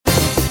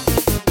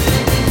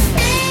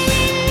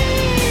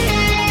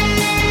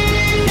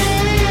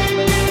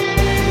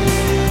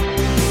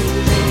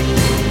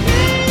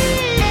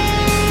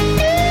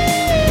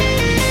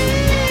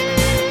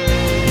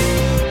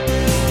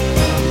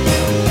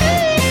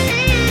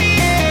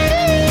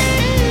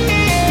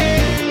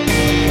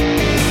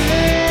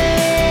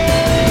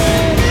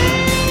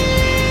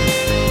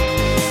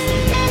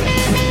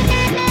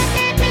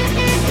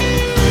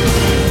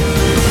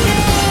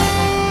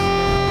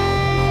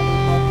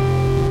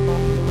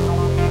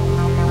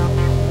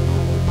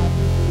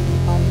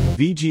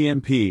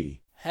VGMP.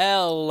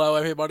 Hello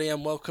everybody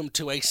and welcome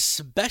to a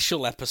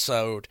special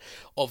episode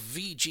of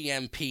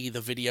VGMP, the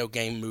Video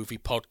Game Movie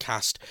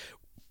Podcast,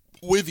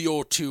 with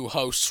your two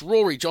hosts,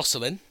 Rory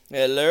Jocelyn.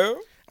 Hello.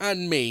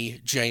 And me,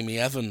 Jamie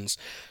Evans.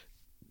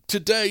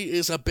 Today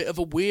is a bit of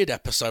a weird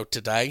episode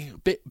today,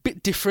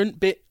 bit different,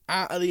 bit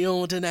out of the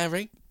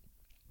ordinary,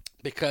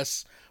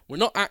 because we're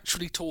not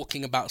actually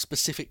talking about a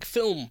specific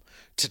film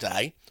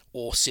today,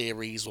 or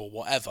series, or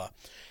whatever.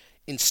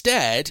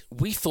 Instead,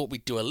 we thought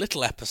we'd do a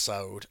little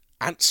episode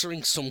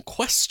answering some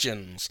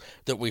questions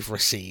that we've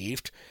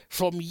received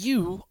from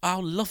you,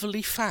 our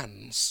lovely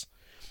fans,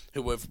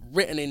 who have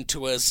written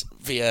into us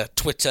via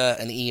Twitter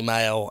and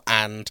email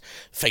and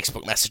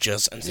Facebook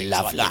messages and things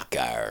like that.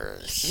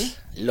 Girls.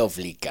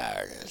 Lovely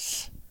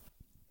girls.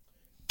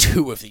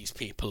 Two of these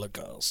people are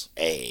girls.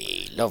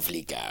 Hey,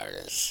 lovely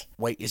girls.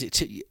 Wait, is it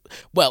two?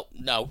 Well,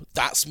 no,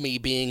 that's me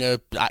being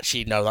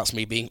that's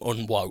me being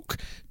unwoke.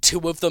 Two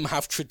of them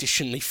have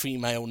traditionally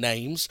female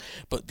names,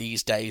 but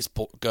these days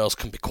girls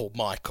can be called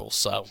Michael,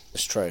 so...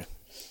 It's true.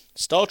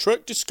 Star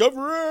Trek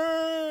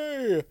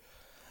Discovery!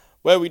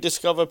 Where we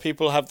discover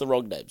people have the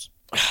wrong names.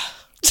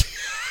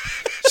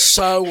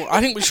 So,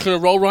 I think we're just going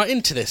to roll right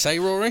into this, eh,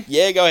 Rory?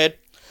 Yeah, go ahead.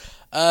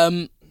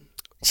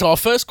 So our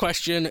first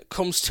question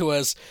comes to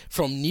us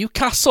from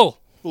Newcastle.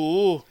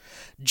 Ooh.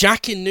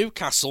 Jack in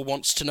Newcastle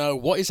wants to know,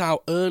 what is our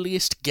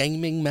earliest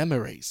gaming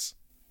memories?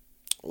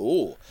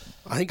 Ooh.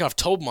 I think I've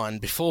told mine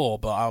before,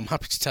 but I'm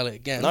happy to tell it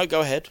again. No, go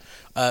ahead.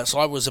 So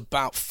I was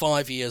about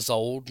 5 years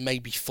old,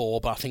 maybe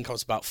 4, but I think I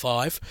was about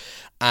 5,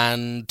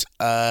 and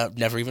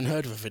never even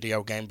heard of a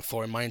video game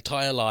before in my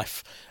entire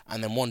life.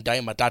 And then one day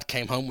my dad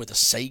came home with a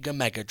Sega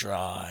Mega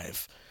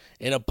Drive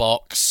in a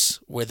box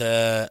with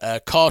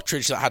a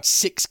cartridge that had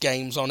 6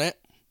 games on it.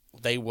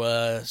 They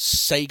were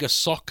Sega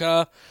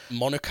Soccer,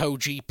 Monaco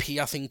GP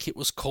I think it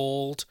was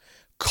called,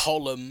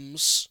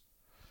 Columns,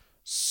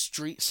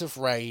 Streets of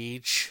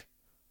Rage,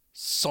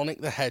 Sonic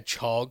the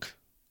Hedgehog.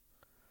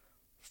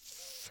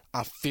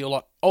 I feel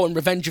like... Oh, and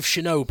Revenge of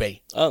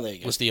Shinobi. Oh, there you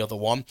go. Was the other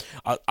one.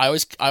 I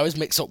always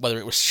mix up whether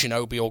it was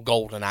Shinobi or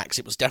Golden Axe.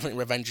 It was definitely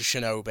Revenge of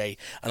Shinobi,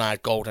 and I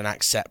had Golden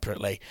Axe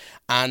separately.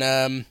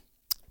 And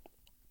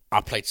I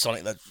played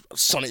Sonic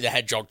the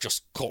Hedgehog,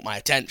 just caught my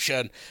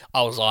attention.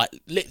 I was like,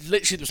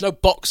 literally, there was no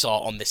box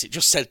art on this. It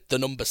just said the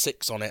number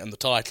 6 on it and the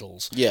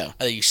titles. Yeah. And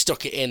then you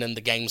stuck it in and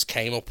the games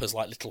came up as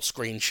like little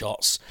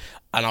screenshots.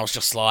 And I was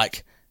just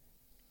like,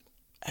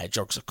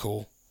 hedgehogs are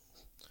cool.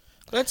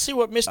 Let's see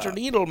what Mr.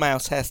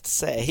 Needlemouse has to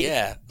say.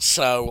 Yeah,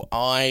 so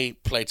I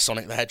played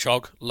Sonic the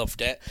Hedgehog,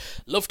 loved it.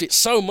 Loved it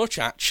so much,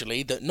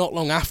 actually, that not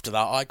long after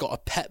that, I got a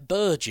pet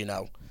bird, you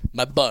know.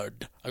 My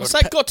bird. What's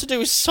that got to do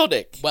with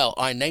Sonic? Well,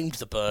 I named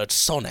the bird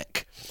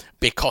Sonic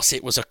because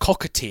it was a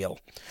cockatiel.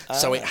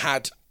 So it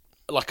had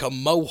like a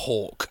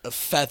mohawk of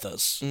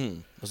feathers.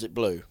 Was it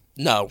blue?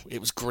 No, it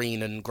was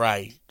green and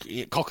grey.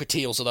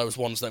 Cockatiels are those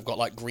ones that have got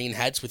like green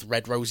heads with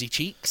red rosy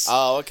cheeks.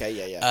 Oh,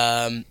 okay,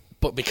 yeah.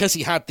 But because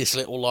he had this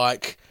little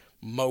like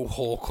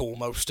mohawk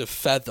almost of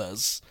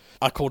feathers,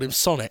 I called him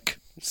Sonic.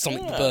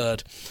 Sonic the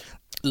bird.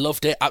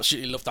 Loved it,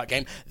 absolutely loved that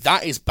game.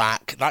 That is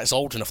back, that is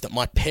old enough that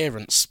my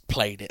parents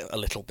played it a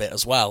little bit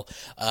as well.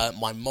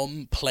 My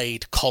mum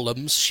played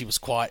Columns, she was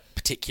quite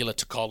particular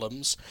to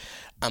Columns,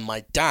 and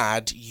my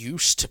dad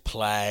used to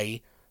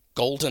play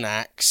Golden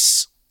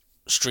Axe,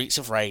 Streets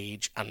of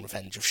Rage, and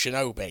Revenge of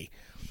Shinobi.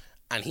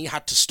 And he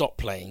had to stop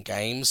playing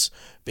games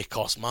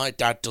because my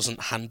dad doesn't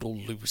handle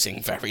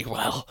losing very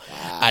well.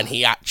 Wow. And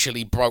he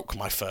actually broke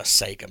my first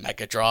Sega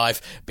Mega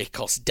Drive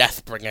because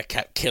Deathbringer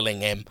kept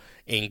killing him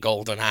in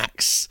Golden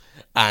Axe.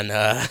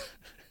 And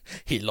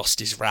he lost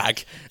his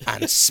rag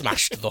and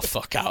smashed the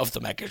fuck out of the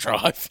Mega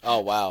Drive. Oh,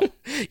 wow.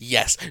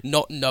 Yes,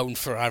 not known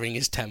for having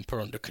his temper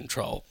under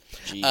control.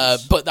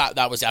 But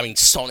that was, I mean,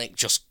 Sonic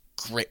just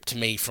gripped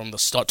me from the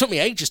start. It took me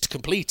ages to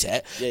complete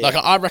it. Yeah.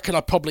 I reckon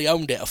I probably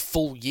owned it a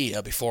full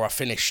year before I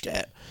finished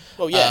it.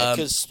 Well, yeah,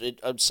 because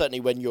certainly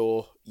when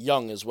you're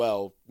young as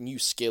well, new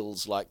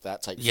skills like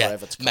that take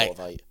forever to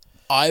cultivate.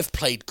 I've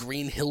played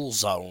Green Hill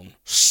Zone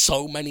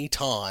so many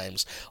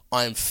times,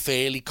 I'm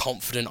fairly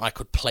confident I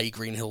could play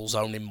Green Hill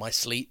Zone in my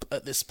sleep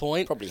at this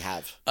point. Probably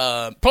have.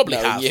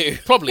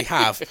 Probably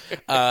have.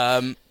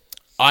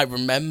 I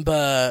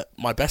remember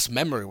my best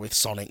memory with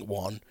Sonic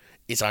 1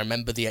 is I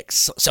remember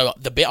so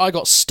the bit I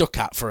got stuck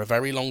at for a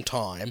very long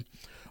time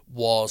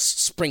was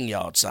Spring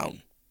Yard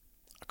Zone.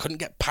 I couldn't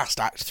get past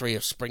Act 3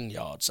 of Spring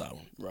Yard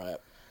Zone. Right.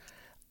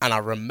 And I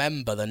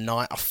remember the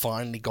night I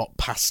finally got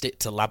past it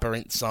to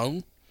Labyrinth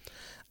Zone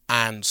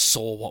and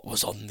saw what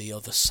was on the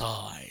other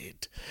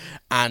side.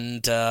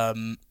 And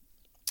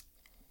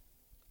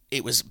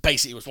it was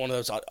one of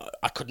those,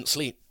 I couldn't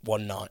sleep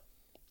one night.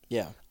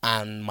 Yeah.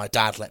 And my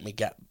dad let me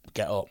get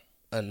up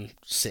and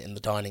sit in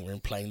the dining room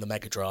playing the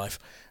Mega Drive.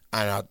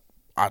 And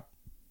I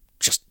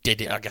just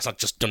did it. I guess I'd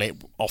just done it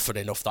often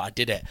enough that I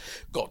did it.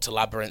 Got to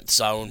Labyrinth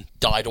Zone,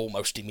 died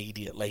almost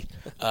immediately,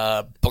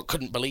 but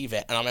couldn't believe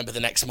it. And I remember the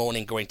next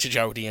morning going to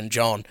Jodie and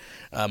John,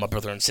 my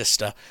brother and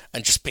sister,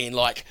 and just being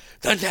like,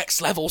 the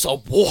next level's a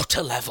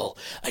water level,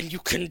 and you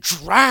can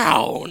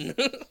drown.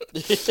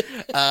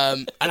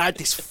 And I had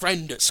this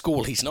friend at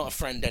school. He's not a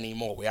friend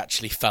anymore. We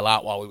actually fell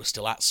out while we were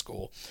still at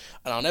school.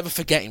 And I'll never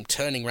forget him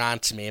turning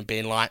around to me and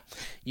being like,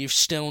 you've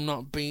still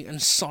not beaten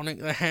Sonic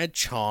the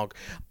Hedgehog.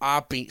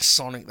 I beat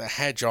Sonic the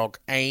Hedgehog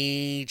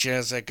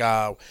ages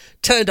ago.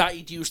 Turned out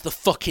he'd used the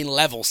fucking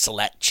level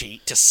select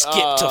cheat to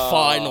skip to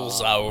Final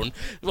Zone.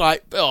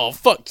 Like, oh,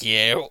 fuck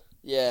you.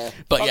 Yeah,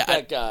 but yeah,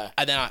 that guy.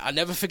 And then I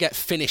never forget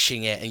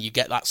finishing it, and you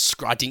get that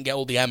I didn't get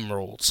all the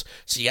emeralds,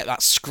 so you get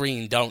that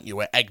screen, don't you,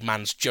 where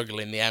Eggman's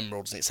juggling the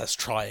emeralds, and it says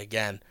try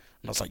again.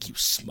 And I was like, you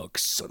smug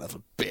son of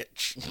a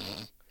bitch.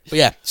 But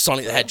yeah,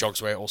 Sonic the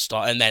Hedgehog's where it all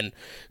started, and then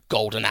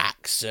Golden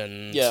Axe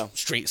and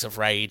Streets of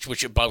Rage,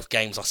 which are both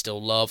games I still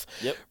love.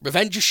 Yep.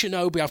 Revenge of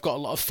Shinobi I've got a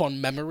lot of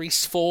fond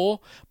memories for,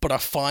 but I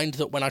find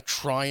that when I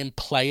try and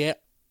play it,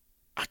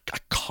 I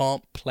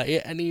can't play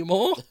it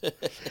anymore.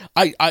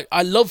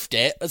 I loved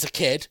it as a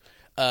kid.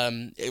 I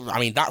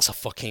mean, that's a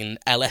fucking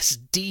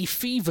LSD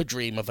fever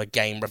dream of a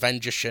game,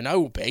 Revenge of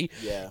Shinobi.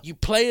 Yeah. You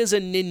play as a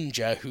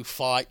ninja who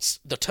fights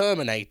the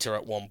Terminator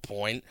at one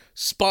point,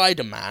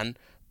 Spider-Man,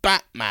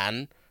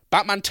 Batman.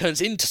 Batman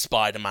turns into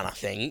Spider-Man, I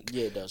think.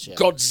 Yeah, it does, yeah.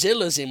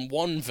 Godzilla's in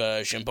one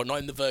version, but not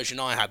in the version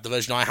I had. The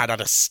version I had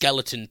a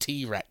skeleton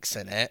T-Rex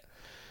in it.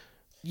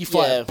 You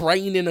fight a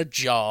brain in a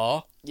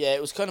jar. Yeah,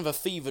 it was kind of a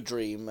fever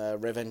dream,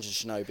 Revenge of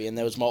Shinobi, and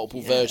there was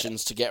multiple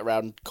versions to get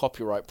around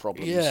copyright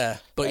problems. Yeah,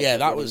 but yeah,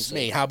 that was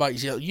me. How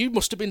about you? You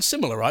must have been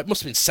similar, right?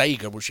 Must have been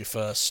Sega was your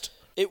first.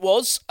 It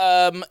was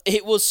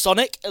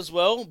Sonic as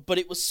well, but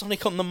it was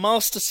Sonic on the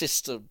Master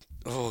System.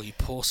 Oh, you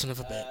poor son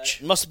of a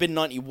bitch. It must have been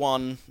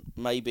 91,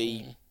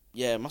 maybe.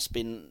 Yeah, it must have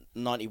been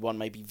 91,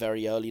 maybe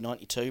very early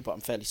 92, but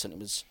I'm fairly certain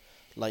it was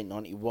late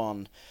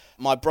 91.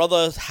 My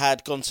brother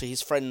had gone to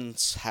his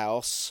friend's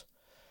house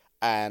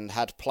and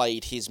had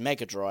played his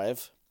Mega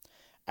Drive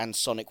and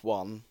Sonic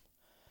 1,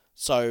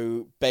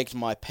 so begged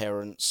my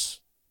parents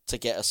to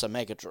get us a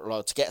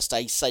to get us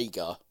a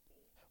Sega,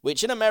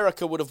 which in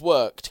America would have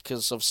worked,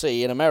 because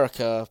obviously in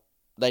America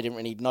they didn't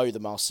really know the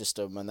Master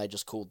System and they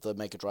just called the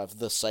Mega Drive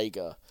the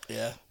Sega.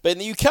 Yeah. But in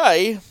the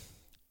UK,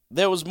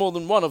 there was more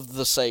than one of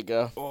the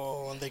Sega.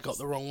 Oh, and they got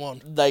the wrong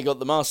one. They got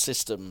the Master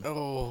System.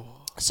 Oh.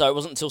 So it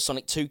wasn't until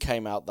Sonic 2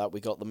 came out that we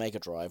got the Mega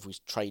Drive. We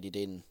traded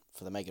in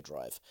for the Mega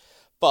Drive.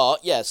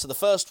 But, yeah, so the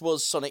first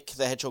was Sonic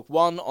the Hedgehog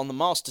 1 on the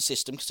Master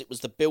System, because it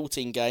was the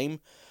built-in game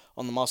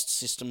on the Master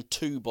System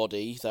 2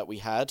 body that we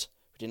had.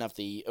 We didn't have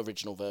the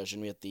original version.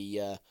 We had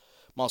the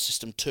Master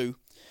System 2.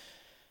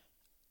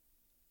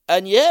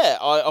 And, yeah,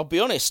 I'll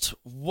be honest,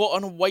 what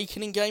an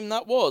awakening game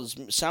that was.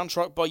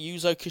 Soundtrack by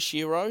Yuzo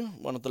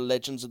Koshiro, one of the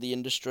legends of the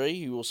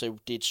industry, who also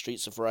did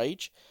Streets of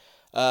Rage.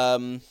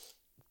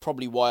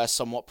 Probably why I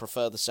somewhat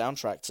prefer the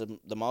soundtrack to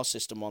the Master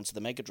System one to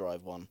the Mega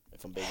Drive one,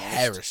 if I'm being honest.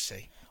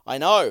 Heresy. I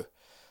know.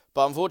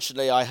 But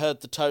unfortunately, I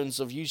heard the tones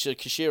of Yuzo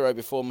Koshiro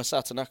before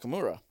Masato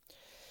Nakamura.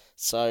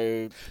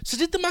 So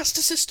did the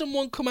Master System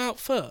one come out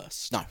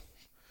first? No.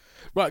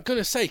 Right,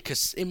 gonna say,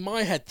 because in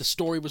my head the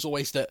story was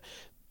always that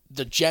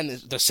the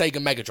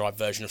Sega Mega Drive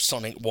version of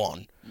Sonic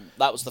 1,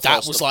 that was the that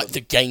first was of like them. the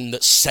game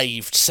that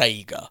saved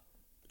Sega.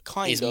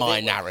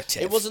 My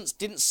narrative. It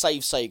didn't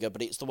save Sega,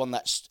 but it's the one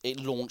that it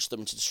launched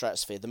them to the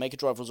stratosphere. The Mega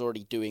Drive was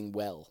already doing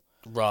well.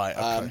 Right,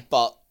 okay.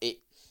 But it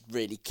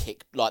really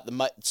kicked, like,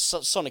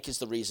 Sonic is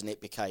the reason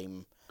it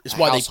became It's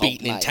why they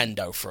beat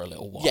Nintendo for a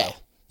little while.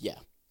 Yeah.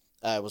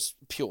 It was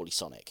purely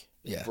Sonic.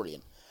 Yeah.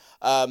 Brilliant.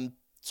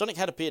 Sonic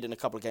had appeared in a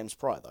couple of games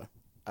prior, though.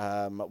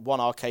 One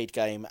arcade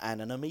game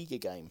and an Amiga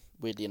game,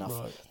 weirdly enough.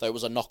 Right. Though it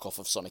was a knockoff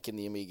of Sonic in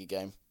the Amiga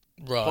game.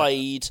 Right.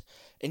 Played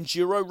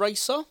Enduro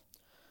Racer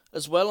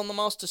as well on the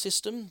Master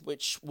System,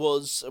 which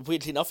was,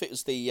 weirdly enough, it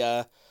was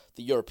the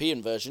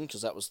European version,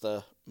 because that was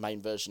the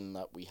main version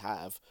that we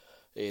have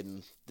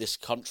in this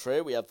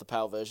country. We have the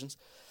PAL versions.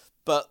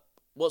 But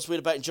what's weird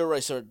about Enduro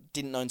Racer, I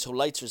didn't know until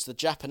later, is the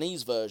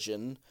Japanese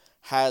version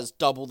has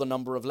double the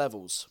number of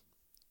levels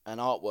and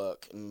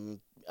artwork, and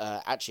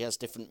actually has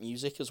different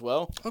music as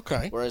well.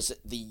 Okay. Whereas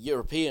the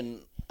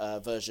European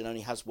version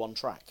only has one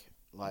track,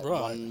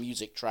 one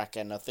music track,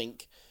 and I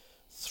think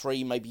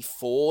 3, maybe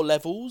 4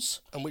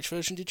 levels. And which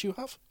version did you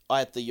have? I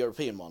had the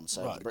European one,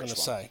 so the British one.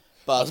 Say.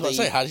 But I was about to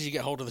say, how did you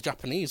get hold of the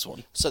Japanese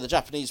one? So the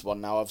Japanese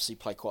one now, obviously,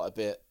 play quite a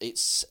bit.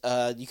 It's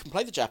you can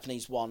play the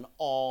Japanese one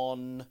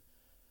on.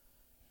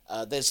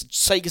 There's a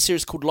Sega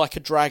series called Like a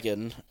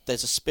Dragon.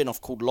 There's a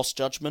spin-off called Lost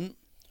Judgment.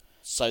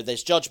 So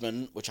there's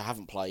Judgment, which I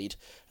haven't played,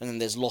 and then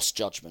there's Lost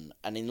Judgment.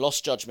 And in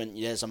Lost Judgment,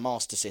 there's a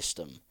Master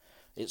System.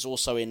 It's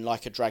also in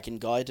Like a Dragon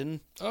Gaiden.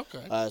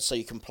 Okay. So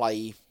you can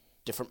play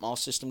different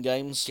Master System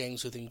games.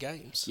 Games within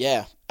games.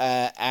 Yeah.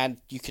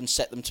 and you can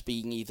set them to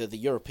being either the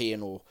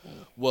European or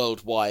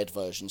worldwide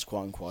versions,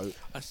 quote unquote.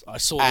 I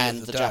saw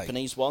and the the day,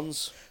 Japanese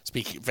ones.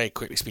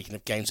 Speaking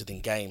of games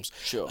within games,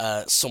 Sure.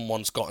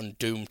 Someone's gotten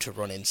Doom to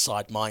run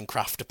inside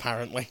Minecraft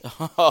apparently.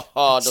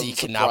 So You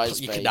can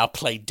now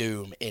play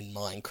Doom in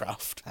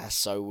Minecraft. That's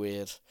so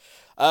weird.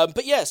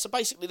 But yeah, so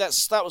basically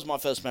that was my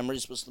first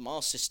memories, was the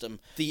Mars System.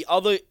 The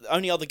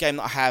only other game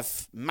that I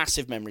have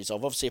massive memories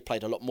of, obviously I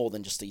played a lot more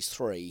than just these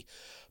three,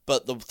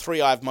 but the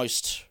three I have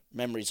most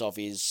memories of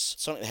is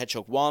Sonic the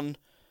Hedgehog 1,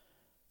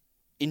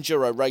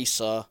 Enduro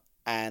Racer,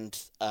 and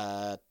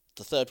the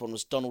third one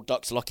was Donald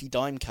Duck's Lucky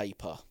Dime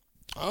Caper.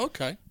 Oh,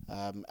 okay.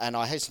 And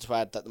I hasten to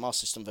add that the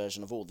Master System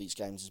version of all these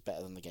games is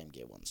better than the Game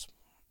Gear ones.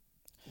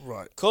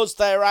 Right. Because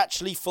they're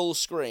actually full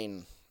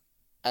screen,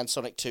 and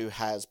Sonic 2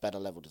 has better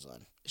level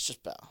design. It's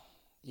just better.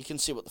 You can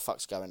see what the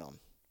fuck's going on.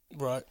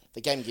 Right.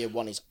 The Game Gear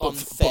one is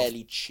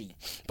unfairly cheap.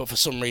 But for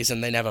some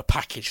reason, they never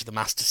packaged the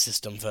Master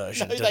System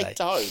version, No, do they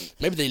don't.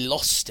 Maybe they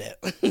lost it.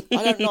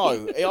 I don't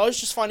know. I always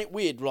just find it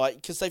weird, like,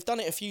 because they've done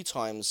it a few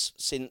times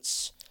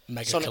since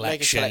Mega Sonic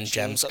Collection, Mega Collection,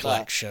 Gems like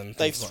Collection.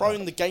 They've things like thrown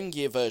that. the Game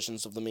Gear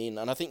versions of them in,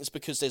 and I think it's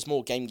because there's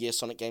more Game Gear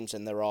Sonic games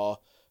than there are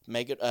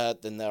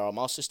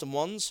Master System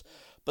ones.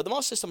 But the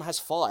Master System has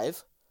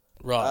 5.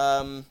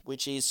 Right.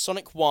 Which is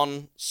Sonic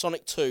 1,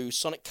 Sonic 2,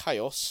 Sonic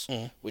Chaos,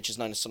 which is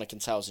known as Sonic and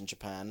Tails in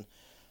Japan,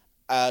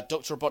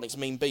 Dr. Robotnik's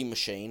Mean Bean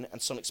Machine,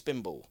 and Sonic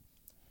Spinball.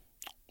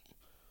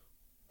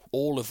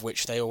 All of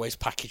which they always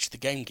package the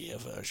Game Gear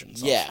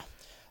versions of. Yeah.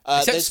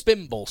 Except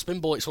Spinball.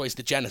 Spinball, it's always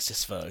the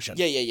Genesis version.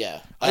 Yeah.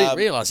 I didn't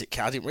realise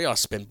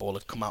Spinball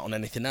had come out on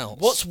anything else.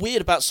 What's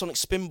weird about Sonic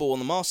Spinball on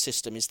the Master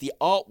System is the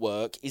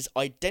artwork is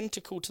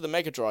identical to the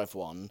Mega Drive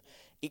one,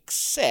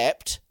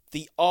 except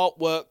the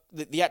artwork,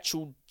 the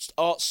actual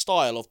art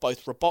style of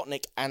both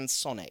Robotnik and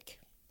Sonic.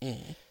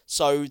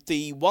 So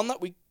the one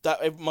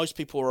that most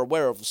people are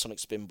aware of Sonic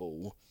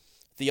Spinball,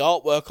 the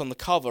artwork on the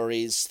cover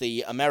is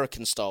the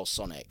American style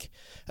Sonic,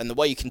 and the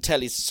way you can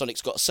tell is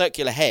Sonic's got a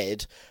circular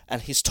head,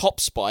 and his top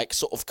spike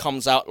sort of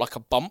comes out like a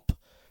bump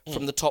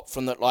from the top,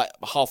 from the like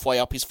halfway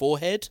up his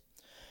forehead.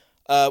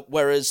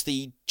 Whereas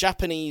the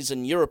Japanese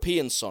and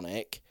European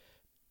Sonic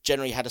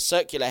generally had a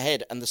circular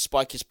head, and the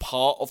spike is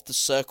part of the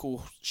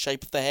circle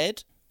shape of the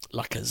head.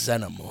 Like a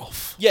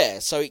xenomorph. Yeah,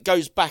 so it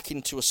goes back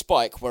into a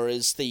spike,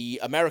 whereas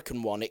the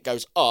American one, it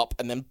goes up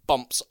and then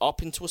bumps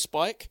up into a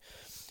spike.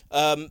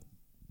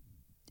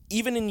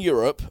 Even in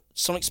Europe,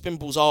 Sonic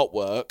Spinball's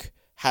artwork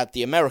had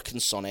the American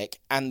Sonic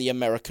and the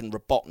American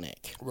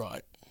Robotnik.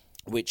 Right.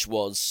 Which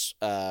was,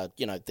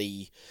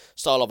 the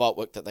style of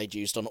artwork that they'd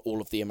used on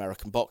all of the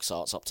American box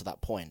arts up to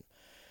that point.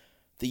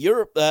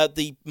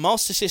 The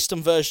Master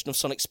System version of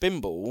Sonic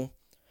Spinball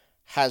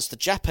has the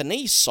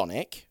Japanese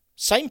Sonic,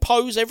 same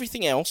pose,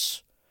 everything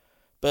else,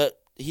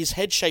 but his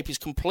head shape is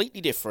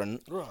completely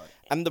different. Right.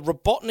 And the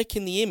Robotnik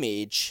in the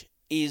image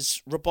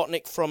is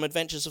Robotnik from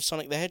Adventures of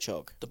Sonic the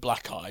Hedgehog. The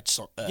black-eyed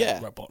Yeah.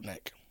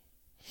 Robotnik.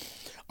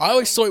 I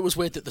always thought it was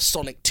weird that the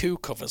Sonic 2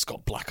 cover's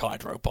got black-eyed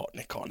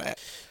Robotnik on it.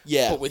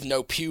 Yeah. But with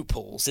no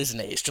pupils, isn't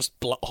it? It's just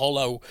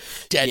hollow,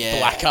 dead Yeah.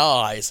 black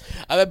eyes.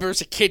 I remember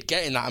as a kid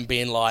getting that and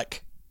being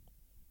like,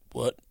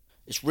 what?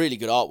 It's really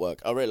good artwork.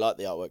 I really like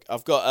the artwork.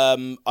 I've got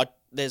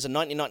there's a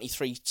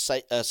 1993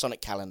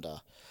 Sonic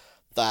calendar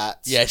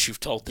that Yes, you've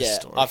told this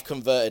story. I've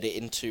converted it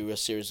into a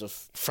series of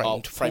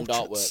framed portraits.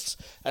 artworks.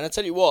 And I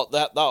tell you what,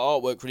 that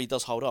artwork really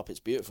does hold up. It's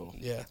beautiful.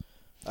 Yeah.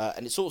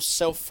 And it's all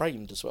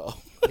self-framed as well.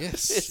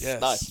 Yes, It's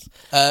yes. nice.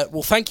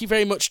 Well, thank you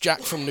very much,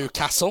 Jack from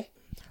Newcastle.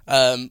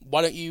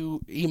 Why don't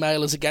you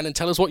email us again and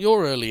tell us what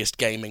your earliest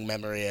gaming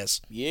memory is?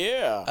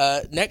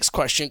 Yeah. Next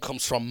question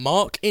comes from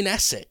Mark in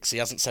Essex. He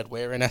hasn't said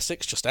we're in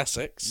Essex, just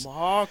Essex.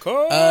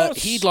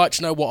 Marcus! He'd like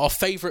to know what our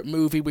favourite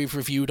movie we've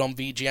reviewed on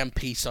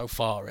VGMP so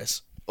far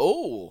is.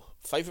 Oh,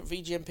 favourite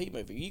VGMP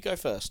movie? You go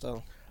first.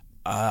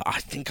 I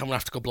think I'm going to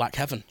have to go Black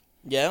Heaven.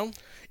 Yeah?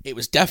 It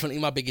was definitely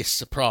my biggest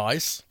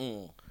surprise.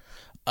 There's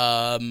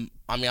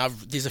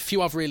a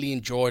few I've really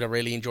enjoyed. I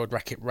really enjoyed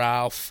Wreck-It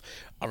Ralph.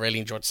 I really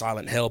enjoyed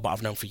Silent Hill, but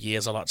I've known for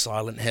years I like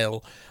Silent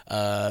Hill.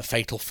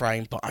 Fatal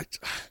Frame, but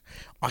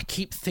I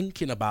keep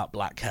thinking about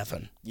Black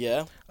Heaven.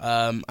 Yeah?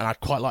 And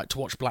I'd quite like to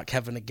watch Black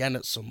Heaven again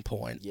at some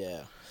point.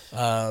 Yeah.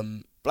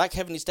 Black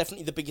Heaven is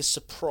definitely the biggest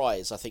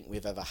surprise I think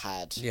we've ever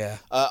had. Yeah.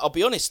 I'll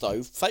be honest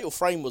though, Fatal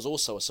Frame was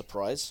also a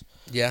surprise.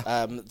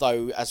 Yeah.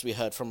 Though, as we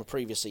heard from a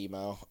previous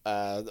email,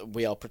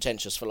 we are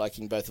pretentious for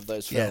liking both of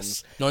those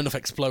films. Yes. Not enough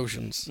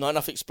explosions. Not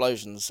enough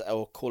explosions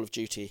or Call of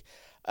Duty.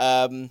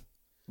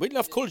 Weirdly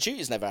enough, Call of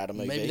Duty's never had a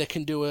movie. Maybe they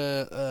can do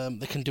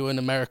an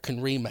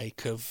American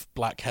remake of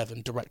Black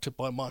Heaven directed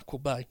by Michael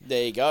Bay.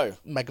 There you go.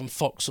 Megan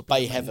Fox will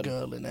Bay be the main Heaven.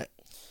 girl in it.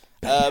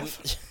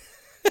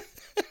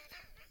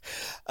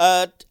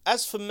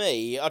 As for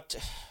me,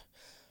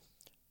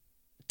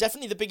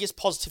 definitely the biggest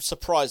positive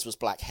surprise was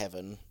Black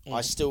Heaven.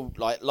 I still,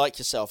 like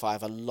yourself, I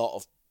have a lot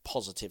of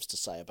positives to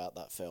say about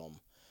that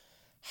film.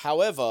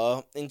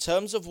 However, in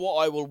terms of what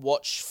I will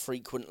watch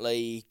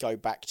frequently, go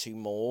back to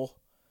more,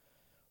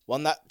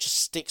 one that just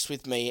sticks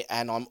with me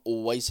and I'm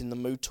always in the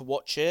mood to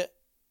watch it,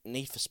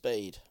 Need for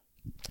Speed.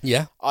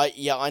 Yeah.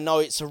 I know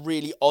it's a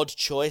really odd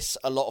choice.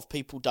 A lot of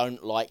people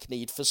don't like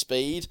Need for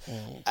Speed,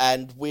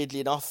 and weirdly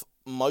enough,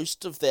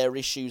 most of their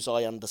issues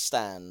I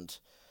understand.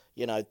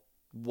 You know,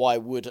 why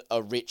would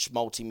a rich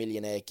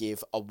multimillionaire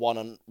give a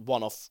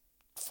one-off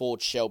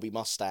Ford Shelby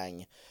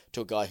Mustang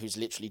to a guy who's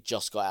literally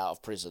just got out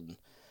of prison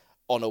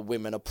on a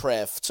whim and a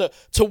prayer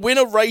to win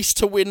a race,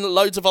 to win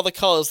loads of other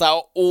cars that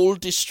are all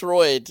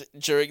destroyed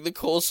during the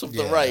course of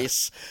the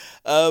race?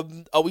 Are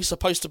we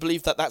supposed to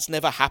believe that that's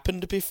never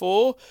happened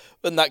before?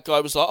 And that guy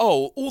was like,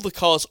 oh, all the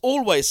cars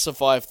always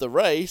survive the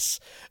race,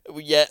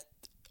 yet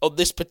on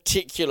this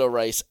particular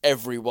race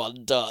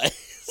everyone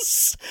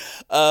dies.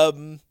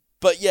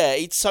 But yeah,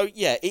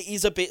 it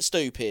is a bit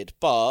stupid,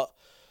 but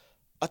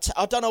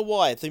I don't know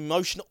why. The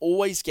emotion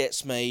always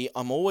gets me.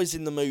 I'm always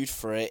in the mood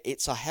for it.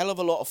 It's a hell of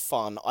a lot of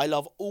fun. I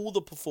love all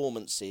the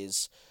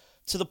performances,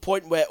 to the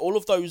point where all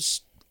of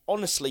those,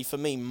 honestly, for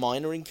me,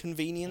 minor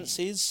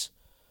inconveniences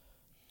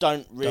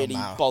don't really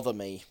bother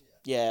me.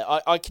 Yeah,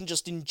 I can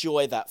just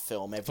enjoy that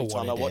film every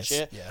time I watch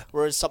it. Yeah.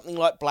 Whereas something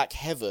like Black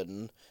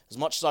Heaven, as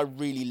much as I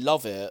really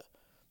love it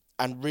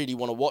and really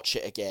want to watch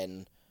it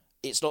again,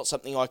 it's not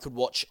something I could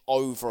watch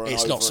over and over.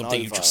 It's not something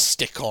and you over. just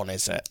stick on,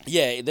 is it?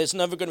 Yeah, there's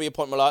never going to be a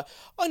point where like,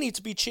 I need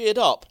to be cheered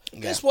up.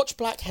 Let's watch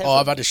Black Heaven. Oh,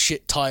 I've had a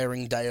shit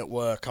tiring day at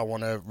work. I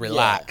want to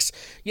relax.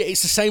 Yeah,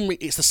 it's the same.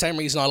 It's the same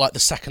reason I like the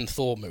second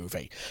Thor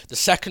movie. The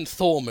second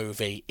Thor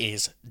movie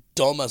is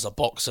dumb as a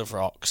box of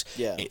rocks.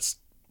 Yeah, it's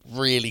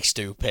really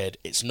stupid.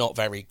 It's not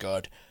very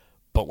good.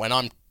 But when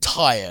I'm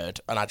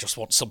tired and I just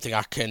want something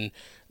I can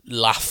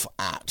laugh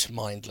at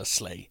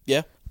mindlessly,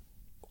 yeah,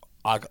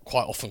 I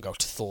quite often go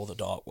to Thor: The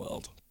Dark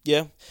World.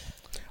 Yeah.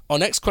 Our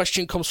next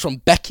question comes from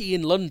Becky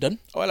in London.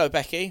 Oh, hello,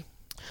 Becky.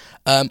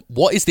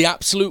 What is the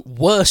absolute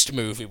worst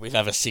movie we've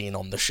ever seen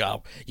on the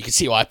show? You can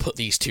see why I put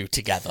these two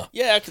together.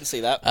 Yeah, I can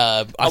see that.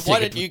 Why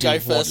don't you go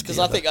first? Because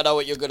I think I know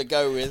what you're going to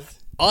go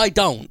with. I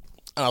don't,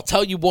 and I'll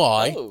tell you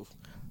why. Oh.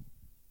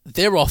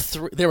 There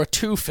are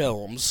two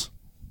films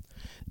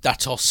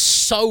that are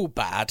so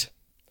bad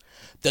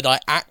that I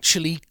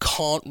actually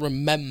can't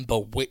remember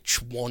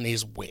which one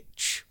is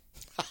which.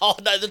 Oh,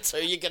 no, the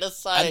two you're going to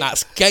say. And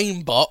that's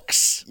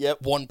Gamebox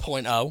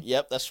 1.0.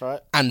 Yep, that's right.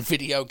 And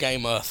Video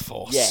Game Earth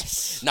Force.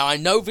 Yes. Now, I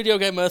know Video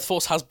Game Earth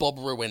Force has Bob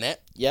Rue in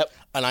it. Yep.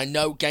 And I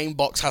know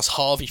Gamebox has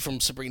Harvey from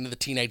Sabrina the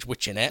Teenage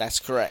Witch in it. That's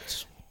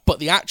correct. But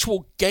the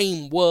actual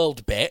game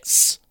world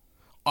bits,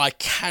 I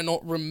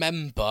cannot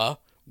remember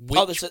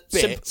which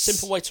there's a bits.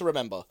 simple way to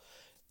remember.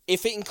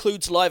 If it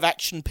includes live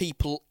action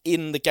people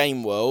in the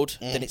game world,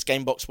 then it's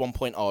Gamebox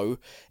 1.0.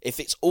 If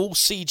it's all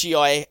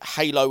CGI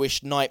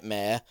Halo-ish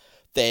nightmare,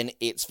 then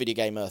it's Video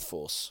Game Earth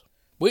Force.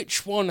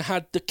 Which one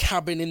had the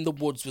cabin in the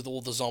woods with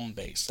all the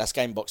zombies? That's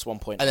Gamebox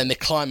 1.0. And then they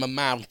climb a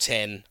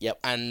mountain. Yep.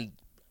 And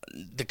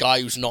the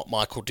guy who's not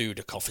Michael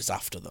Dudikoff is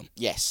after them.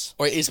 Yes.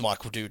 Or it is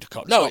Michael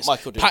Dudikoff. No, it's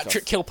Michael Dudikoff.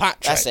 Patrick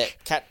Kilpatrick. That's it.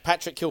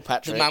 Patrick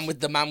Kilpatrick. The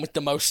man with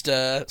the most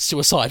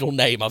suicidal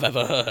name I've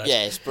ever heard.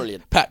 Yeah, it's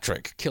brilliant.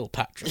 Patrick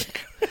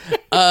Kilpatrick.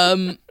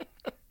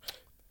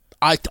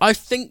 I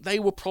think they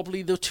were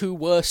probably the two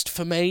worst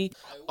for me.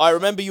 I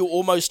remember you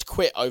almost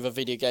quit over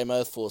Video Game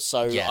Earth Force,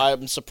 so Yeah.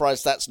 I'm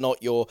surprised that's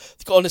not your...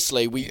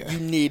 Honestly, you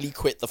nearly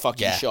quit the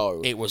fucking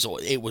show. It was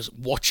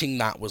watching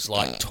that was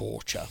like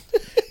torture.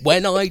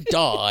 When I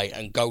die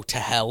and go to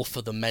hell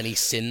for the many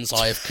sins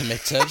I have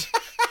committed,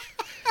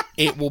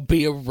 it will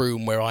be a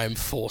room where I am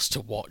forced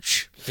to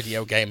watch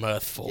Video Game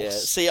Earth Force. Yeah.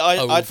 See,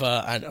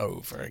 over and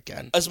over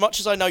again. As much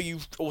as I know you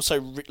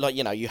also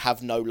you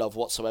have no love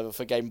whatsoever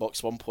for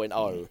Gamebox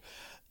 1.0,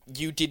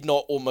 you did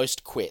not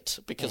almost quit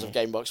because of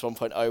Gamebox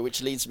 1.0,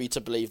 which leads me to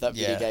believe that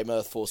Video Game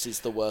Earth Force is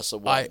the worse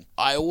one.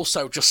 I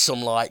also, just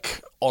some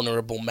like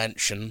honourable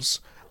mentions,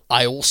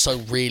 I also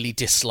really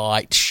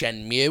disliked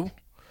Shenmue.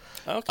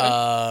 Okay.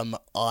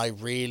 I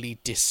really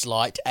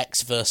disliked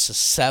X vs.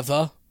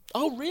 Sever.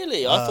 Oh,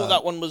 really? I thought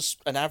that one was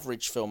an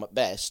average film at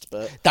best,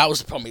 but... That was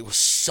the problem, it was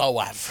so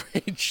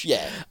average.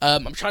 Yeah.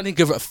 I'm trying to think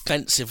of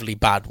offensively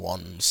bad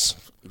ones.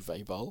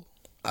 Uwe Boll.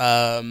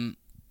 Do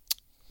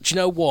you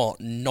know what?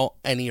 Not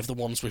any of the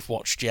ones we've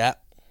watched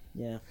yet.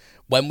 Yeah.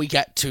 When we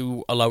get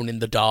to Alone in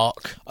the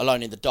Dark...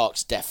 Alone in the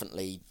Dark's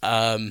definitely...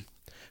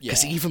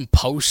 Because even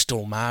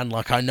Postal, man,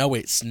 like, I know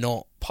it's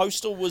not...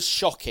 Postal was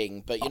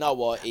shocking, but you know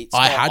what? It's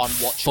I not had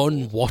unwatchable.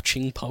 fun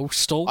watching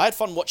Postal. I had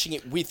fun watching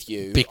it with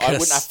you. Because I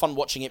wouldn't have fun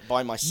watching it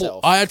by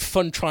myself. I had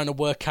fun trying to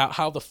work out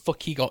how the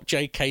fuck he got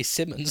J.K.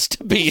 Simmons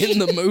to be in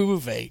the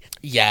movie.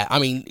 Yeah, I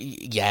mean,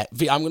 yeah.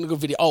 I'm going to go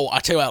video... Oh, I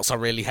tell you what else I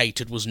really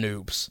hated was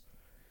Noobs.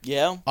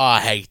 Yeah?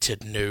 I hated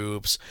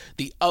Noobs.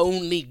 The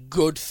only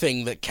good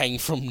thing that came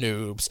from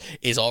Noobs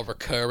is our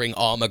recurring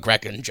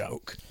Armageddon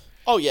joke.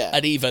 Oh, yeah.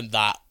 And even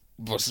that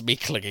was me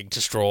clinging to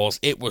straws.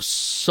 It was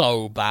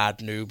so bad,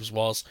 Noobs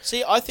was.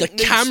 See, I think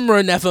the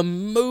camera never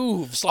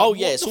moves. Like,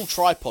 it's all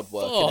tripod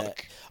work, isn't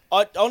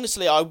it?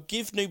 Honestly, I'll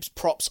give Noobs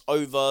props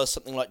over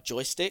something like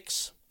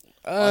Joysticks.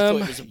 I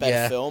thought it was a better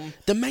yeah. film.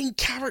 The main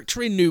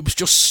character in Noobs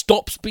just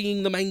stops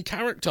being the main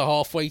character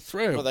halfway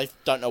through. Well, they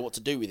don't know what to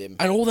do with him.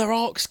 And all their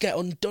arcs get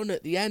undone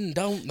at the end,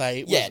 don't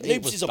they?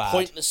 Noobs is bad. a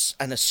pointless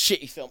and a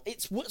shitty film.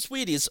 What's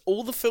weird is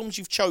all the films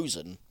you've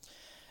chosen,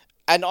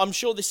 and I'm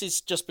sure this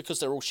is just because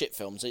they're all shit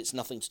films. It's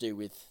nothing to do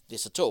with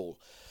this at all.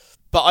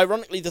 But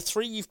ironically, the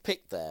three you've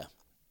picked there,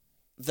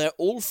 they're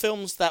all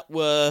films that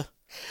were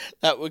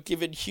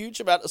given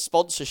huge amount of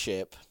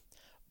sponsorship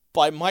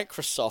by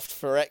Microsoft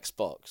for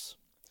Xbox.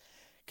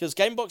 Because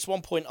Gamebox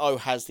 1.0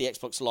 has the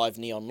Xbox Live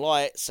neon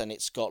lights, and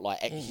it's got like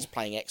he's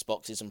playing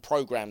Xboxes and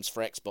programs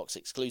for Xbox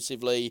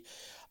exclusively.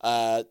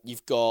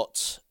 You've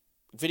got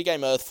Video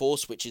Game Earth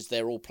Force, which is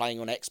they're all playing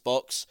on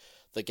Xbox,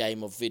 the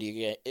game of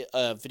Video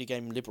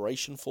Game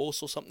Liberation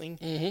Force or something.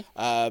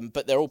 Mm-hmm.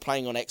 But they're all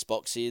playing on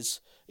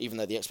Xboxes, even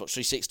though the Xbox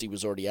 360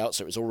 was already out,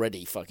 so it was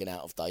already fucking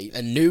out of date.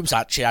 And Noobs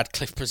actually had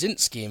Cliff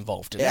Brzezinski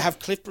involved in it. They have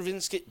Cliff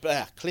Brzezinski,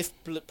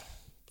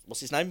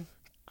 what's his name?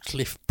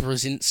 Cliff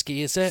Brzezinski,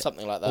 is it?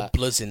 Something like Or that.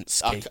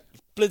 Blazinski.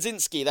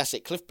 Blazinski, that's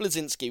it. Cliff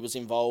Blazinski was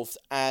involved,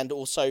 and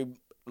also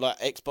like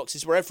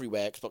Xboxes were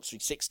everywhere. Xbox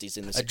 360s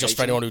in this. Just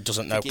for anyone who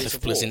doesn't know, Gears Cliff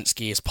of War.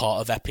 Blazinski is part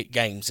of Epic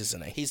Games,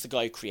 isn't he? He's the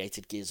guy who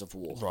created Gears of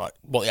War. Right.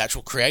 What, the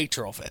actual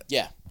creator of it?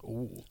 Yeah.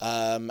 Ooh.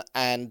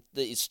 And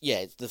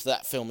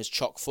that film is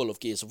chock full of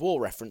Gears of War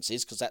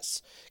references, because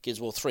that's Gears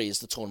of War 3 is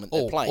the tournament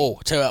they're playing. Oh,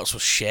 tell you what else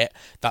was shit.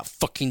 That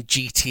fucking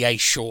GTA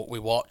short we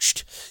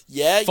watched.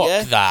 Yeah,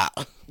 Fuck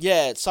that.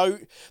 Yeah, so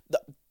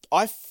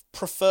I've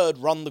preferred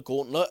Run the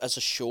Gauntlet as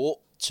a short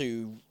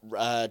to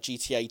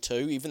GTA 2,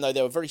 even though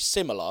they were very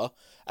similar,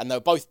 and they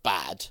were both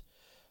bad.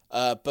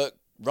 But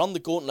Run the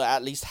Gauntlet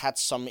at least had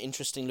some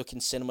interesting looking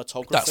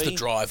cinematography. That's the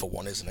driver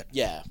one, isn't it?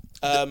 Yeah.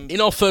 In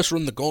our first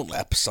Run the Gauntlet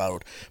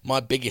episode, my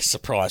biggest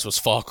surprise was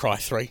Far Cry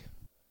 3.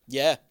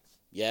 Yeah.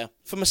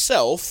 For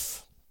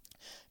myself,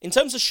 in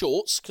terms of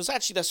shorts, because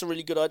actually that's a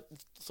really good... I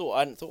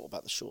hadn't thought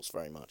about the shorts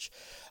very much.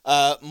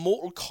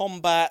 Mortal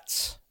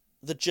Kombat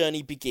The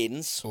Journey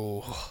Begins.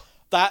 Ooh.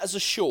 That as a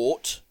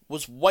short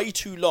was way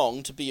too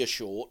long to be a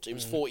short. It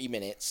was 40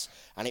 minutes,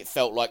 and it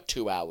felt like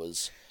 2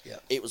 hours. Yeah.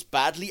 It was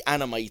badly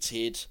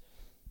animated.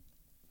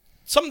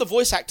 Some of the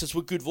voice actors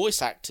were good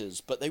voice actors,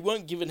 but they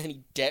weren't given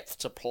any depth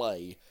to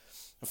play.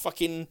 And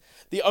fucking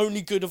the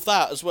only good of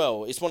that as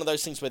well, it's one of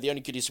those things where the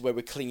only good is where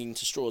we're clinging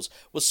to straws,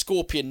 was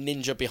Scorpion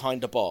Ninja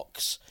behind a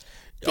box.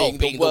 Being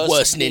the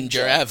worst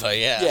ninja ever,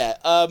 yeah.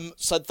 Yeah,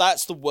 so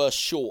that's the worst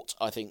short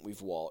I think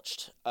we've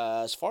watched.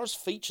 As far as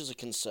features are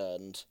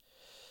concerned,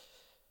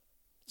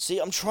 see,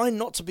 I'm trying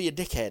not to be a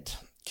dickhead,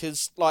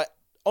 because, like,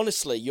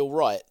 honestly, you're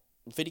right.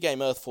 Video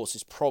Game Earth Force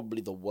is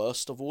probably the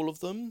worst of all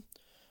of them.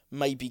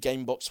 Maybe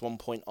Gamebox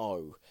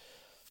 1.0.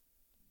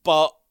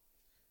 But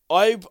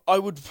I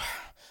would...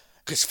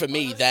 Because for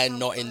me, they're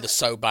not in the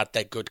so bad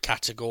they're good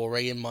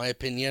category, in my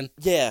opinion.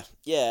 Yeah,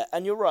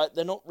 and you're right,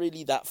 they're not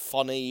really that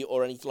funny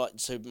or anything like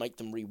to make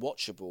them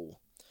rewatchable.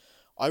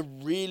 I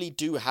really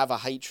do have a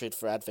hatred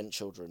for Advent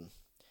Children.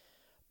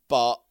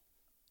 But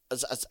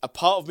as a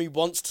part of me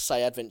wants to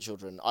say Advent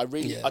Children. I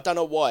don't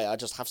know why, I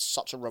just have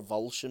such a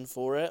revulsion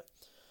for it.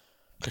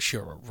 Because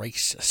you're a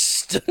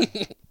racist.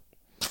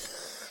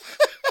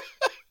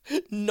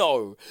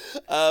 No.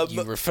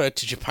 You referred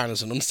to Japan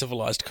as an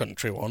uncivilized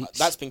country once.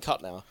 That's been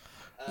cut now.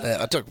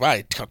 I don't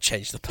right. Can't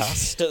change the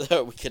past.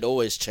 We can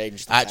always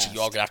change the Actually, past.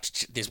 you're gonna have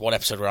to. There's one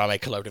episode where I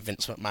make a load of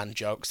Vince McMahon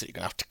jokes that you're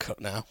gonna have to cut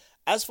now.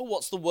 As for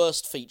what's the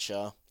worst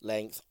feature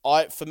length,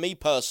 for me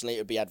personally, it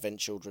would be Advent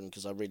Children,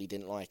 because I really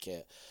didn't like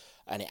it,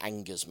 and it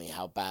angers me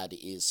how bad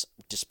it is,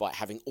 despite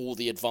having all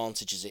the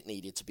advantages it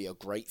needed to be a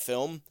great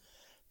film.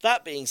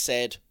 That being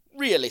said,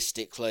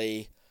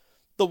 realistically,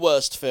 the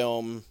worst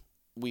film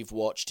we've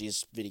watched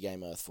is Video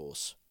Game Earth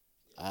Force.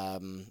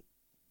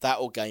 That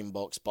or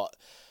Gamebox, but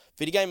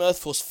Video Game Earth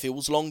Force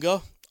feels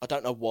longer. I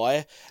don't know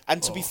why.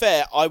 And to be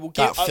fair, I will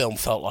give... That film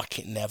felt like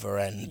it never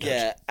ended.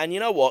 Yeah, and you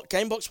know what?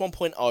 Gamebox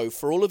 1.0,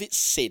 for all of its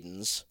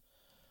sins,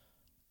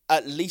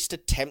 at least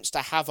attempts to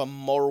have a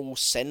moral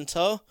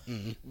centre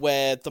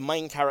where the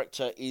main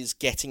character is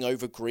getting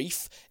over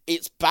grief.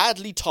 It's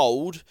badly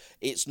told.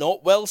 It's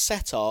not well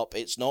set up.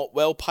 It's not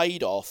well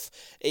paid off.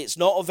 It's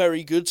not a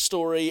very good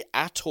story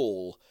at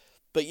all.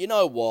 But you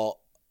know what?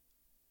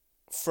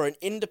 For an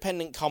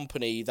independent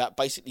company that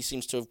basically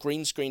seems to have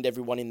green screened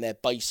everyone in their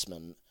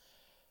basement,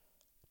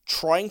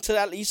 trying to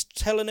at least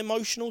tell an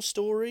emotional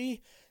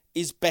story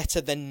is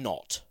better than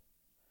not.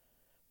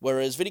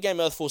 Whereas Video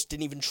Game Earth Force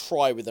didn't even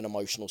try with an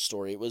emotional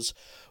story. It was,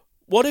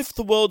 what if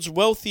the world's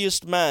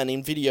wealthiest man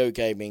in video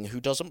gaming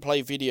who doesn't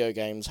play video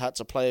games had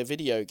to play a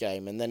video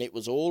game, and then it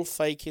was all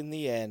fake in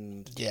the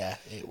end? Yeah,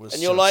 it was.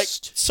 And you're like,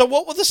 so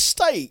what were the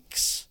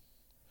stakes?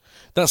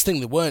 That's the thing,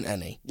 there weren't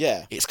any.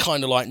 Yeah. It's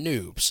kind of like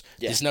Noobs.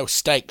 Yeah. There's no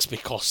stakes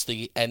because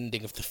the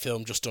ending of the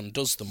film just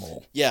undoes them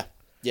all. Yeah.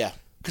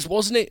 Because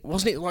wasn't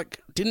it like,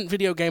 didn't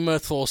Video Game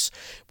Earth Force,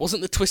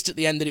 wasn't the twist at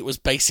the end that it was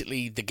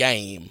basically the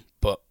game,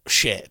 but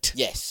shit?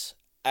 Yes.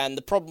 And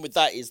the problem with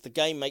that is the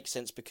game makes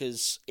sense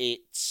because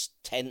it's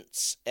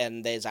tense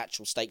and there's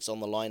actual stakes on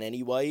the line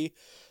anyway.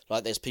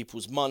 Like, there's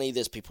people's money,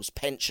 there's people's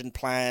pension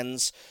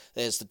plans,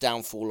 there's the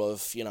downfall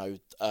of,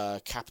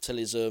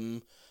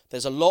 capitalism.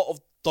 There's a lot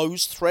of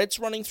those threads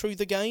running through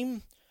the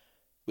game,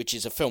 which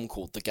is a film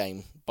called The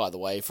Game, by the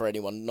way, for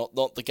anyone,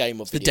 not the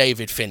game of the video.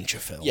 David Fincher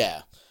film.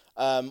 Yeah.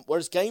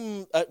 Whereas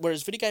Video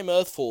Game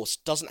Earth Force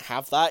doesn't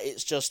have that.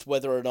 It's just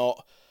whether or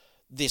not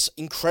this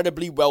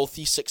incredibly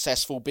wealthy,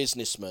 successful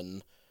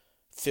businessman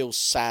feels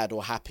sad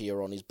or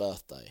happier on his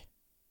birthday.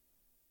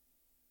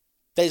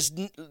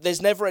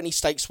 There's never any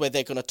stakes where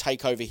they're going to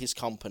take over his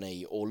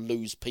company or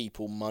lose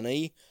people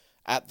money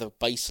at the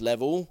base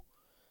level.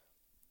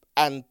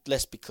 And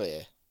let's be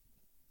clear,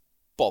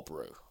 Bob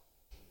Roo.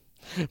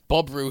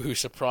 Bob Roo, who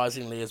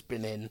surprisingly has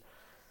been in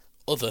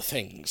other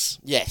things.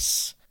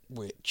 Yes.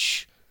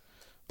 Which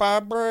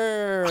Bob I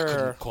Roo.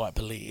 couldn't quite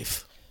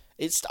believe.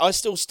 I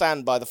still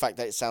stand by the fact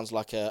that it sounds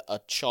like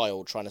a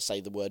child trying to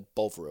say the word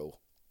Bovril.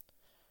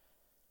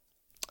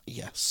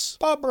 Yes.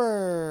 Bob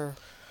Roo.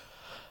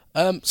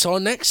 So our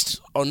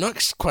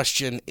next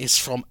question is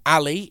from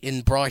Ali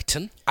in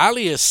Brighton.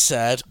 Ali has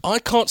said, I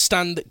can't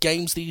stand that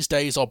games these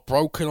days are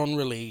broken on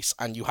release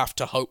and you have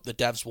to hope the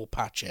devs will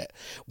patch it.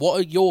 What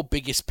are your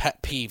biggest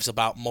pet peeves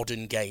about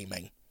modern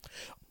gaming?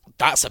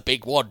 That's a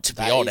big one, to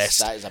be honest.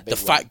 That is a big the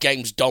fact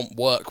games don't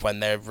work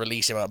when they're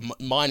releasing.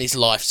 Mine is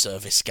live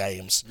service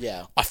games.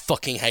 Yeah. I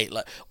fucking hate.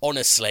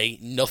 Honestly,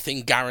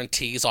 nothing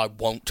guarantees I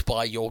won't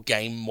buy your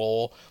game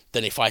more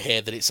than if I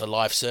hear that it's a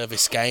live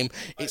service game.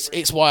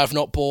 It's why I've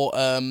not bought.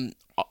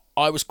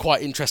 I was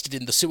quite interested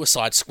in the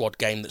Suicide Squad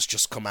game that's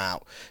just come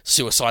out.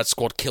 Suicide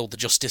Squad Killed the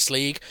Justice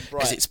League,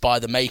 because it's by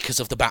the makers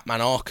of the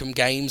Batman Arkham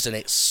games, and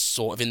it's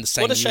sort of in the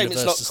same universe as those. What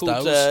a shame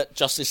it's not called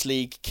Justice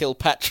League Kill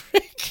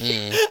Patrick.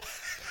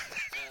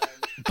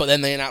 But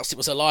then they announced it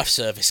was a live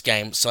service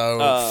game, so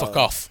fuck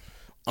off.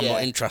 I'm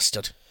not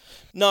interested.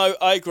 No,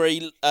 I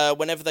agree.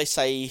 Whenever they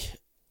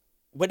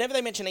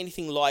mention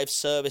anything live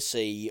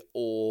servicey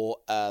or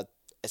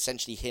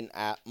essentially hint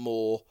at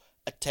more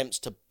attempts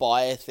to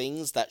buy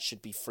things that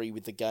should be free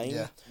with the game.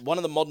 Yeah. One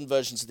of the modern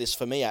versions of this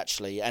for me,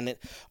 actually, and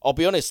I'll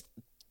be honest,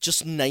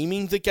 just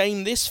naming the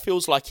game this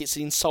feels like it's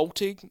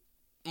insulting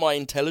my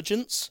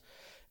intelligence.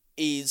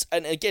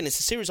 And again, it's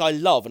a series I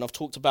love and I've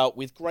talked about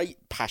with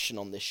great passion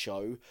on this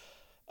show.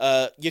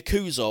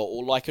 Yakuza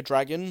or Like a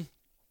Dragon.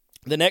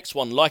 The next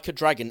one, Like a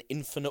Dragon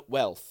Infinite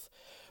Wealth,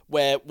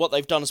 where what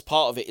they've done as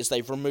part of it is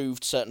they've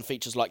removed certain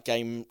features like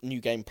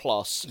New Game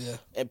Plus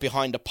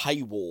behind a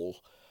paywall.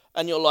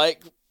 And you're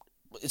like,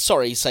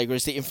 sorry, Sega,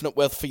 is the Infinite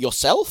Wealth for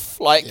yourself?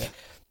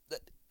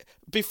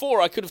 Before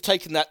I could have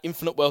taken that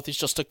Infinite Wealth is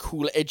just a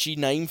cool, edgy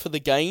name for the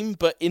game,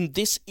 but in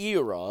this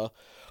era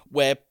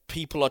where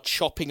people are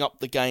chopping up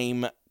the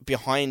game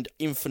behind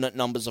infinite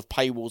numbers of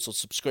paywalls or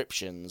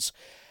subscriptions,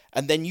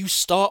 and then you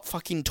start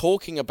fucking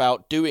talking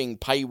about doing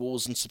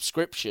paywalls and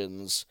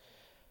subscriptions,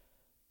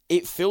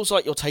 it feels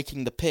like you're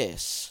taking the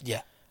piss.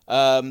 Yeah.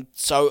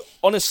 So,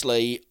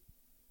 honestly,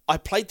 I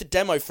played the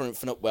demo for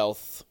Infinite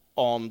Wealth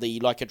on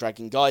the Like a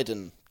Dragon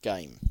Gaiden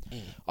game.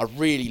 I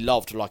really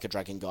loved Like a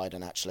Dragon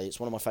Gaiden, actually. It's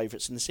one of my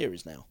favourites in the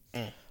series now.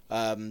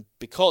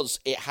 Because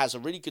it has a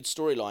really good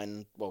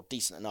storyline, well,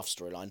 decent enough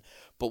storyline,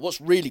 but what's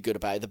really good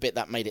about it, the bit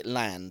that made it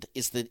land,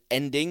 is the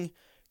ending.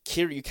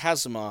 Kiryu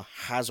Kazuma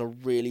has a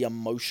really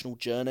emotional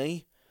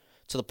journey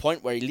to the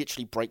point where he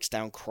literally breaks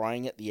down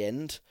crying at the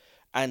end.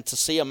 And to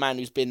see a man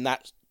who's been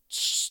that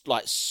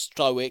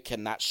stoic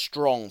and that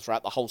strong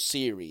throughout the whole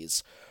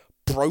series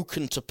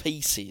broken to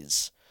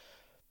pieces,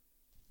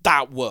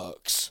 that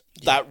works.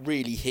 Yeah. That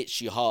really hits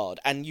you hard.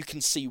 And you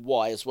can see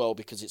why as well,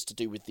 because it's to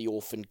do with the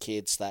orphan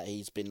kids that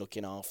he's been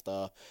looking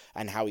after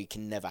and how he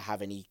can never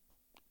have any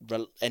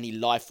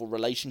life or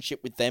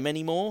relationship with them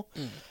anymore.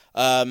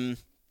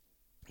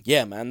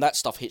 Yeah, man, that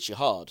stuff hits you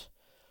hard.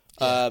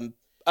 Yeah.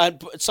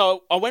 And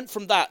so I went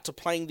from that to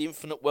playing the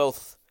Infinite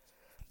Wealth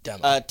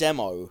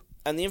demo.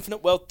 And the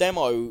Infinite Wealth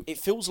demo, it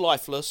feels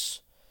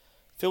lifeless,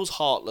 feels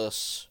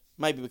heartless,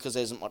 maybe because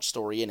there isn't much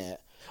story in it.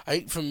 I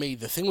think for me,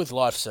 the thing with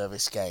live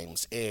service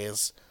games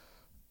is,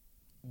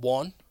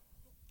 one,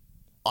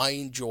 I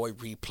enjoy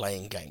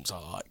replaying games I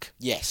like.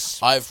 Yes.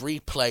 I've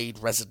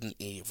replayed Resident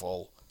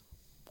Evil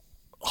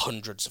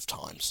hundreds of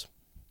times.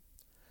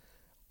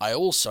 I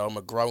also am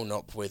a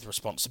grown-up with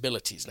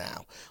responsibilities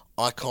now.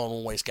 I can't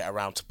always get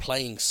around to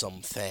playing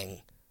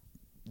something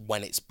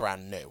when it's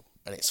brand new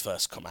and it's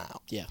first come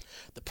out. Yeah.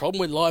 The problem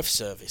with live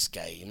service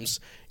games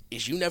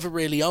is you never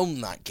really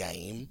own that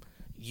game.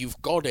 You've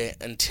got it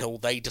until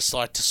they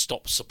decide to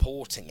stop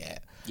supporting it.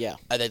 Yeah.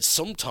 And then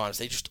sometimes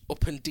they just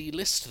up and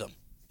delist them.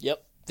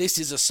 Yep. This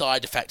is a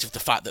side effect of the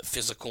fact that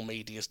physical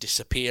media is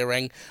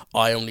disappearing.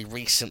 I only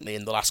recently,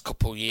 in the last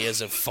couple of years,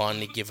 have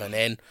finally given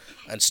in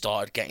and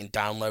started getting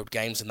download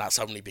games, and that's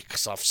only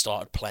because I've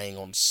started playing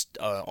on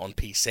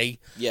PC.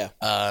 Yeah.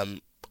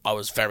 I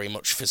was very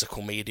much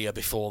physical media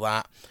before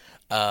that.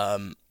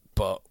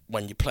 But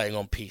when you're playing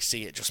on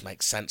PC, it just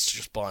makes sense to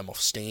just buy them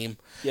off Steam.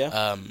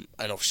 Yeah.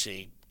 And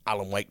obviously,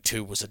 Alan Wake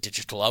 2 was a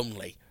digital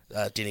only.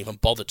 didn't even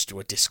bother to do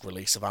a disc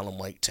release of Alan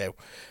Wake 2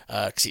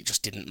 because it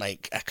just didn't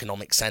make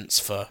economic sense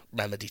for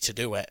Remedy to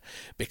do it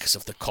because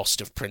of the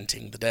cost of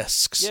printing the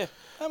discs. Yeah,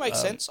 that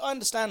makes sense. I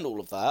understand all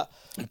of that.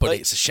 But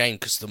it's a shame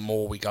because the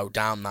more we go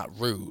down that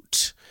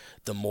route,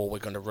 the more we're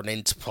going to run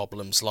into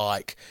problems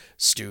like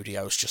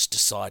studios just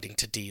deciding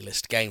to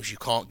delist games. You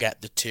can't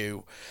get the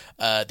two...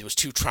 there was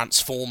 2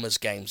 Transformers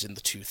games in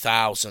the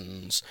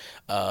 2000s,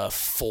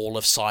 Fall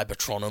of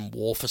Cybertron and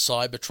War for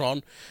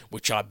Cybertron,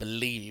 which I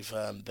believe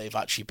they've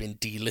actually been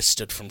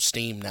delisted from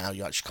Steam now.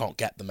 You actually can't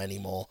get them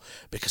anymore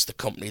because the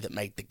company that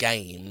made the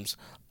games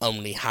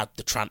only had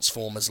the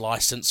Transformers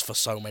license for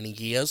so many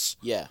years.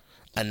 Yeah.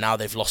 And now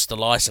they've lost the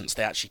license.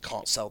 They actually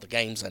can't sell the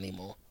games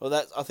anymore.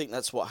 Well, I think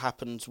that's what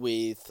happened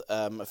with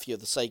a few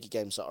of the Sega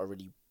games that I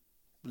really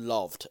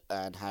loved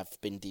and have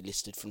been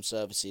delisted from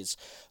services,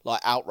 like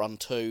Outrun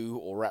 2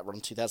 or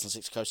Outrun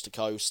 2006 Coast to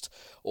Coast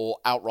or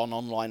Outrun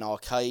Online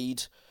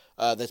Arcade.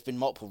 There's been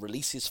multiple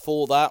releases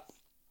for that.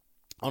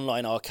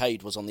 Online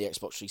Arcade was on the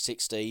Xbox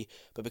 360,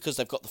 but because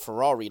they've got the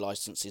Ferrari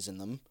licenses in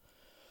them,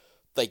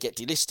 they get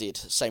delisted.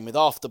 Same with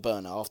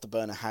Afterburner.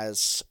 Afterburner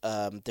has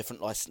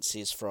different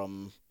licenses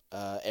from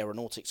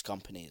aeronautics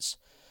companies,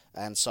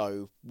 and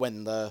so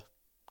when the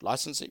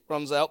licensing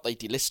runs out, they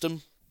delist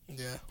them.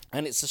 Yeah.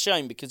 And it's a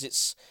shame because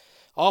it's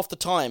half the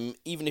time,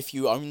 even if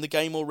you own the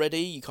game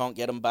already, you can't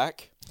get them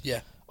back. Yeah.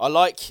 I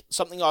like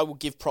something I will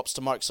give props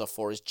to Microsoft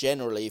for is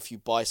generally if you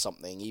buy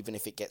something, even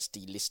if it gets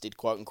delisted,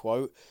 quote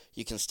unquote,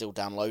 you can still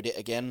download it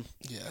again.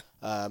 Yeah.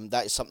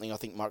 That is something I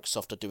think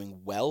Microsoft are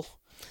doing well.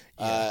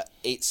 Yeah.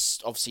 It's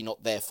obviously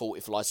not their fault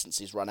if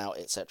licenses run out,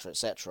 etc.,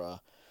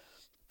 etc.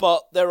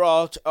 But there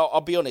are,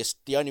 I'll be honest,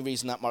 the only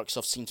reason that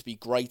Microsoft seem to be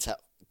great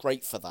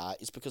for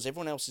that is because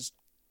everyone else is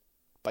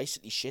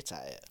basically shit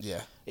at it.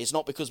 Yeah. It's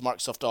not because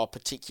Microsoft are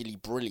particularly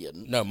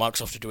brilliant. No,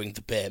 Microsoft are doing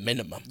the bare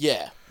minimum.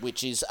 Yeah,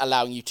 which is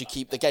allowing you to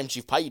keep the games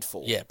you've paid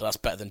for. Yeah, but that's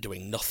better than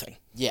doing nothing.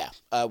 Yeah,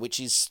 which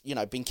is,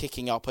 been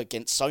kicking up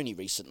against Sony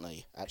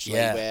recently, actually,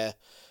 Yeah. where,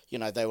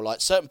 they were like,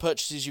 certain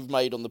purchases you've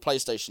made on the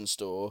PlayStation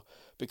Store,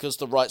 because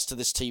the rights to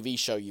this TV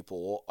show you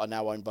bought are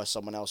now owned by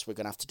someone else, we're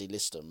going to have to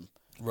delist them.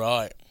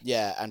 Right.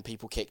 Yeah, and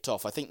people kicked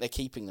off. I think they're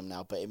keeping them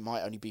now, but it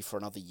might only be for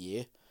another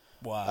year.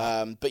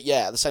 Wow. But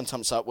yeah, at the same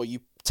time, it's like, well, you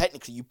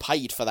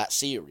paid for that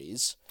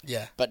series,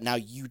 Yeah. but now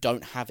you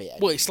don't have it anymore.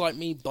 Well, it's like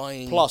me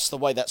buying... Plus, the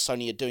way that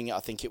Sony are doing it, I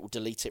think it will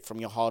delete it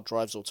from your hard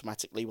drives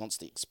automatically once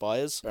it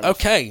expires.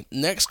 Okay,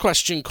 next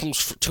question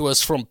comes to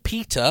us from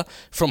Peter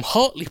from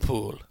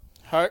Hartlepool.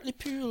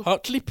 Hartlepool.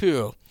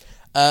 Hartlepool.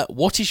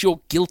 What is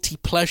your guilty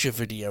pleasure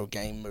video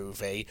game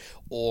movie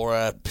or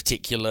a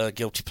particular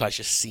guilty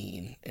pleasure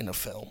scene in a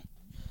film?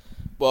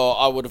 Well,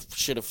 I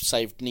should have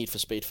saved Need for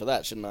Speed for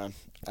that, shouldn't I?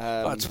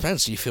 Well, it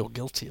depends. Do you feel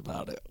guilty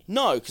about it?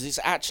 No, because it's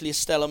actually a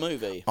stellar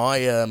movie.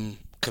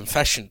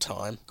 Confession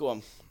time. Go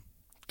on.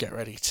 Get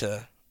ready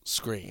to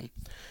scream.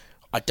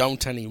 I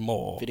don't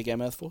anymore. Video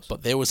Game Earth Force?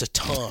 But there was a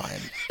time.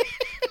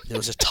 There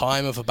was a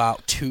time of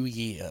about 2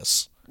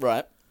 years.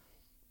 Right.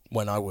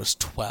 When I was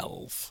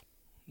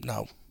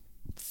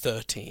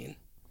 13.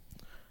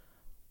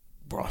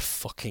 Where I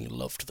fucking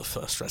loved the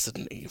first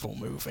Resident Evil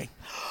movie.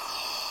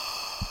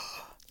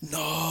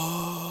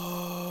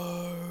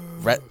 No.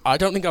 I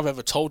don't think I've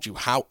ever told you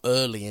how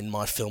early in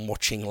my film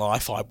watching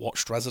life I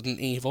watched Resident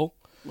Evil.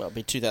 Well, it'd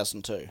be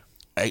 2002.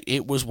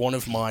 It was one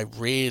of my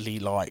really,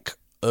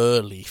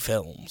 early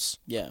films.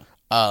 Yeah.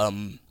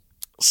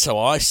 So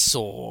I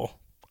saw,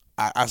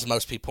 as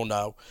most people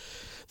know,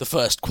 the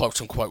first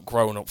quote-unquote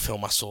grown-up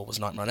film I saw was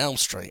Nightmare on Elm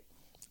Street.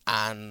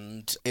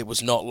 And it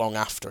was not long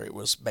after, it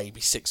was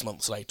maybe 6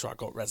 months later, I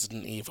got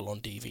Resident Evil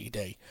on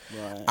DVD.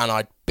 Right. And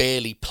I'd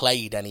barely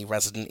played any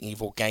Resident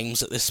Evil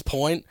games at this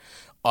point.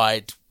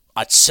 I'd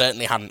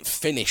certainly hadn't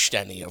finished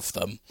any of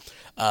them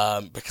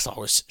because I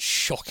was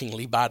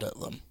shockingly bad at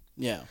them.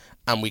 Yeah.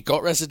 And we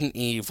got Resident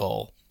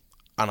Evil,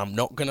 and I'm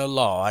not going to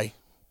lie,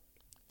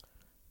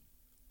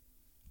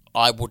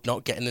 I would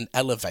not get in an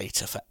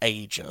elevator for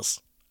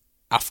ages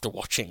after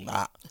watching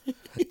that.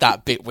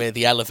 That bit where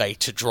the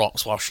elevator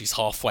drops while she's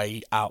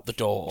halfway out the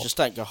door. Just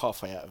don't go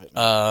halfway out of it.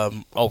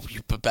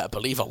 You better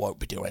believe I won't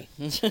be doing.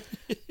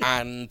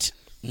 And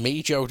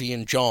me, Jodie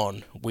and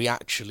John, we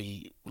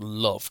actually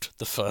loved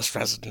the first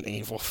Resident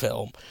Evil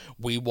film.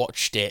 We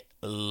watched it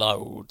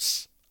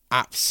loads.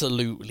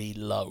 Absolutely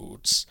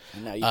loads.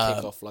 And now you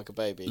kick off like a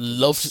baby.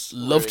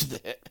 Loved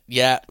it.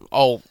 Yeah.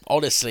 Oh,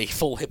 honestly,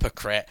 full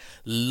hypocrite.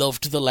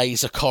 Loved the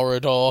laser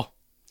corridor.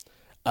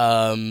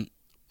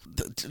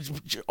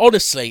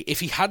 Honestly, if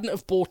he hadn't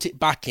have brought it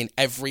back in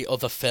every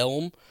other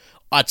film,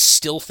 I'd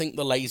still think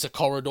the laser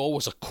corridor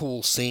was a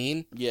cool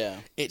scene. Yeah.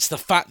 It's the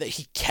fact that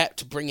he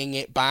kept bringing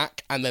it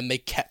back and then they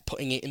kept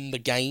putting it in the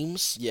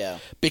games. Yeah.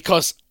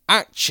 Because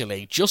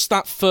actually, just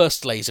that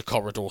first laser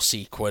corridor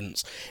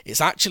sequence,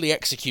 it's actually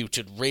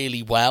executed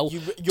really well.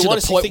 You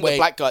honestly think the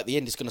black guy at the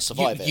end is going to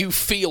survive it. You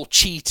feel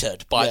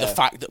cheated by the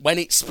fact that when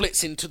it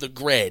splits into the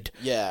grid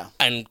yeah.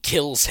 and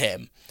kills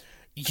him,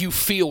 you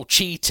feel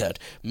cheated,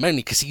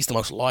 mainly because he's the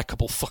most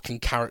likeable fucking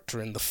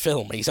character in the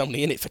film. He's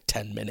only in it for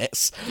 10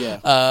 minutes. Yeah.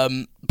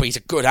 But he's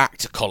a good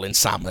actor, Colin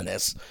Salmon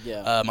is.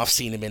 Yeah. I've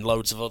seen him in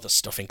loads of other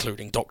stuff,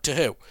 including Doctor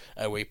Who,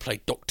 where he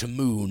played Dr.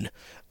 Moon.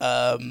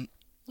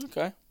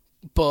 Okay.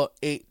 But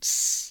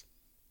it's...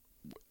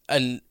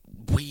 And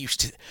we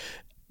used to...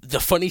 The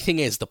funny thing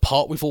is, the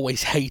part we've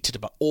always hated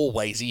about,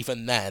 always,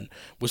 even then,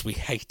 was we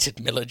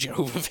hated Mila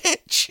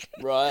Jovovich.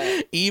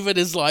 Right. Even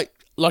as, like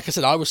I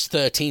said, I was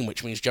 13,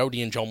 which means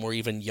Jodie and John were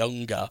even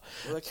younger.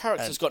 Well, the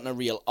character's got no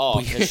real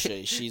arc, has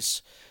she?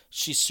 She's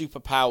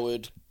super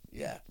powered.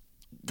 Yeah.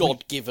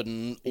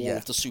 God-given all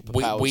of the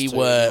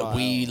superpowers.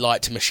 We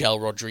liked Michelle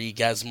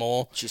Rodriguez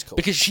more. She's cool.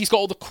 Because she's got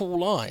all the cool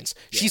lines.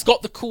 Yeah. She's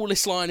got the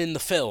coolest line in the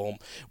film,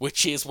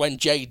 which is when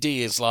JD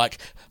is like,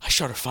 I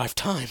shot her 5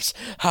 times.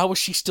 How was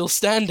she still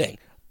standing?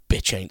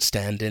 Bitch ain't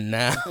standing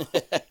now.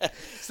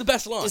 It's the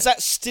best line. Is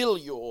that still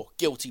your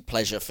guilty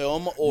pleasure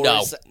film, or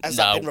has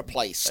that been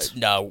replaced?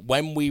 No.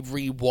 When we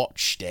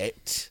rewatched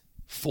it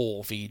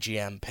for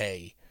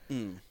VGMP,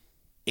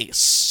 it's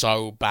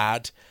so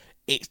bad.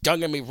 Don't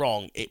get me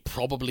wrong, it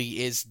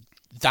probably is,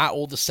 that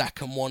or the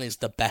second one is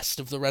the best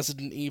of the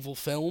Resident Evil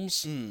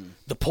films.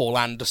 The Paul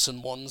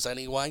Anderson ones,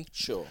 anyway.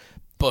 Sure.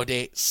 But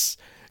it's...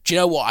 Do you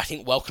know what? I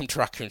think Welcome to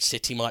Raccoon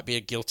City might be a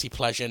guilty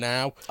pleasure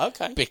now.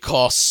 Okay.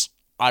 Because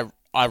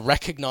I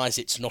recognise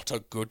it's not a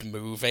good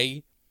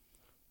movie,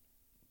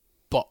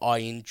 but I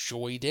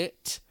enjoyed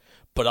it.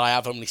 But I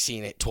have only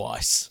seen it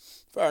twice.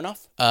 Fair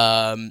enough.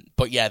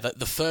 But yeah,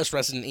 the first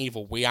Resident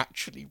Evil we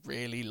actually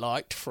really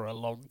liked for a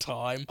long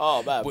time.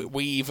 Oh, man.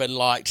 We even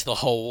liked the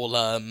whole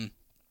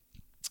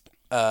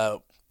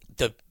the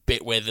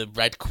bit where the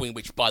Red Queen,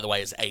 which by the way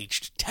has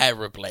aged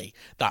terribly,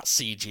 that's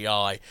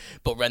CGI.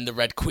 But when the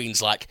Red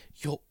Queen's like,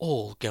 "You're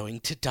all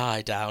going to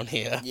die down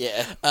here."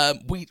 Yeah.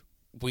 We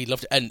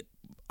loved it, and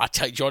I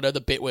tell you, do you know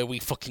the bit where we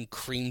fucking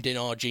creamed in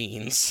our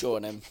jeans? Go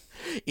on, him.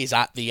 Is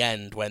at the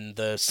end when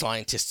the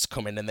scientists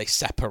come in and they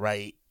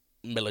separate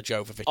Mila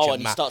Jovovich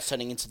and he starts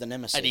turning into the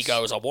Nemesis. And he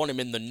goes, I want him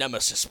in the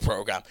Nemesis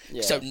program.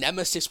 Yeah. So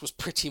Nemesis was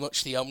pretty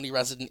much the only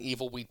Resident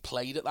Evil we'd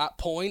played at that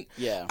point.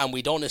 Yeah. And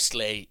we'd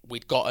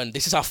gotten,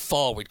 this is how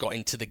far we'd got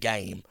into the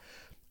game.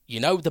 You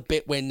know the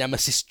bit where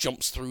Nemesis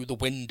jumps through the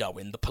window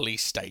in the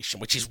police station,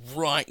 which is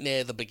right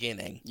near the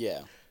beginning?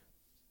 Yeah.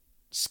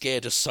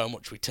 Scared us so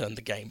much we turned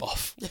the game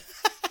off.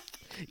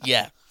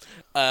 Yeah.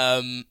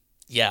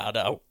 Yeah, I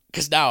know.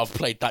 Because now I've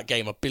played that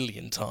game 1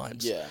 billion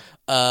times. Yeah.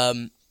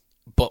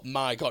 But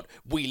my God,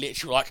 we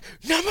literally were like,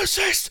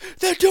 Nemesis!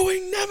 They're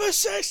doing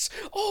Nemesis!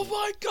 Oh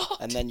my God!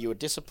 And then you were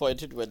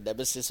disappointed when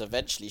Nemesis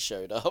eventually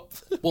showed up.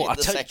 Well, in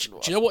the second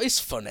one. Do you know what is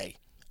funny?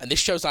 And this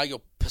shows how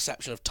your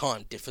perception of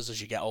time differs as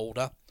you get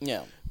older.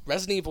 Yeah.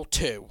 Resident Evil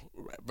 2,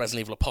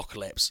 Resident Evil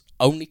Apocalypse,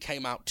 only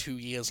came out 2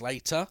 years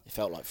later. It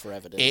felt like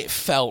forever, didn't it? It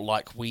felt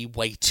like we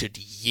waited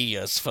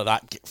years for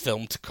that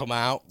film to come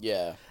out.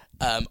 Yeah.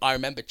 I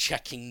remember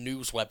checking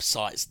news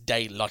websites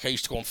daily. Like, I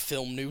used to go on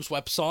film news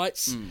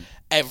websites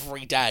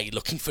every day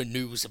looking for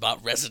news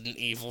about Resident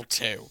Evil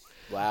 2.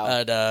 Wow.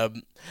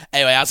 And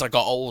anyway, as I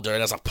got older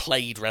and as I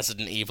played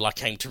Resident Evil, I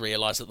came to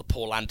realise that the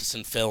Paul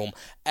Anderson film,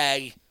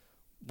 A,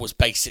 was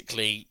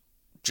basically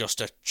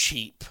just a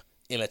cheap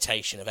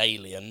imitation of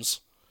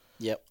Aliens.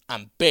 Yep.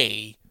 And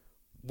B,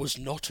 was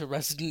not a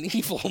Resident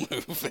Evil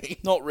movie.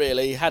 Not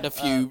really. Had a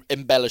few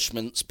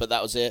embellishments, but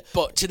that was it.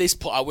 But to this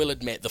point, I will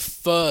admit, the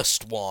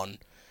first one,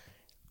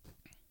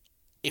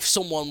 if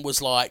someone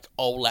was like,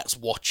 oh, let's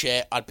watch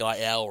it, I'd be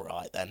like, yeah, all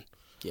right then.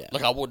 Yeah.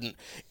 Like, I wouldn't...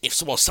 If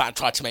someone sat and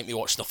tried to make me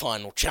watch the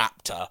final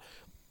chapter,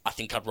 I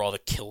think I'd rather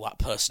kill that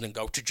person and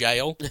go to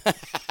jail.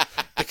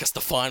 Because the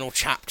final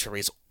chapter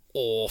is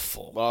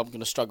awful. Well, I'm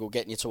going to struggle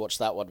getting you to watch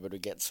that one when we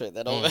get to it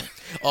then, aren't we?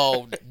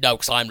 Oh, no,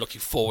 because I'm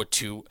looking forward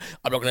to...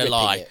 I'm not going to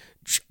lie.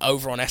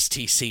 Over on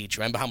STC, do you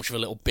remember how much of a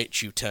little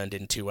bitch you turned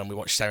into when we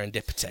watched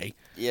Serendipity?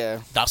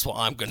 Yeah. That's what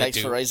I'm going to do. Thanks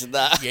for raising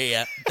that.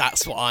 Yeah.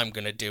 That's what I'm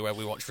going to do when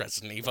we watch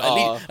Resident Evil.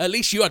 At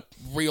least you had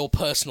real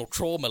personal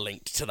trauma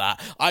linked to that.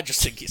 I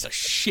just think it's a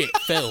shit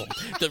film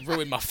that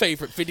ruined my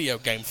favourite video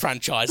game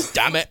franchise,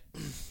 damn it.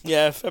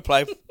 Yeah, fair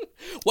play.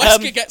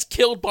 Wesker gets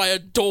killed by a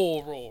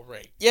door,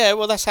 Rory. Yeah,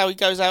 well, that's how he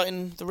goes out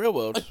in the real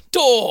world. A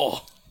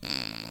door!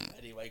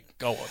 Anyway,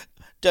 go on.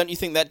 Don't you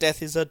think that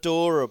death is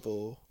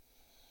adorable?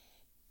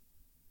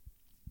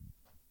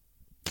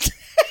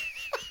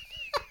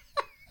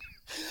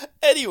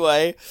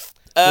 Anyway,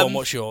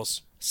 what's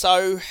yours?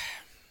 So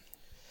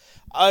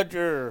I've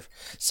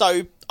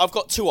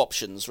got 2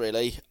 options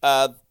really.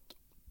 Are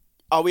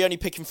we only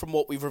picking from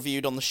what we've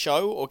reviewed on the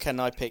show, or can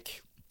I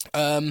pick?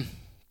 I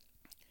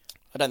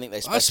don't think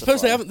they specify. I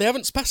suppose they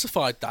haven't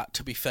specified that.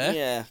 To be fair,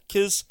 yeah,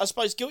 because I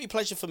suppose guilty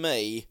pleasure for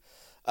me,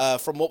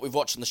 from what we've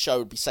watched on the show,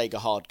 would be Sega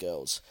Hard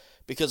Girls,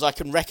 because I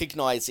can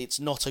recognise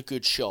it's not a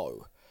good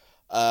show,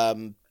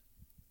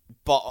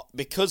 but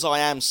because I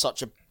am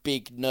such a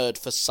big nerd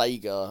for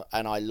Sega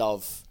and I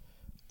love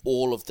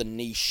all of the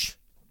niche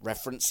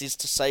references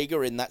to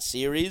Sega in that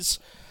series,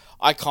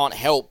 I can't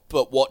help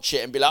but watch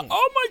it and be like,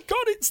 oh my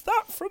god, it's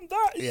that from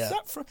that. It's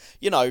that from...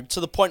 You know, to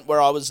the point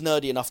where I was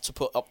nerdy enough to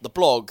put up the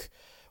blog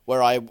where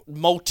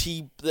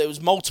there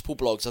was multiple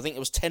blogs. I think it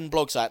was 10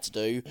 blogs I had to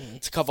do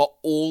to cover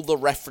all the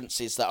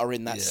references that are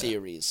in that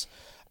series.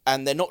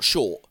 And they're not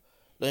short.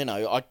 You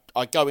know,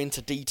 I go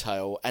into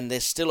detail, and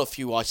there's still a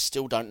few I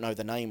still don't know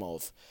the name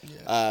of,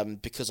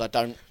 because I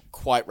don't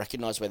quite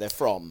recognise where they're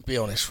from. Be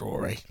honest,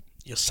 Rory,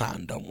 your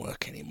Saturn don't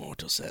work anymore,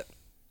 does it?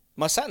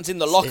 My Saturn's in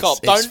the lockup.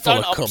 It's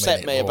Don't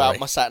upset me about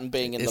my Saturn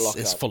being in the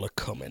lockup. It's full of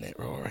cum in it,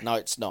 Rory. No,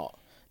 it's not.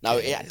 No,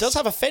 it does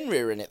have a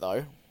Fenrir in it,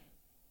 though.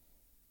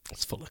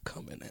 It's full of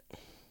cum in it.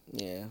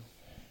 Yeah.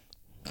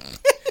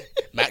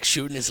 Max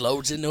shooting his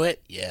loads into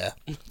it? Yeah.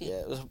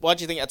 Yeah. Why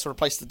do you think I had to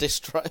replace the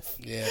disk drive?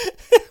 Yeah.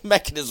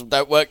 Mechanism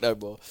don't work no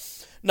more.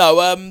 No,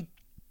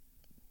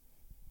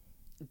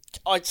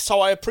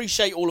 I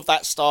appreciate all of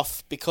that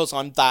stuff because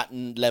I'm that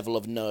level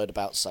of nerd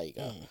about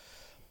Sega.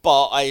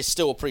 But I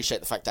still appreciate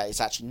the fact that it's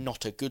actually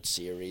not a good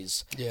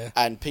series. Yeah.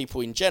 And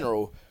people in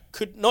general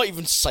could, not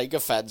even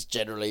Sega fans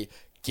generally,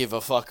 give a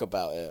fuck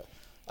about it.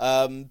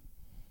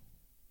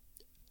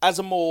 As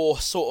a more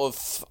sort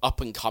of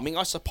up-and-coming,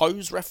 I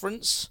suppose,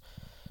 reference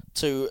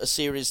to a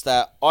series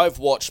that I've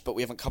watched but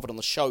we haven't covered on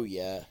the show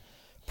yet,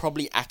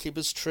 probably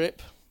Akiba's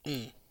Trip,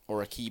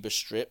 or Akiba's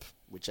Strip,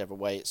 whichever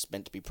way it's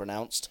meant to be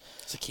pronounced.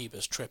 It's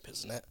Akiba's Trip,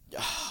 isn't it?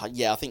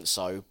 Yeah, I think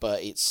so,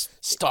 but it's...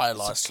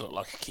 Stylized to look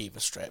like Akiba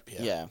Strip,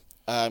 yeah.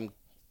 Yeah.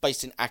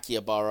 Based in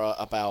Akihabara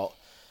about,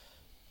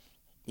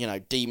 you know,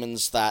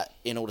 demons that,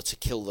 in order to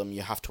kill them,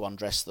 you have to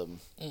undress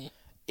them.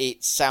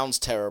 It sounds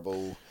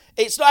terrible.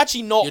 It's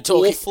actually not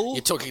awful.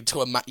 You're talking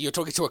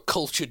to a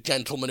cultured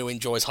gentleman who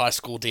enjoys High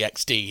School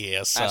DxD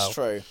here. So. That's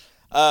true.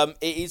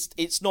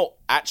 It's not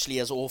actually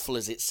as awful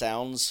as it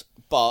sounds,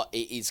 but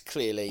it is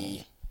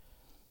clearly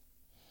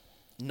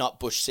not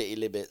Bush City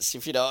Limits,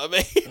 if you know what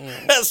I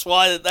mean. That's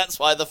why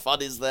the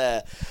fun is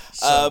there.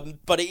 So.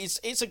 But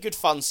it's a good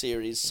fun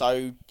series.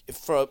 So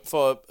for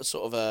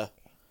sort of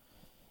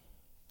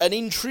an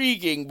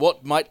intriguing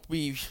what might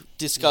be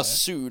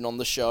discussed soon on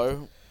the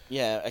show.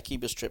 Yeah,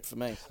 Akiba's Trip for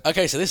me.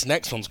 Okay, so this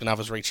next one's going to have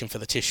us reaching for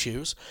the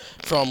tissues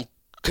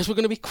because we're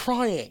going to be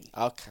crying.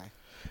 Okay.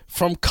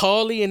 From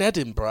Carly in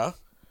Edinburgh,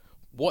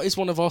 what is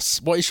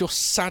your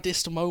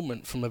saddest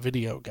moment from a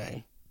video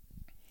game?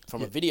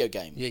 From a video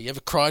game? Yeah, you ever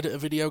cried at a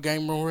video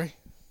game, Rory?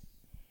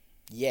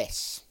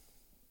 Yes.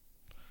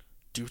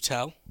 Do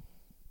tell.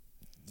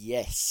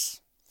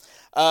 Yes.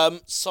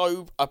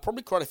 So I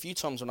probably cried a few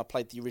times when I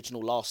played the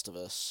original Last of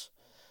Us.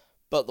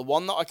 But the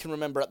one that I can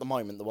remember at the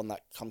moment, the one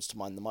that comes to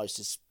mind the most,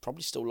 is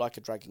probably still Like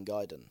a Dragon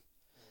Gaiden.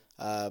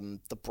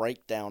 The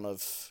breakdown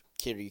of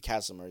Kiryu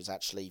Kazuma is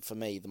actually, for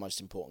me, the most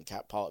important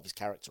part of his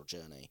character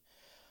journey.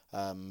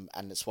 And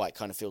that's why it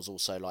kind of feels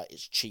also like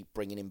it's cheap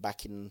bringing him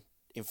back in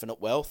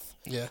Infinite Wealth.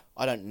 Yeah.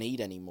 I don't need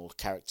any more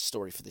character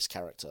story for this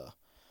character.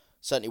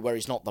 Certainly where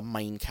he's not the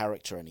main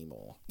character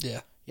anymore.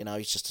 Yeah. You know,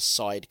 he's just a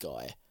side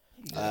guy.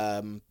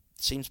 Yeah.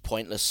 Seems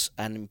pointless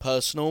and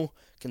impersonal,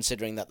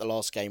 considering that the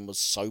last game was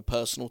so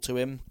personal to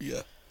him.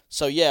 Yeah.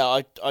 So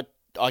yeah,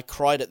 I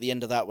cried at the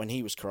end of that when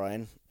he was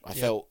crying. I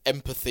felt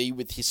empathy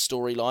with his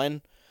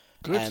storyline.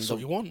 Good, that's what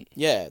you want.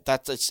 Yeah,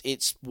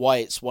 it's why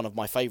it's one of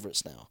my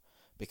favourites now.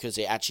 Because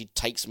it actually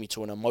takes me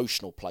to an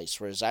emotional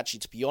place. Whereas actually,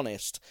 to be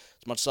honest,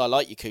 as much as I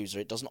like Yakuza,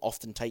 it doesn't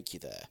often take you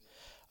there.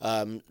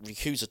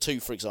 Yakuza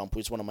 2, for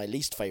example, is one of my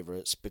least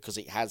favourites because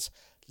it has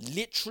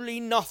literally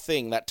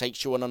nothing that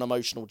takes you on an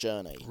emotional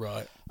journey.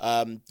 Right.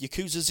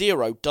 Yakuza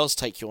 0 does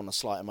take you on a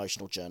slight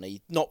emotional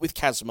journey. Not with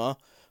Kazuma,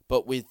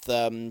 but with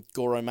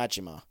Goro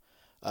Majima.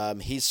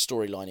 His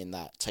storyline in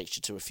that takes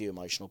you to a few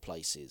emotional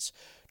places.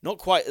 Not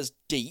quite as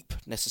deep,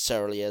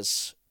 necessarily,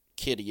 as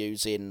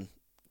Kiryu's in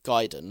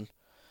Gaiden,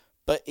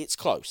 but it's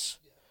close.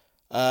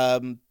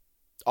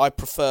 I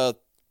prefer...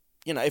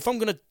 You know, if I'm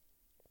going to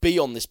be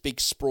on this big,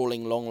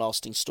 sprawling,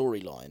 long-lasting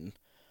storyline,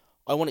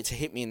 I want it to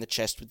hit me in the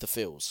chest with the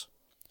feels.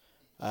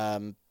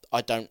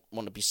 I don't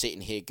want to be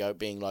sitting here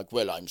being like,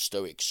 well, I'm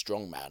stoic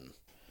strongman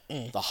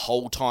the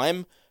whole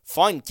time.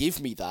 Fine,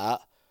 give me that,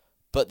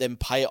 but then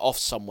pay it off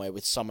somewhere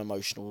with some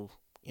emotional,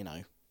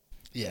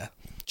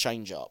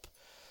 change up.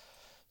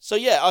 So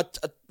yeah,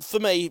 for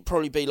me,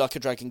 probably be Like a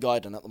Dragon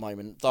Gaiden at the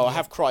moment. Though I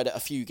have cried at a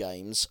few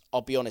games.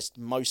 I'll be honest,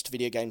 most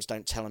video games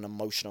don't tell an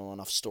emotional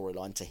enough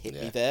storyline to hit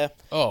me there.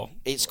 Oh,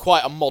 it's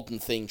quite a modern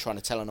thing trying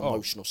to tell an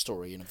emotional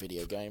story in a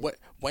video game.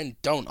 When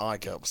don't I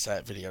get upset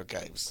at video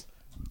games?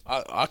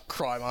 I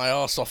cry my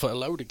arse off at a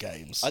load of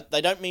games.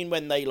 They don't mean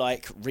when they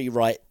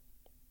rewrite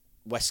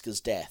Wesker's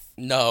death.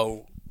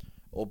 No.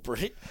 Or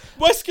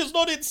Wesker's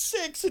not in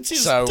 6, it's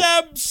his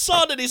damn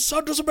son, and his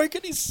son doesn't make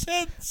any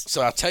sense.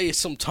 So I'll tell you,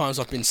 sometimes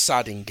I've been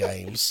sad in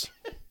games.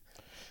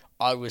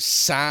 I was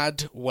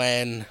sad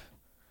when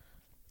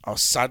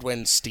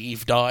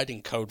Steve died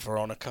in Code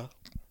Veronica.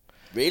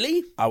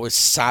 Really? I was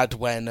sad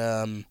when...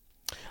 I'll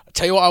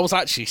tell you what, I was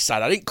actually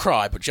sad. I didn't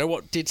cry, but do you know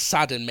what did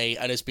sadden me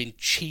and has been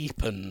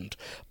cheapened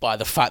by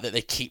the fact that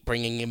they keep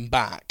bringing him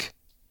back?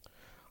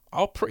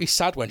 I was pretty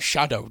sad when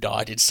Shadow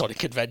died in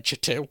Sonic Adventure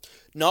 2.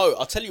 No,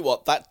 I'll tell you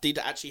what, that did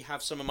actually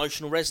have some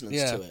emotional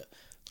resonance to it.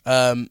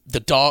 The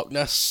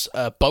Darkness,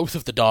 both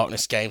of the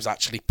Darkness games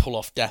actually pull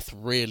off death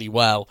really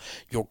well.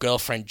 Your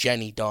girlfriend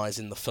Jenny dies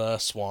in the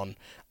first one,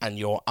 and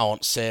your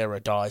Aunt Sarah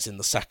dies in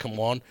the second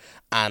one,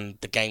 and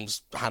the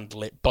games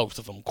handle it, both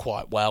of them,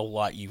 quite well.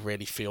 Like, you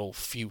really feel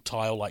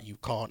futile, like you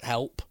can't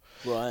help.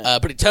 Right.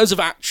 But in terms of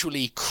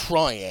actually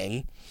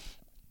crying,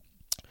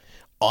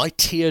 I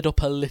teared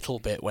up a little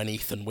bit when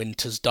Ethan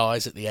Winters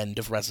dies at the end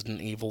of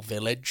Resident Evil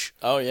Village.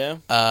 Oh, yeah?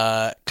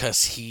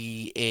 Because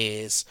he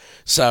is...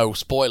 So,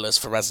 spoilers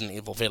for Resident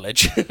Evil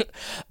Village.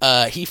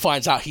 He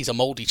finds out he's a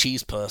mouldy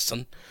cheese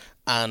person,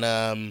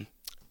 and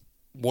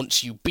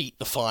once you beat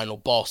the final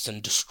boss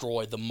and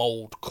destroy the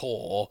mould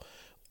core,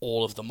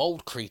 all of the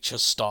mould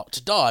creatures start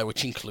to die,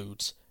 which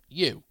includes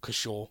you,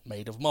 because you're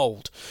made of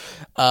mould.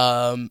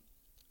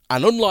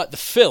 And unlike the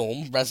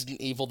film,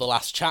 Resident Evil The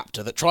Last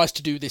Chapter, that tries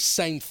to do this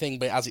same thing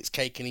but has its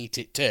cake and eat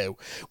it too,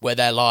 where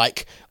they're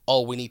like,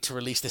 oh, we need to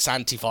release this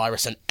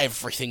antivirus and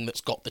everything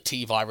that's got the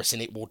T-virus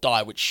in it will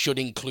die, which should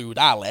include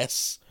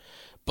Alice,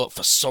 but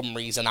for some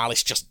reason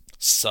Alice just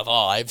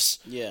survives.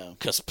 Yeah.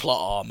 Because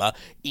plot armor.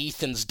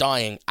 Ethan's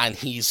dying and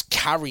he's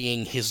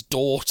carrying his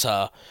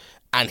daughter,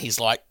 and his,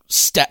 like,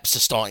 steps are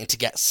starting to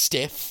get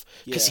stiff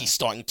because he's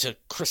starting to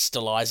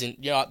crystallize in,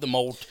 the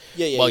mold.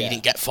 You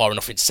didn't get far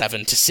enough in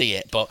 7 to see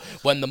it, but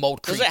when the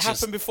mold creatures... Does it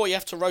happen before you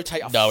have to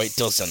rotate a No, it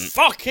doesn't.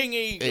 Fucking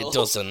eagle! It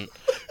doesn't.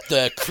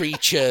 The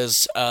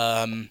creatures,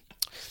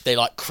 they,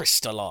 like,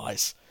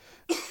 crystallize.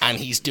 And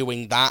he's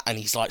doing that, and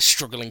he's, like,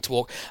 struggling to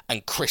walk,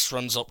 and Chris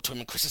runs up to him,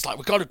 and Chris is like,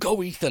 we gotta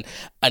go, Ethan!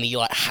 And he,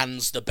 like,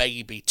 hands the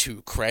baby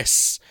to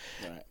Chris.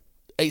 Right.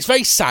 It's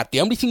very sad.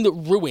 The only thing that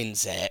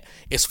ruins it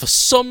is, for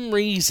some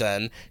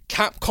reason,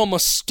 Capcom are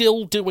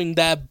still doing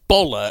their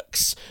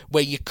bollocks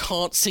where you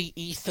can't see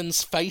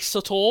Ethan's face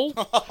at all.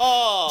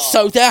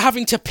 So they're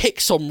having to pick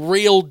some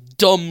real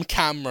dumb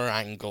camera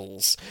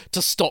angles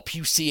to stop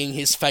you seeing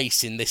his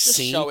face in this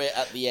scene. Show it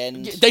at the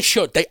end. They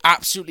should. They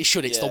absolutely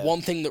should. It's the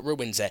one thing that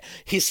ruins it.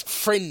 His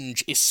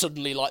fringe is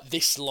suddenly like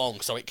this long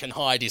so it can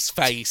hide his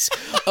face.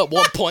 At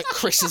one point,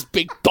 Chris's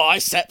big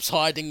biceps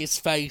hiding his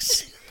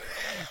face.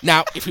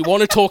 Now, if we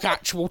want to talk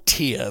actual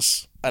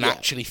tears and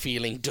actually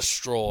feeling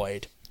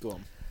destroyed... Go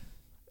on.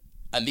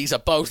 And these are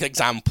both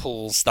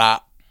examples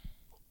that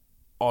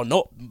are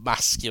not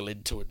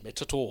masculine to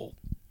admit at all.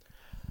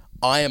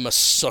 I am a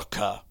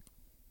sucker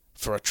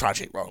for a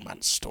tragic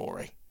romance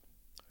story.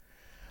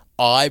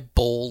 I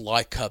bawl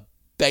like a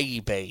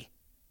baby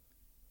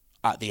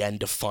at the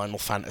end of Final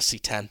Fantasy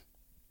X.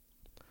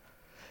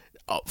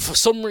 For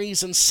some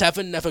reason,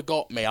 7 never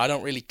got me. I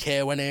don't really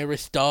care when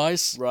Aerith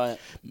dies. Right.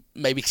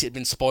 Maybe because it'd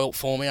been spoilt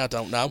for me, I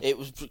don't know. It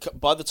was,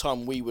 by the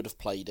time we would have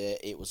played it,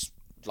 it was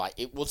like,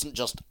 it wasn't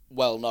just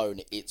well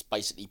known, it's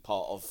basically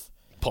part of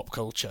pop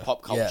culture.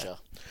 Yeah.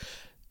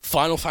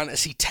 Final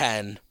Fantasy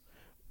X,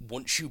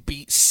 once you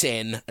beat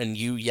Sin and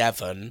Yu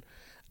Yevon,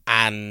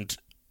 and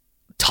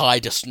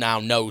Tidus now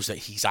knows that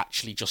he's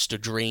actually just a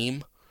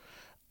dream,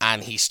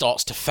 and he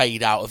starts to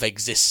fade out of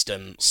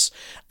existence,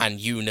 and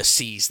Yuna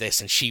sees this,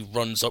 and she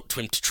runs up to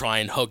him to try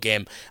and hug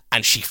him,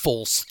 and she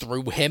falls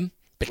through him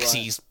because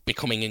he's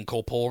becoming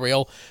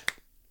incorporeal.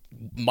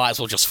 Might as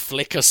well just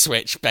flick a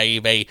switch,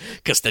 baby,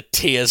 because the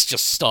tears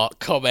just start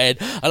coming,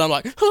 and I'm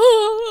like,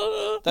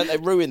 ah! Don't they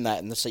ruin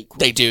that in the sequel?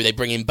 They do. They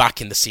bring him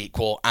back in the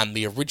sequel, and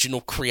the original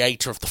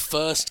creator of the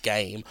first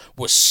game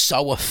was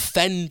so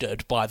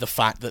offended by the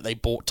fact that they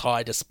brought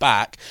Tidus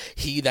back,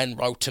 he then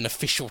wrote an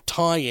official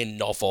tie-in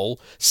novel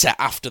set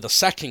after the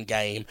second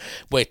game,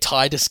 where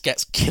Tidus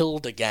gets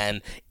killed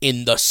again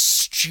in the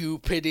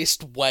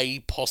stupidest way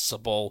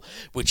possible,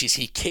 which is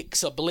he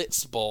kicks a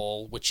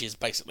blitzball, which is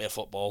basically a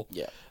football.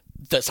 Yeah.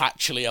 That's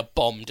actually a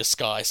bomb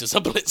disguised as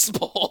a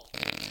blitzball.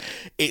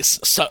 It's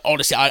so,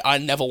 honestly, I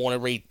never want to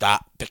read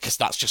that because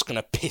that's just going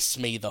to piss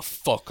me the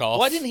fuck off.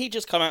 Why didn't he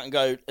just come out and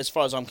go, as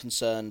far as I'm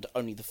concerned,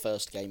 only the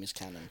first game is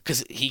canon?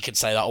 Because he can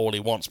say that all he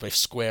wants, but if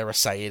Square are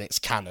saying it's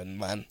canon,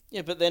 then...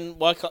 Yeah, but then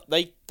why can't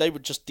they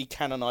would just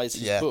decanonize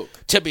his book.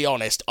 To be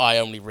honest, I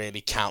only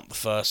really count the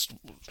first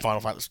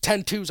Final Fantasy.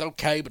 10-2's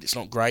okay, but it's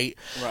not great.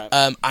 Right.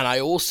 And I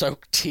also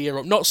tear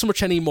up, not so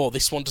much anymore,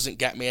 this one doesn't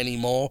get me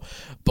anymore,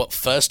 but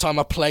first time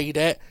I played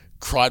it,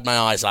 cried my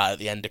eyes out at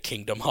the end of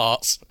Kingdom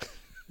Hearts.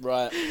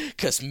 Right.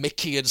 Because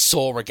Mickey and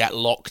Sora get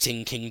locked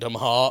in Kingdom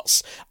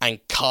Hearts, and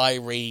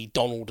Kairi,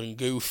 Donald, and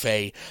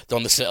Goofy, they're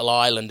on this little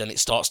island, and it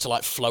starts to,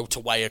 like, float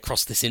away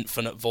across this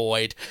infinite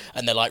void,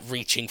 and they're, like,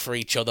 reaching for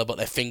each other, but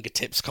their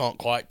fingertips can't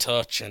quite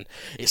touch, and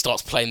it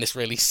starts playing this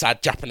really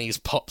sad Japanese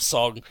pop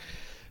song,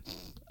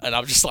 and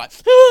I'm just like...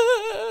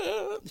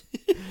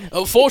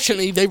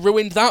 Unfortunately, they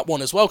ruined that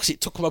one as well, because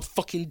it took them a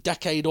fucking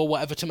decade or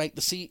whatever to make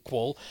the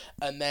sequel,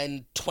 and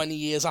then 20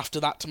 years after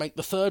that to make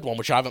the third one,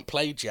 which I haven't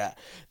played yet.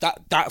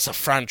 That's a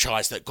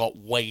franchise that got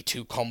way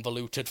too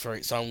convoluted for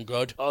its own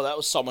good. Oh, that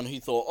was someone who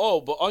thought,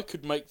 oh, but I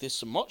could make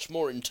this much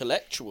more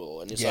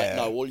intellectual. And it's like,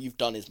 no, all you've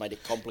done is made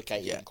it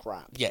complicated and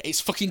crap. Yeah,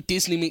 it's fucking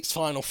Disney meets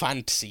Final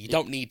Fantasy. You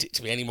don't need it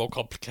to be any more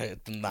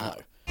complicated than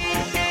that.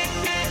 No.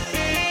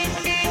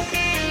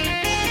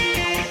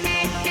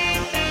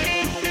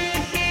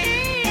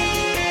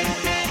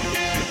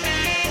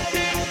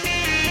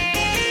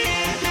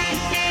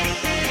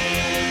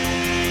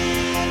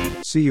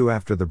 See you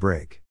after the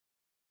break.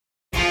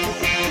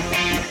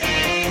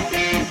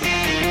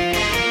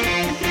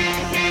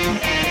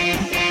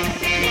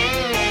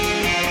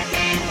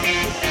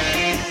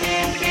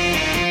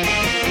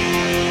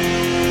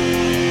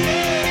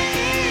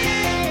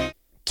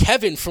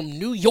 Kevin from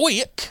New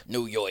York.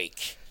 New York.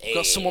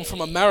 Got someone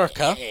from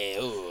America.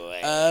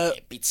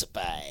 Pizza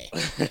pie.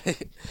 He's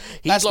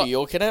That's like, New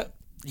York, innit?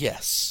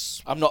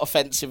 Yes. I'm not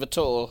offensive at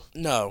all.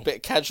 No. Bit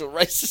of casual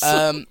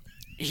racism.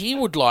 He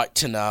would like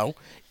to know,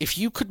 if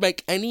you could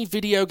make any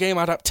video game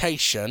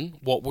adaptation,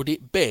 what would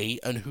it be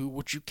and who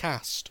would you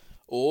cast?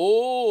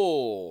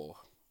 Oh.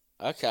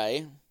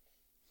 Okay.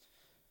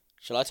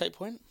 Shall I take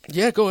point?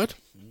 Yeah, go ahead.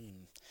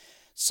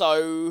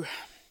 So...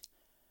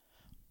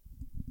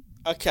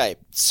 Okay,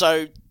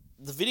 so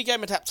the video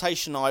game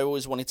adaptation I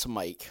always wanted to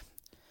make,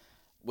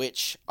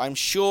 which I'm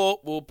sure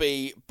will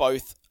be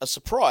both a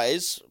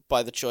surprise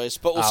by the choice,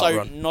 but also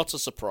Outrun. not a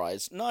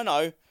surprise.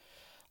 No.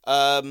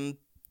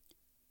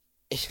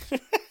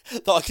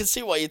 Though I can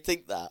see why you'd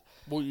think that.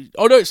 Well,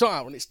 oh, no, it's not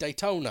Outrun, it's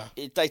Daytona.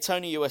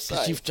 Daytona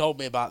USA. You've told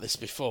me about this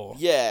before.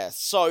 Yeah,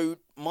 so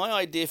my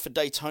idea for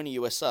Daytona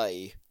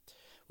USA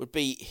would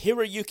be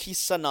Hiroyuki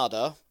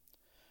Sanada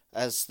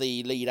as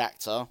the lead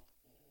actor.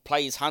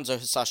 Plays Hanzo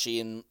Hasashi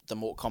in the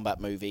Mortal Kombat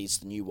movies,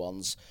 the new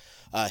ones.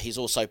 He's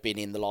also been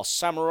in The Last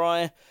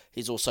Samurai.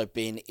 He's also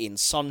been in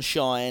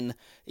Sunshine.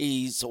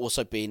 He's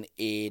also been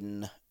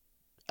in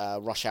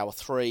Rush Hour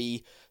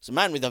 3. He's a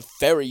man with a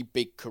very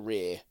big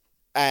career.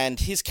 And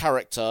his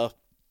character,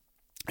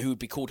 who would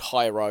be called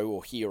Hiro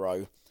or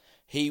Hero,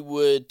 he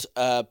would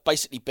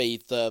basically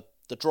be the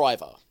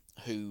driver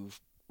who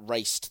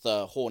raced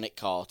the Hornet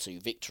car to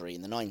victory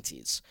in the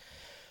 90s.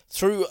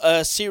 Through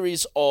a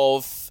series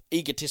of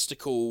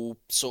egotistical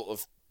sort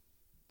of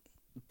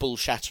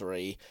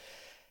bullshattery,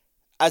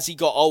 as he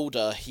got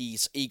older,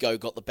 his ego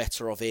got the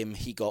better of him.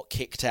 He got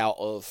kicked out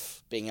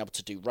of being able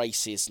to do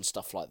races and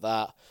stuff like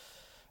that.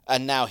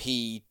 And now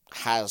he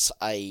has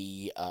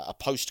a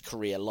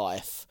post-career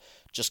life,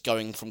 just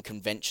going from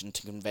convention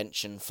to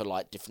convention for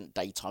like different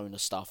Daytona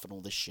stuff and all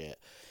this shit.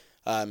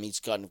 He's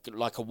kind of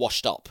like a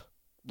washed-up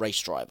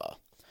race driver.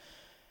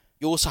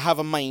 You also have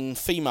a main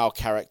female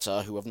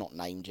character, who I've not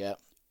named yet,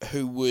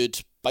 who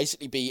would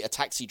basically be a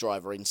taxi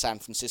driver in San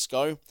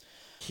Francisco.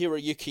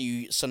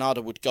 Hiroyuki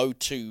Sanada would go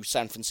to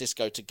San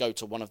Francisco to go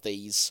to one of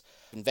these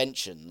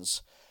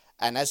conventions,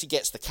 and as he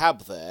gets the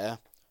cab there,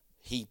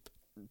 he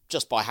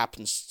just by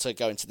happens to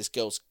go into this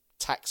girl's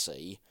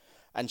taxi,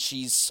 and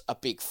she's a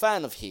big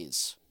fan of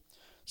his.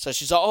 So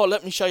she's like, oh,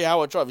 let me show you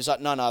how I drive. He's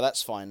like, no,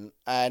 that's fine.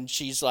 And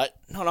she's like,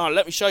 no,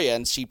 let me show you.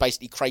 And she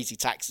basically crazy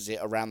taxis it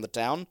around the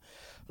town.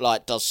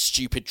 Like, does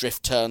stupid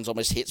drift turns,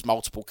 almost hits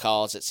multiple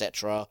cars,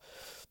 etc.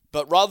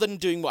 But rather than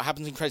doing what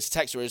happens in Crazy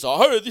Taxi, where he's like,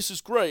 oh, this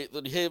is great,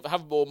 that he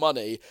have more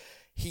money,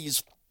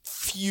 he's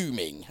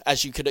fuming,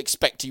 as you could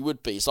expect he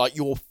would be. It's like,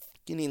 you're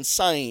fucking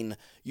insane,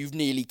 you've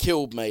nearly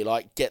killed me,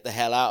 like, get the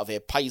hell out of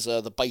here, pays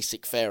her the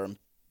basic fare and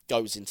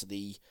goes into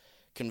the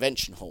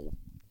convention hall.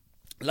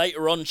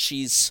 Later on,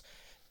 she's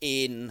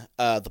in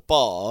the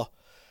bar,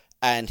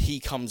 and he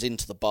comes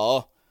into the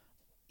bar.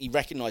 He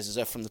recognises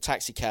her from the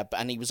taxi cab,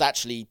 and he was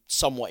actually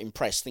somewhat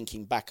impressed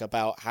thinking back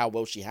about how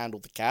well she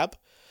handled the cab.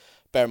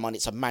 Bear in mind,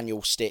 it's a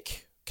manual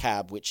stick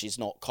cab, which is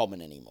not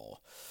common anymore.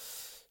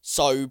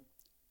 So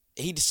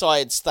he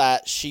decides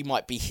that she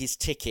might be his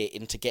ticket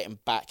into getting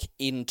back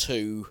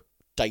into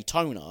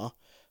Daytona,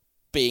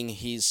 being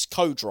his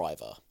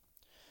co-driver.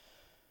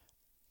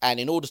 And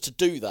in order to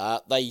do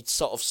that, they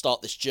sort of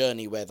start this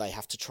journey where they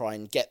have to try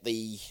and get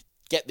the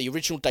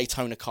original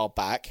Daytona car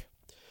back.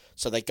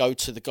 So they go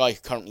to the guy who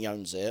currently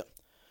owns it,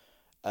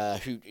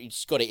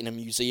 who's got it in a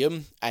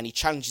museum, and he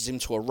challenges him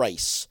to a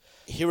race.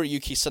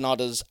 Hiroyuki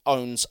Sanada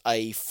owns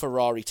a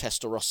Ferrari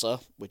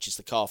Testarossa, which is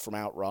the car from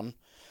Outrun,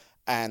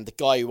 and the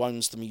guy who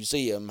owns the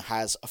museum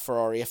has a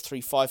Ferrari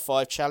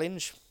F355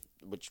 Challenge,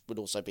 which would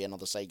also be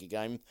another Sega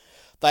game.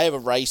 They have a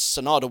race,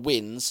 Sanada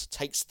wins,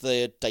 takes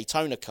the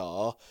Daytona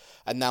car,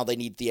 and now they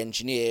need the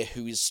engineer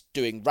who is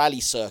doing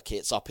rally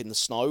circuits up in the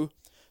snow.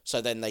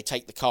 So then they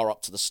take the car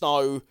up to the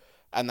snow,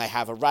 and they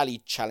have a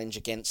rally challenge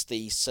against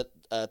the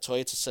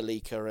Toyota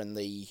Celica and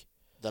the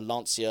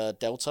Lancia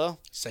Delta.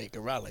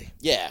 Sega Rally.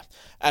 Yeah,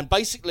 and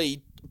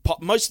basically,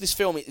 most of this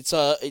film,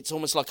 it's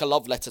almost like a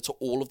love letter to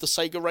all of the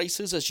Sega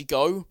races as you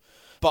go.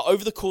 But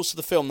over the course of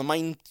the film, the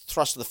main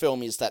thrust of the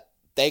film is that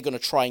they're going to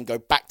try and go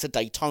back to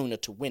Daytona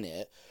to win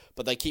it,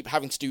 but they keep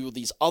having to do all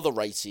these other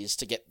races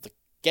to get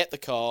the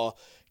car,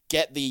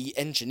 get the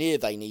engineer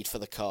they need for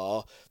the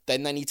car,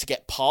 then they need to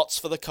get parts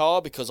for the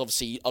car, because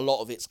obviously a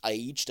lot of it's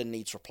aged and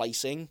needs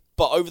replacing.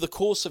 But over the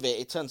course of it,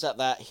 it turns out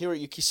that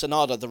Hiroyuki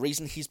Sanada, the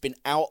reason he's been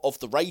out of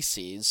the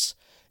races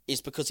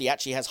is because he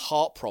actually has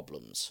heart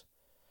problems.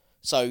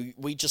 So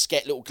we just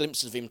get little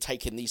glimpses of him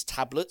taking these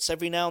tablets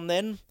every now and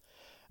then,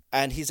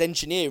 and his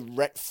engineer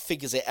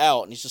figures it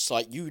out, and he's just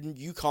like,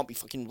 you can't be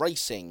fucking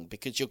racing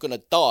because you're going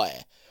to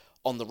die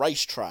on the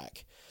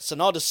racetrack.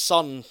 Sanada's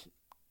son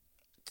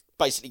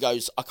basically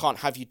goes, I can't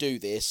have you do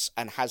this,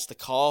 and has the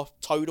car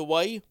towed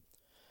away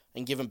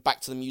and given back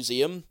to the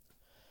museum.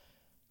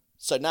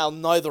 So now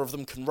neither of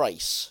them can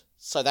race.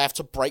 So they have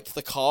to break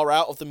the car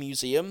out of the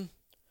museum.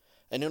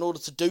 And in order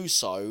to do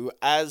so,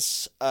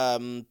 as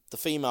the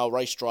female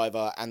race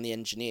driver and the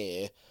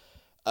engineer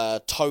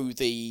tow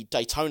the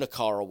Daytona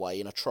car away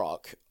in a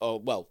truck,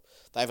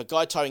 they have a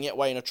guy towing it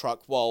away in a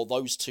truck while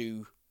those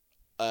two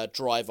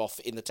drive off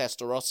in the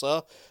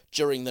Testarossa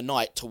during the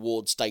night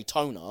towards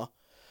Daytona,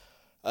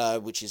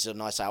 which is a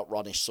nice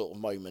outrunish sort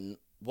of moment.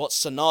 What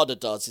Sanada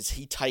does is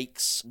he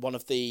takes one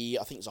of the,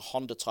 I think it's a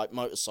Honda-type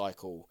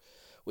motorcycle,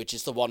 which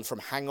is the one from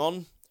Hang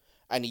On,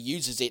 and he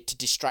uses it to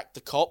distract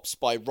the cops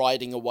by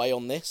riding away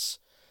on this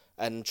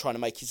and trying to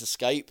make his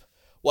escape.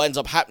 What ends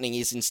up happening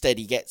is instead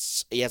he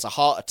has a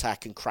heart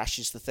attack and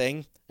crashes the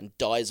thing and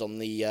dies in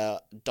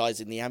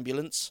the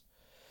ambulance.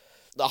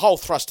 The whole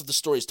thrust of the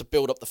story is to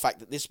build up the fact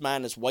that this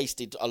man has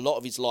wasted a lot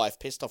of his life,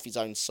 pissed off his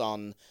own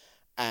son,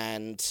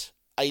 and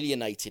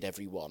alienated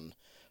everyone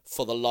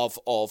for the love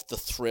of the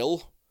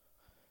thrill.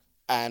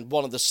 And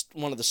one of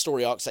the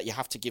story arcs that you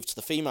have to give to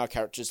the female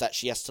character is that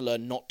she has to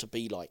learn not to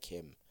be like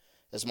him.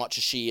 As much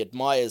as she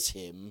admires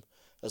him,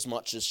 as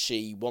much as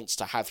she wants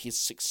to have his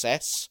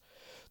success,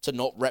 to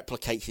not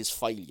replicate his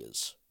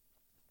failures.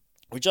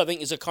 Which I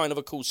think is a kind of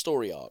a cool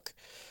story arc.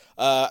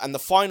 And the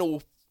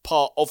final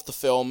part of the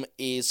film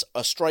is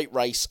a straight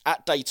race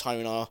at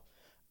Daytona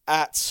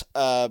at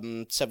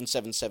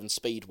 777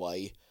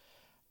 Speedway.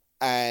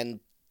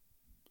 And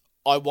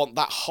I want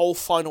that whole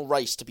final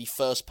race to be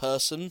first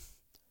person.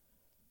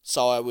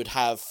 So I would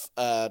have,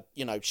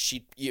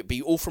 it'd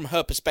be all from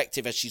her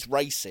perspective as she's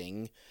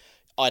racing.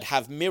 I'd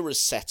have mirrors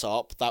set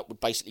up that would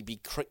basically be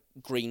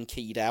green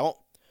keyed out,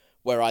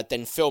 where I'd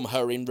then film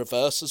her in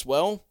reverse as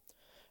well,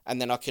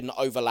 and then I can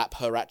overlap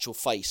her actual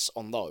face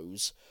on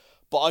those.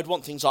 But I'd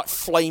want things like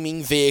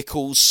flaming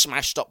vehicles,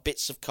 smashed up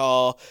bits of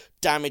car,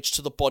 damage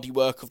to the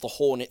bodywork of the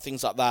Hornet,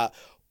 things like that,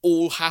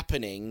 all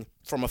happening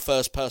from a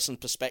first-person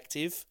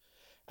perspective.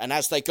 And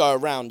as they go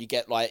around, you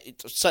get,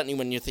 certainly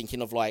when you're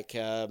thinking of,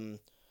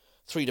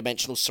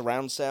 three-dimensional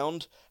surround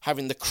sound,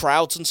 having the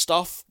crowds and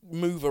stuff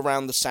move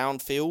around the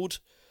sound field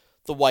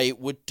the way it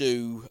would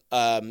do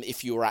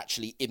if you were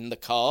actually in the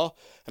car.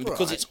 And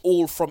because it's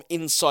all from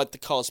inside the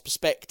car's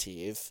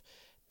perspective,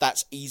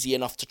 that's easy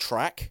enough to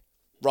track,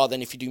 rather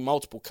than if you do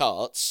multiple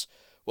cuts.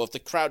 Well, if the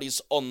crowd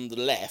is on the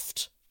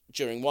left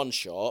during one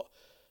shot,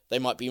 they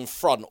might be in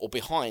front or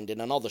behind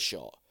in another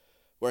shot.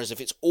 Whereas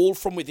if it's all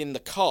from within the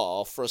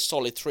car for a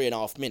solid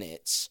 3.5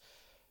 minutes,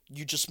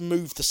 you just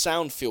move the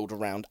sound field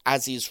around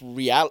as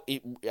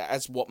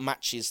what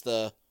matches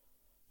the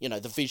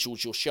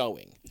visuals you're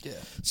showing. Yeah.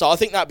 So I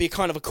think that'd be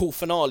kind of a cool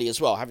finale as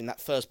well, having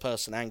that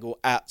first-person angle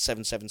at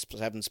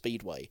 777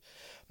 Speedway,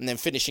 and then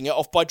finishing it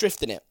off by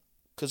drifting it.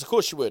 Because of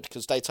course you would,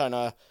 because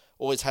Daytona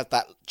always had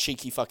that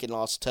cheeky fucking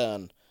last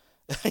turn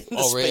in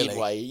the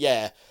Speedway. Really?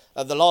 Yeah.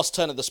 The last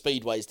turn of the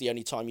Speedway is the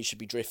only time you should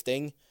be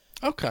drifting.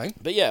 Okay.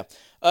 But yeah,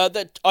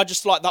 I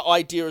just like that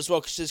idea as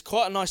well, because there's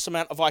quite a nice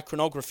amount of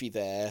iconography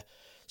there.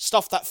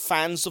 Stuff that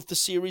fans of the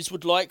series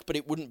would like, but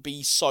it wouldn't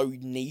be so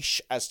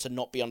niche as to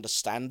not be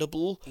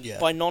understandable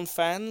by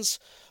non-fans.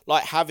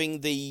 Like having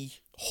the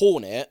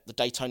Hornet, the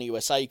Daytona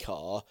USA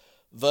car,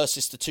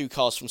 versus the two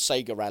cars from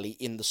Sega Rally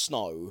in the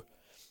snow,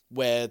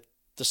 where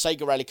the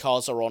Sega Rally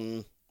cars are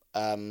on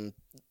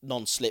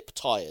non-slip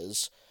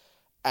tyres,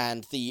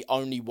 and the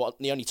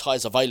only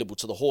tyres available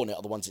to the Hornet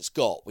are the ones it's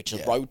got, which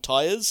are road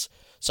tyres.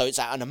 So it's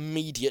at an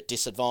immediate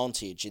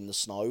disadvantage in the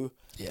snow.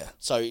 Yeah.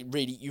 So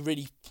you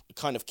really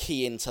kind of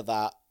key into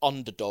that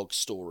underdog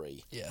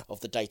story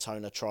of the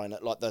Daytona trying to,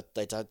 like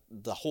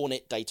the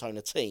Hornet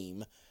Daytona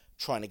team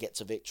trying to get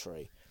to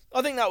victory.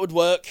 I think that would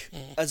work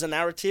as a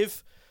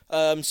narrative.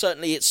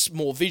 Certainly it's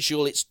more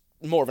visual, it's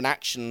more of an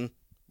action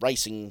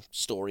racing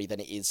story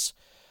than it is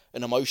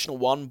an emotional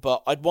one,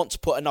 but I'd want to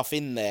put enough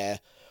in there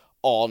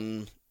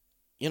on,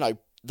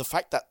 the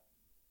fact that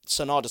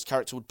Sanada's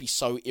character would be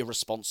so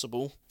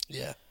irresponsible.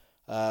 Yeah.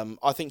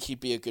 I think he'd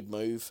be a good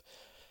move.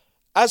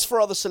 As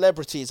for other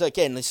celebrities,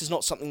 again, this is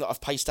not something that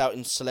I've paced out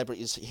in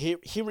celebrities.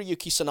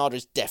 Hiroyuki Sanada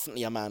is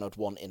definitely a man I'd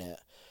want in it.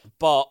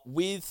 But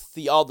with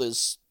the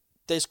others,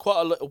 there's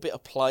quite a little bit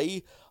of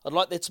play. I'd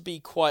like there to be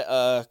quite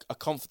a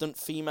confident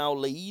female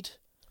lead.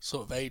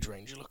 Sort of age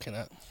range you're looking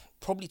at?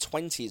 Probably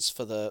 20s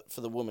for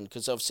the woman,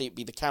 because obviously it'd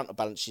be the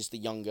counterbalance. She's the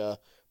younger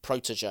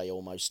protege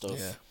almost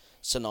of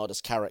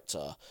Sanada's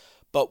character.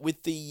 But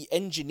with the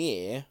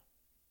engineer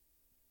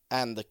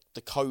and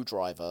the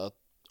co-driver,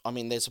 I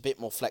mean, there's a bit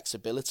more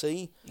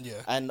flexibility.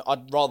 Yeah. And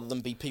I'd rather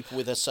them be people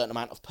with a certain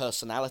amount of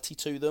personality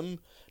to them.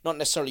 Not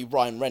necessarily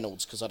Ryan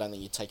Reynolds, because I don't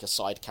think you'd take a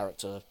side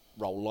character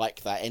role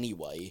like that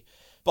anyway.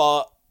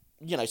 But,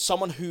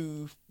 someone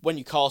who, when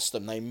you cast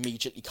them, they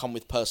immediately come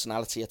with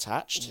personality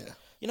attached. Yeah.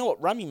 You know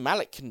what? Rami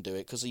Malek can do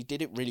it, because he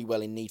did it really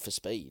well in Need for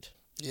Speed.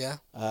 Yeah.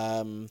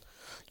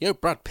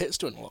 Brad Pitt's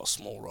doing a lot of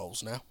small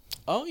roles now.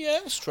 Oh, yeah,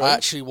 that's true. I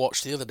actually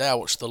watched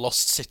The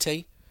Lost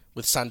City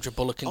with Sandra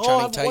Bullock and I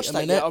Channing haven't watched Tatum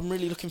that in yet. it. I'm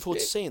really looking forward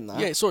to seeing that.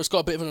 Yeah, it's got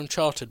a bit of an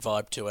Uncharted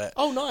vibe to it.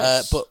 Oh,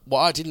 nice. But what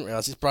I didn't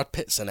realise is Brad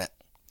Pitt's in it.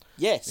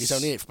 Yes. He's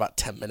only in it for about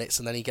 10 minutes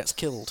and then he gets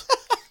killed.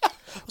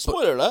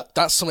 Spoiler alert.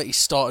 That's something he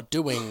started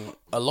doing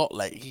a lot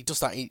lately. He does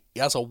that. He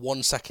has a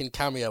 1-second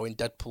cameo in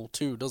Deadpool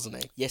 2, doesn't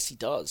he? Yes, he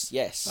does.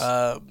 Yes.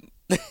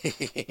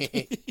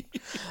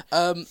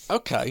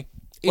 Okay.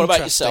 What about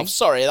yourself?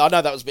 Sorry, I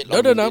know that was a bit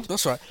long. No,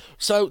 that's right.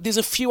 So there's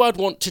a few I'd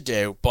want to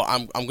do, but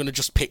I'm going to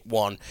just pick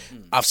one.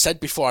 I've said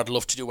before I'd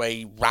love to do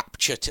a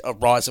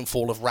Rise and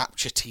Fall of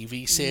Rapture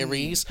TV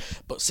series,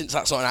 but since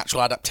that's not an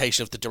actual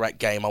adaptation of the direct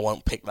game, I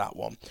won't pick that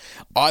one.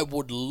 I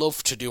would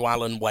love to do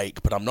Alan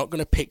Wake, but I'm not going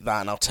to pick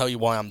that, and I'll tell you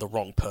why I'm the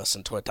wrong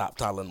person to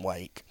adapt Alan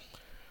Wake.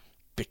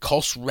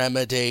 Because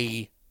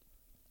Remedy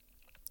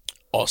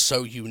are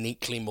so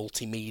uniquely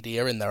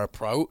multimedia in their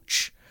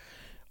approach,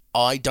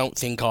 I don't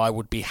think I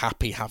would be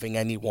happy having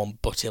anyone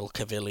but Il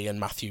Cavilli and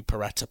Matthew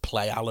Peretta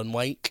play Alan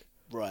Wake.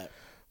 Right.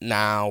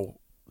 Now,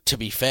 to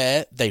be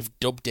fair, they've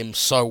dubbed him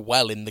so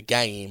well in the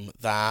game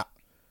that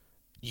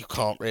you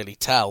can't really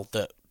tell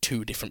that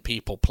two different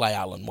people play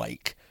Alan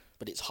Wake.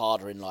 But it's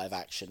harder in live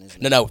action,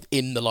 isn't No, it? no,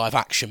 in the live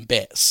action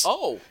bits.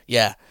 Oh.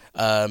 Yeah.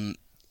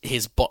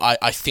 But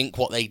I think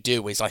what they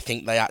do is I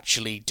think they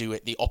actually do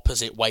it the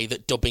opposite way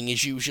that dubbing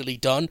is usually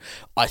done.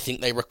 I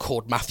think they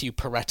record Matthew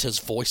Peretta's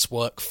voice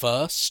work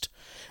first,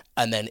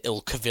 and then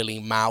Il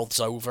Cavilli mouths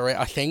over it,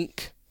 I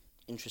think.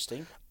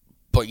 Interesting.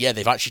 But yeah,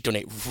 they've actually done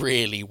it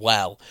really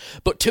well.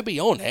 But to be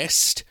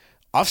honest,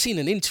 I've seen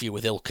an interview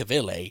with Il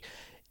Cavilli.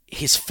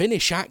 His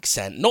Finnish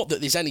accent, not that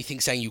there's anything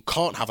saying you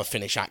can't have a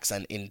Finnish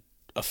accent in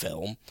a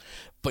film,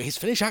 but his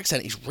Finnish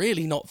accent is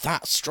really not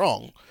that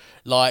strong.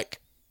 Like,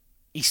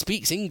 he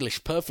speaks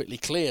English perfectly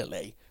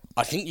clearly.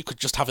 I think you could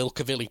just have Il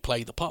Cavilli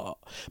play the part.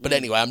 But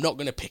anyway, I'm not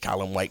going to pick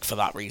Alan Wake for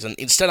that reason.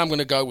 Instead, I'm going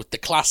to go with the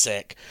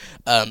classic,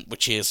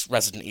 which is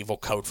Resident Evil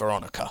Code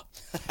Veronica,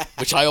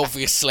 which I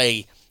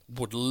obviously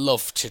would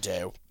love to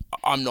do.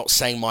 I'm not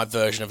saying my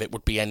version of it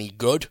would be any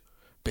good,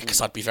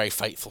 because I'd be very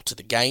faithful to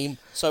the game.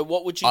 So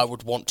what would you... I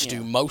would want to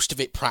do most of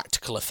it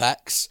practical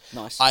effects.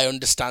 Nice. I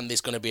understand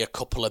there's going to be a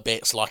couple of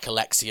bits like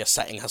Alexia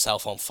setting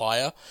herself on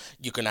fire.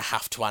 You're going to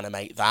have to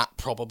animate that,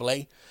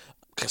 probably.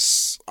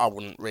 Because I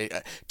wouldn't really...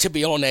 To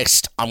be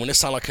honest, I'm going to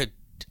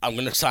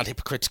sound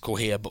hypocritical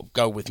here, but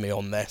go with me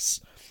on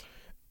this.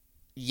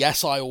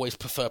 Yes, I always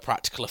prefer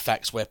practical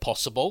effects where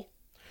possible.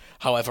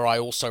 However, I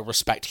also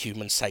respect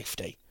human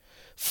safety.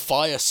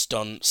 Fire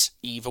stunts,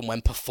 even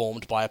when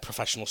performed by a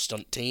professional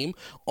stunt team,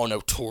 are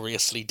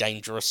notoriously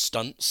dangerous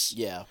stunts.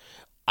 Yeah.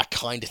 I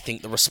kind of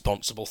think the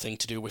responsible thing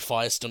to do with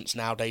fire stunts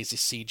nowadays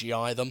is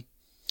CGI them.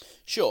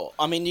 Sure.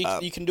 I mean,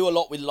 you can do a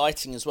lot with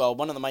lighting as well.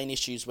 One of the main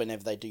issues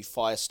whenever they do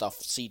fire stuff,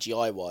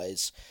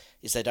 CGI-wise,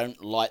 is they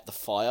don't light the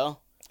fire.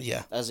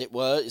 Yeah. As it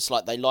were. It's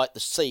like they light the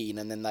scene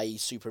and then they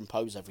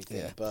superimpose everything.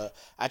 Yeah. But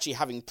actually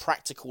having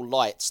practical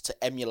lights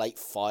to emulate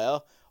fire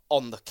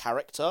on the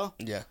character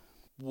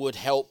would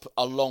help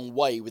a long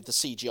way with the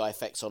CGI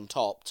effects on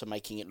top to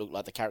making it look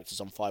like the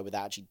character's on fire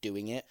without actually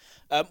doing it.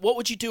 What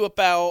would you do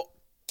about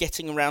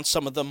getting around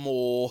some of the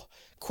more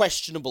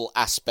questionable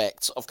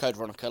aspects of Code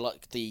Veronica,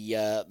 like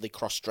the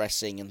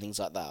cross-dressing and things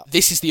like that?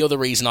 This is the other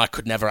reason I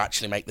could never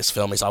actually make this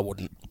film, is I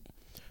wouldn't.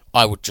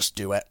 I would just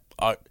do it.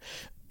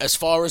 As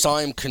far as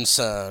I'm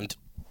concerned,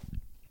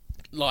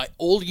 like,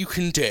 all you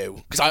can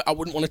do, because I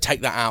wouldn't want to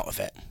take that out of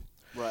it.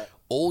 Right.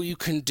 All you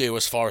can do,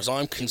 as far as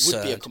I'm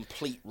concerned... It would be a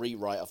complete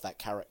rewrite of that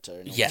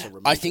character.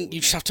 I think you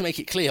just have to make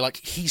it clear, like,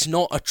 he's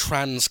not a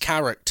trans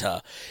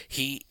character.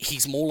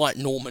 He's more like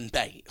Norman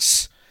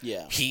Bates.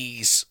 Yeah.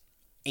 He's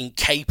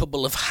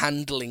incapable of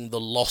handling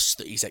the loss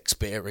that he's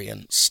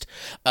experienced.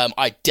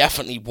 I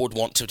definitely would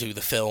want to do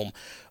the film.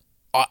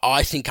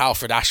 I think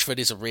Alfred Ashford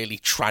is a really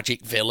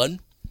tragic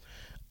villain.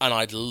 And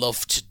I'd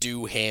love to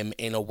do him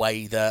in a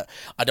way that...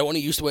 I don't want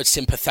to use the word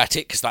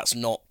sympathetic, because that's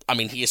not... I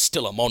mean, he is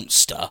still a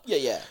monster.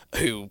 Yeah.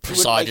 Who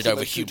presided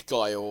over... He wouldn't make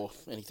him a good guy or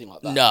anything like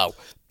that. No,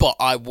 but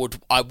I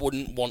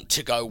wouldn't want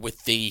to go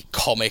with the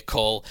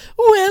comical,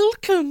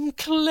 "Welcome,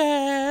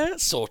 Claire,"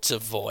 sort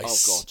of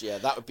voice. Oh, God, yeah.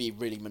 That would be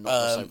really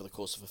monotonous over the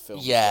course of a film.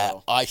 Yeah, as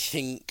well. I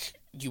think...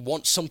 You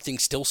want something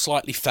still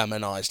slightly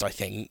feminised, I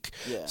think.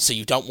 Yeah. So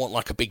you don't want,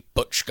 like, a big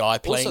butch guy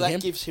playing him. Also,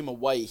 that gives him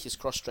away, his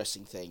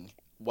cross-dressing thing,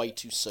 way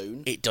too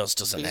soon. It does,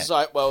 doesn't it? It's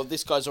like, well,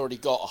 this guy's already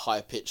got a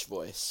higher pitched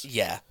voice.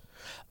 Yeah.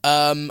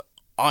 I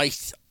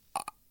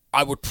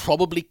would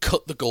probably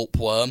cut the gulp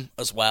worm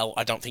as well.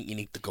 I don't think you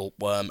need the gulp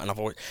worm, and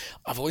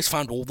I've always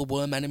found all the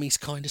worm enemies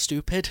kind of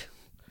stupid.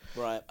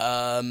 Right.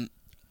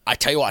 I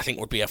tell you what I think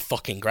would be a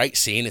fucking great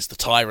scene is the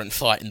tyrant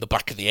fight in the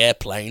back of the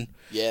airplane.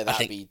 Yeah,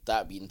 that'd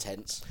be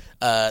intense.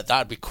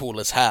 That'd be cool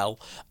as hell.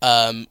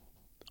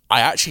 I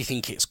actually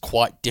think it's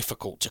quite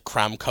difficult to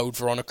cram Code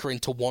Veronica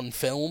into one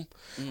film,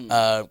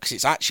 because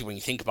it's actually, when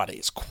you think about it,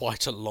 it's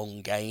quite a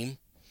long game.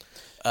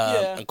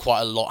 And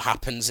quite a lot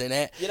happens in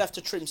it. You'd have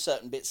to trim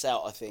certain bits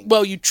out, I think.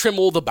 Well, you trim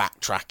all the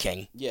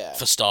backtracking,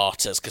 for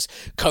starters, because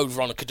Code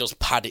Veronica does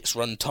pad its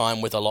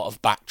runtime with a lot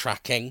of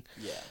backtracking.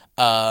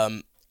 Yeah.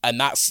 And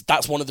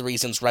that's one of the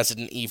reasons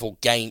Resident Evil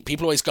game...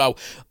 People always go,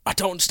 I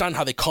don't understand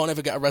how they can't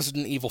ever get a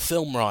Resident Evil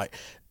film right.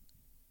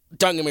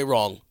 Don't get me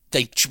wrong,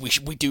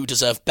 we do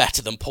deserve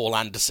better than Paul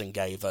Anderson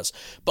gave us.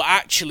 But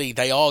actually,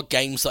 they are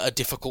games that are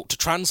difficult to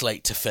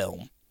translate to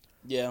film.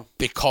 Yeah.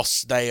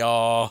 Because they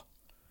are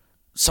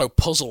so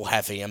puzzle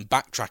heavy and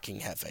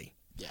backtracking heavy.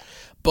 Yeah.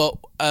 But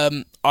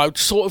I'd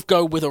sort of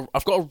go with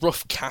I've got a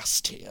rough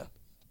cast here.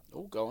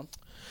 Oh, go on.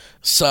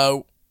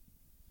 So,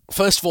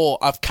 first of all,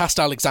 I've cast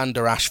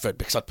Alexander Ashford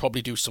because I'd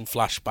probably do some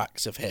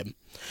flashbacks of him.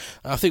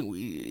 I think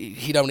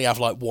he'd only have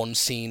like one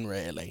scene,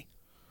 really,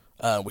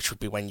 which would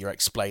be when you're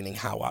explaining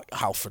how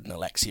Alfred and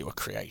Alexia were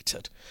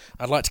created.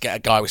 I'd like to get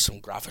a guy with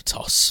some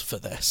gravitas for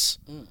this.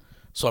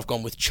 So I've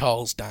gone with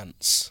Charles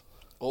Dance.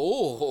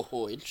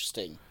 Oh,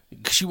 interesting.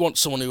 Because you want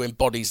someone who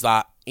embodies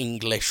that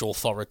English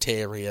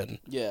authoritarian.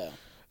 Yeah.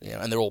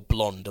 And they're all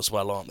blonde as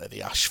well, aren't they, the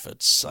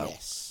Ashfords? So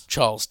Yes.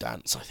 Charles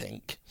Dance, I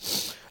think.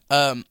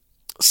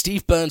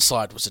 Steve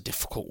Burnside was a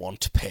difficult one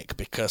to pick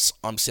because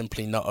I'm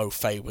simply not au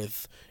fait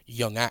with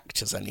young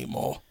actors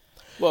anymore.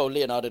 Well,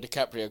 Leonardo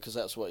DiCaprio, because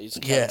that's what his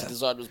character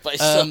design was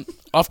based on.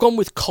 I've gone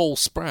with Cole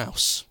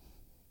Sprouse.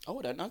 Oh,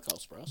 I don't know Cole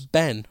Sprouse.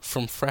 Ben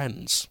from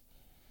Friends,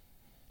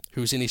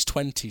 who's in his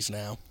 20s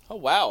now. Oh,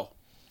 wow.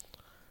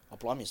 Oh,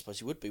 blimey, I suppose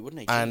he would be,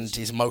 wouldn't he? And Jeez.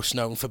 is most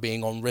known for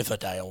being on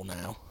Riverdale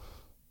now.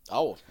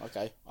 Oh,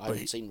 okay. I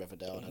haven't seen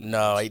Riverdale. I don't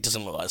No, it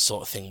doesn't look like the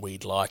sort of thing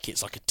we'd like.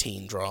 It's like a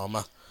teen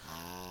drama.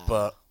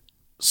 But,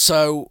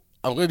 so,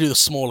 I'm going to do the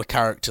smaller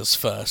characters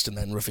first and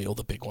then reveal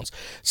the big ones.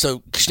 So,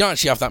 because you don't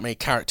actually have that many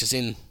characters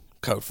in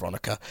Code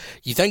Veronica.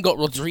 You then got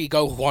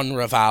Rodrigo Juan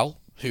Raval,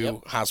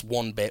 who has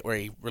one bit where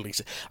he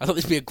releases. I thought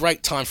this would be a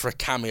great time for a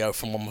cameo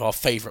from one of our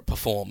favourite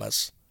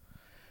performers.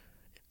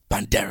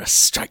 Banderas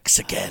strikes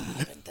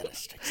again.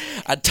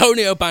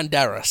 Antonio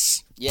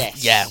Banderas.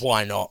 Yes. Yeah,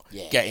 why not?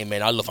 Yeah. Get him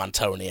in. I love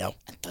Antonio.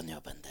 Antonio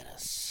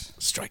Banderas.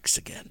 Strikes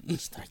again.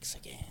 Strikes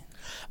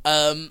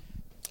again.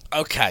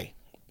 Okay.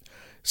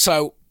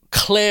 So,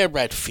 Claire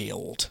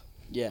Redfield.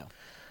 Yeah.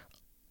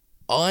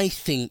 I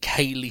think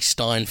Haley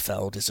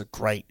Steinfeld is a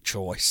great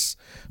choice.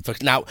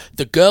 Now,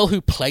 the girl who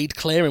played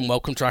Claire in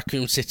Welcome to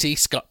Raccoon City,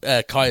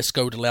 Kaya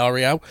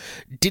Scodelario,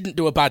 didn't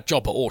do a bad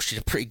job at all. She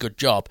did a pretty good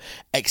job,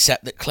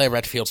 except that Claire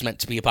Redfield's meant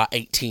to be about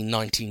 18,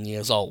 19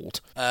 years old.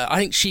 I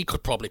think she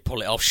could probably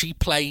pull it off. She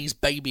plays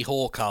Baby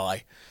Hawkeye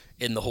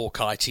in the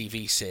Hawkeye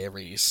TV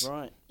series.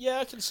 Right. Yeah,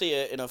 I can see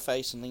it in her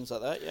face and things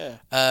like that,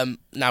 yeah.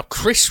 Now,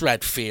 Chris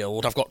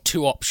Redfield, I've got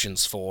two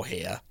options for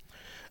here.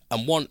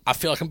 And one, I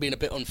feel like I'm being a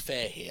bit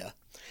unfair here.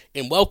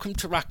 In Welcome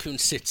to Raccoon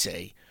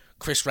City,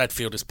 Chris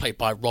Redfield is played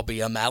by Robbie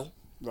Amell.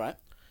 Right.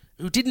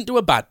 Who didn't do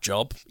a bad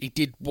job. He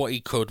did what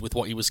he could with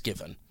what he was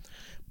given.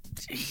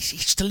 He's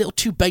just a little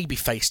too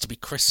baby-faced to be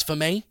Chris for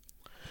me.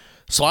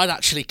 So I'd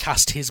actually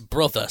cast his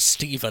brother,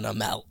 Stephen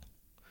Amell.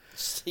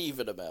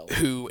 Stephen Amell.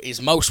 Who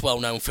is most well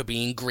known for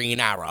being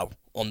Green Arrow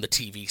on the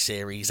TV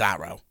series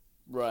Arrow.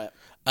 Right.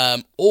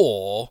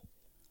 Or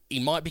he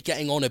might be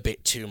getting on a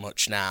bit too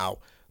much now,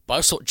 but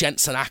I thought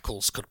Jensen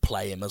Ackles could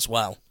play him as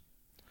well.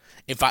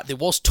 In fact, there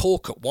was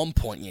talk at one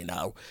point, in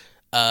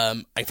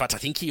fact, I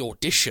think he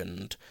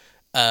auditioned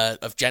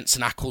of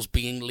Jensen Ackles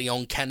being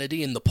Leon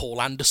Kennedy in the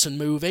Paul Anderson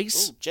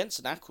movies. Ooh,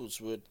 Jensen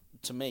Ackles would,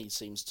 to me,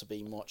 seems to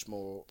be much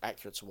more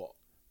accurate to what...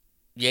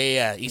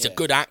 Yeah, he's a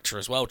good actor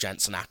as well,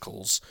 Jensen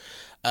Ackles.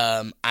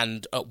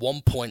 And at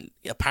one point,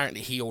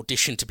 apparently he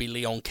auditioned to be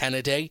Leon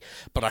Kennedy,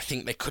 but I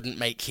think they couldn't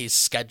make his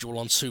schedule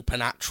on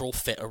Supernatural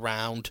fit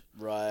around.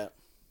 Right.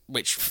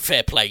 Which,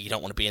 fair play, you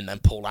don't want to be in them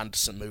Paul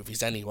Anderson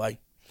movies anyway.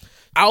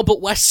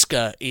 Albert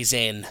Wesker is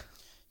in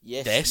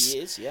this. He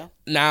is, yeah.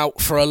 Now,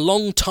 for a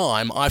long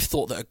time, I've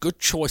thought that a good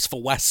choice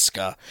for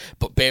Wesker,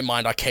 but bear in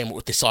mind I came up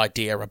with this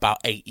idea about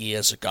 8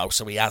 years ago,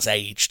 so he has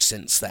aged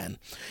since then,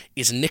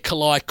 is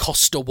Nikolai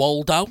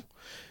Coster-Waldau,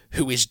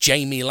 who is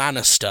Jaime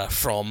Lannister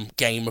from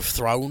Game of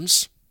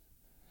Thrones.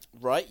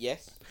 Right,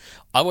 yes.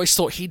 I always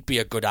thought he'd be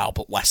a good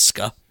Albert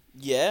Wesker.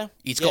 Yeah.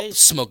 He's got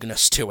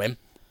smugness to him.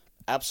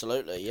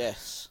 Absolutely,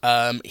 yes.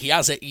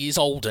 He's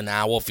older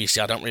now, obviously.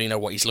 I don't really know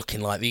what he's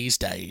looking like these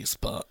days,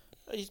 but...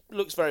 He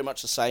looks very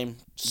much the same.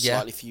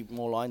 Slightly few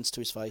more lines to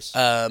his face.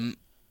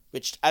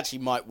 Which actually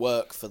might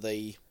work for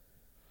the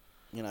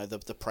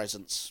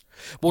presence.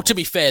 Well, to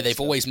be fair, they've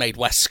always made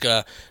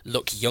Wesker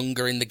look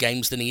younger in the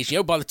games than he is.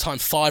 By the time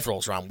 5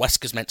 rolls around,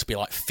 Wesker's meant to be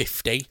like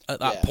 50 at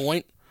that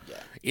point.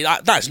 Yeah.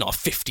 That's not a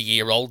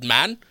 50-year-old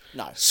man.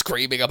 No.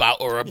 Screaming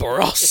about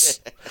Ouroboros.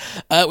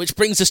 Which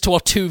brings us to our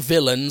two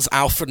villains,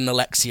 Alfred and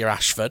Alexia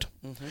Ashford.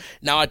 Mm-hmm.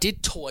 Now, I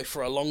did toy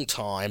for a long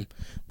time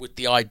with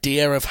the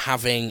idea of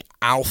having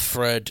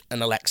Alfred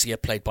and Alexia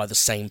played by the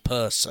same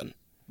person.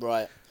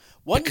 Right.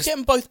 Why don't you get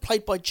them both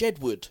played by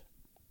Jedward?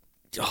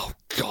 Oh,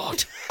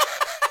 God.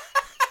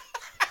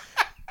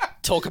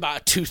 Talk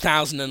about a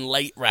 2000 and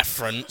late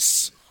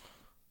reference.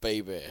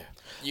 Baby.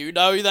 You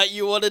know that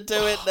you want to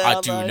do it now,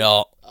 I do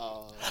not.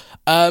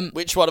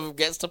 Which one of them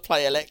gets to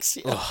play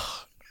Alexia?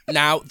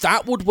 Now,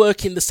 that would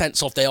work in the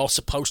sense of they are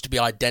supposed to be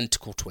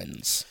identical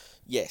twins.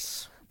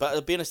 Yes. But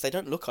to be honest, they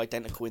don't look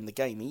identical in the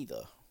game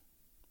either.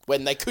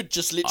 When they could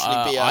just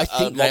literally be a I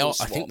think model they are.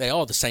 swap. I think they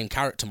are the same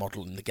character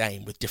model in the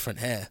game with different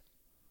hair.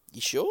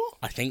 You sure?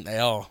 I think they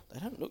are. They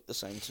don't look the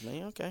same to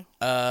me, okay.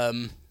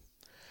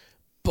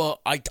 But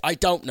I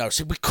don't know.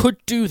 So we could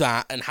do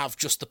that and have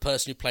just the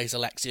person who plays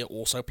Alexia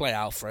also play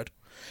Alfred.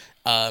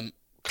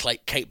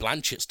 Kate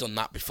Blanchett's done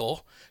that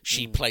before.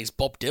 She plays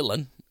Bob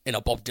Dylan in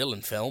a Bob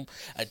Dylan film,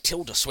 and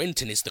Tilda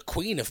Swinton is the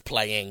queen of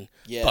playing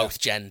both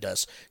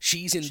genders.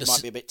 She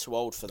might be a bit too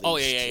old for these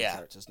two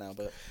characters now,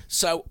 but...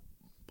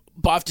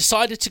 But I've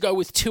decided to go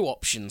with two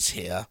options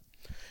here,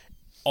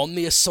 on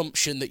the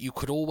assumption that you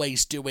could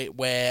always do it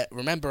where,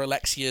 remember,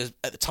 Alexia,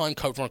 at the time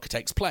Code Veronica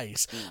takes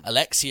place,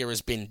 Alexia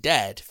has been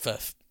dead for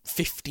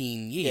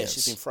 15 years. Yeah,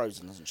 she's been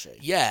frozen, hasn't she?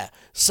 Yeah,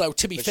 so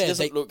to be fair... she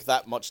doesn't look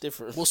that much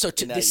different. Well, so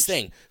to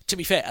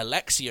be fair,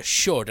 Alexia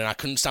should, and I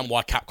can understand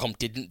why Capcom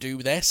didn't do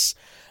this,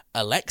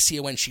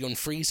 Alexia, when she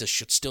unfreezes,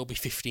 should still be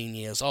 15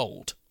 years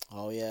old.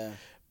 Oh, yeah.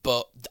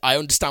 But I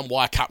understand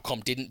why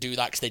Capcom didn't do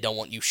that, because they don't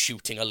want you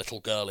shooting a little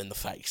girl in the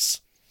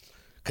face.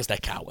 Because they're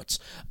cowards.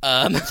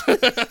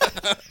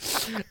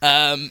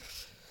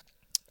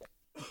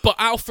 But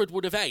Alfred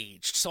would have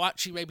aged, so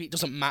actually maybe it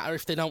doesn't matter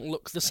if they don't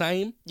look the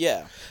same.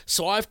 Yeah.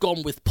 So I've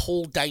gone with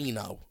Paul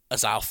Dano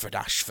as Alfred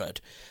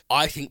Ashford.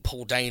 I think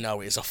Paul Dano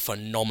is a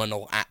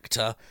phenomenal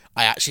actor.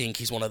 I actually think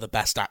he's one of the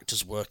best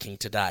actors working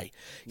today.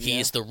 He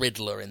is the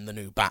Riddler in the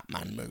new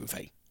Batman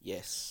movie.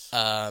 Yes.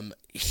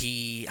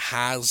 He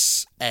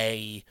has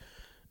a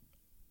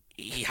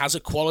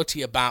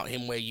quality about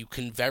him where you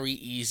can very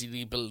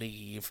easily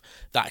believe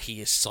that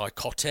he is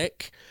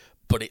psychotic,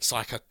 but it's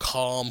like a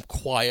calm,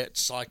 quiet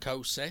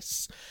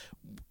psychosis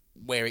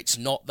where it's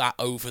not that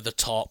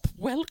over-the-top,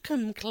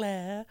 welcome,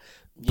 Claire,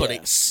 but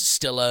it's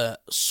still a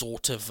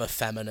sort of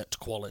effeminate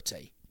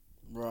quality.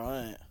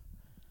 Right.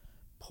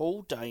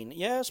 Paul Dano.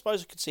 Yeah, I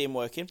suppose I could see him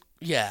working.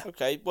 Yeah.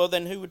 Okay, well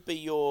then who would be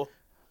your...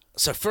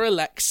 So for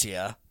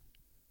Alexia,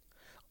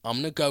 I'm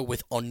going to go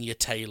with Anya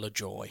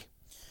Taylor-Joy.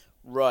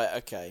 Right,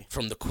 okay.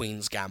 From the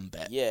Queen's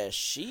Gambit. Yeah,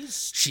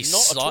 she's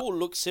not at all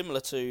look similar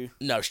to...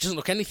 No, she doesn't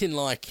look anything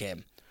like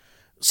him.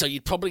 So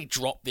you'd probably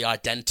drop the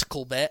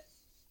identical bit.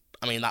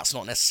 I mean, that's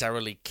not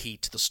necessarily key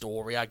to the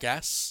story, I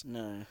guess.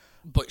 No.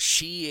 But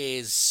she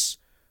is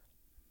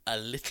a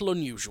little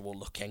unusual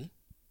looking.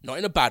 Not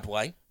in a bad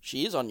way.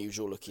 She is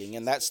unusual looking,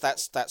 and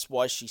that's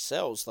why she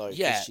sells, though.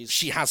 Yeah,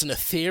 she has an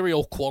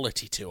ethereal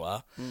quality to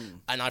her.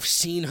 And I've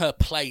seen her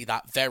play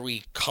that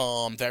very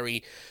calm,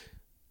 very...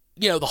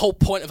 You know, the whole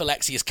point of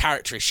Alexia's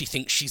character is she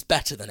thinks she's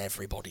better than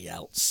everybody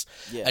else.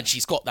 Yeah. And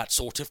she's got that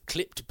sort of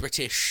clipped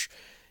British...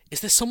 Is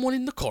there someone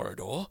in the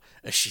corridor?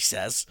 As she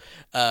says.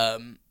 I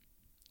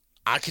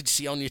could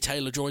see Anya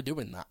Taylor-Joy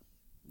doing that.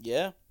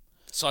 Yeah.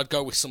 So I'd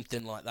go with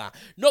something like that.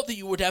 Not that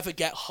you would ever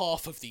get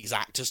half of these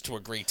actors to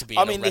agree to be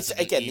in a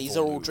Resident Evil these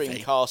are all movie.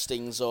 dream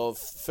castings of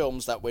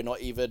films that we're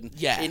not even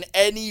in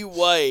any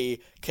way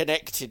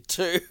connected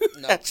to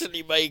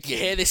actually making. You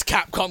hear this,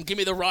 Capcom? Give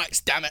me the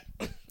rights, damn it.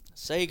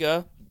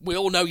 Sega. We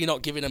all know you're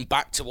not giving them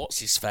back to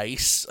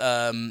what's-his-face.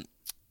 The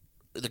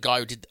guy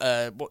who did...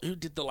 who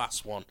did the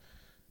last one?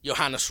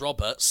 Johannes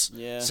Roberts.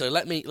 Yeah. So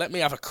let me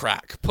have a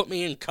crack. Put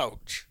me in,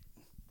 coach.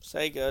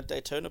 Sega,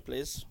 Daytona,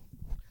 please.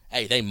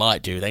 Hey, they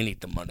might do. They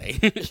need the money.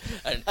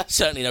 And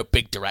certainly no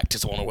big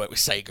directors want to work with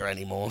Sega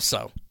anymore,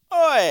 so...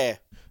 Oi!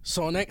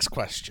 So our next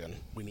question,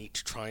 we need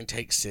to try and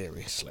take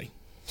seriously.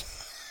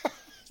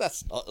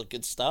 That's not a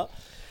good start.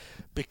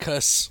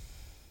 Because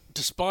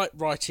despite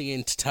writing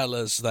in to tell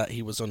us that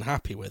he was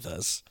unhappy with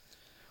us,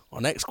 our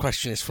next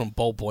question is from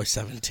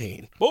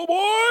Ballboy17.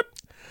 Ballboy!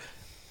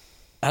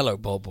 Hello,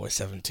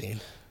 Ballboy17.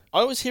 I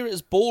always hear it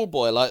as Ball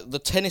Boy, like the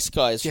tennis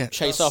guys who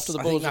chase after the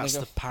balls. I think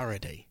that's the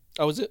parody.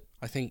 Oh, is it?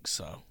 I think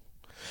so.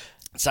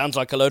 Sounds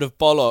like a load of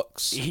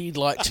bollocks. He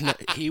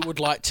would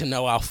like to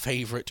know our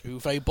favourite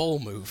Uwe Boll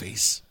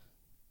movies.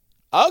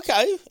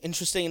 Okay,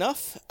 interesting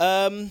enough. All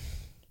right.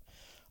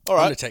 I'm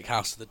going to take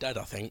House of the Dead,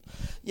 I think.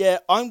 Yeah,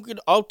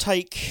 I'll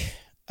take...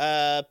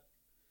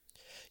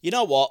 you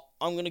know what?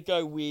 I'm going to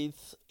go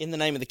with In the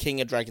Name of the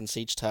King, a Dragon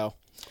Siege Tale.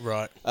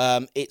 Right.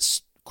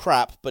 It's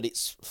crap, but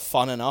it's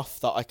fun enough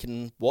that I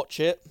can watch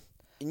it.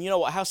 And you know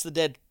what? House of the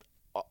Dead,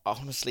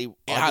 honestly...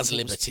 It has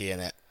liberty in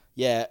it.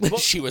 Yeah.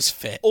 She was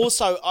fit.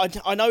 Also,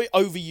 I know it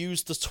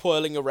overused the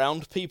twirling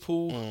around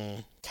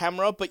people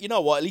camera, but you know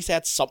what? At least it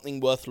had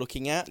something worth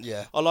looking at.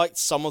 Yeah. I liked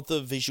some of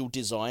the visual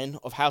design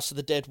of House of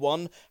the Dead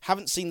 1.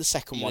 Haven't seen the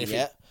second one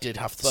yet. Did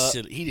have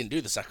he didn't do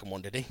the second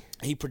one, did he?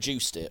 He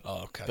produced it.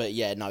 Oh, okay. But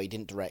yeah, no, he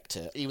didn't direct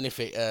it. Even if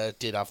it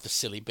did have the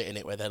silly bit in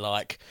it where they're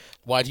like,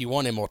 why do you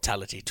want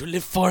immortality? To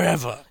live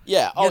forever.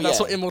 Yeah. That's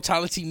what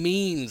immortality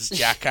means,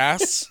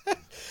 jackass.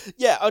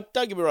 Yeah,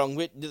 don't get me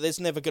wrong. There's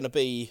never going to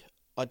be...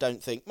 I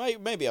don't think...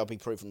 Maybe I'll be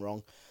proven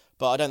wrong,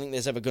 but I don't think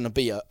there's ever going to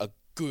be a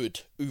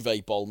good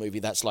Uwe Boll movie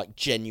that's, like,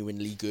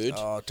 genuinely good.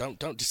 Oh,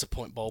 don't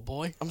disappoint Boll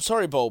Boy. I'm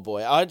sorry, Boll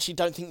Boy. I actually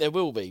don't think there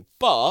will be.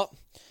 But,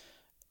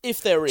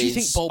 if there is, do you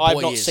think Boll Boy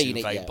I've not is seen Uwe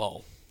it yet.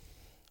 Boll?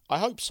 I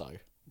hope so.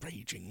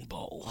 Raging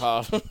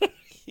Boll.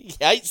 He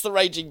hates the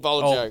Raging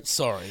Boll joke.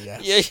 Sorry,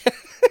 yes. Yeah,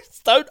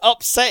 don't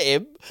upset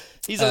him.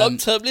 He's a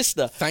long-term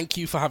listener. Thank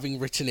you for having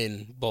written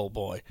in, Boll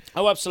Boy.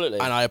 Oh, absolutely.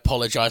 And I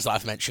apologise that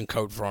I've mentioned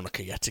Code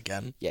Veronica yet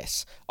again.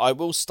 Yes. I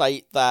will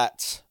state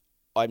that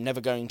I'm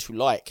never going to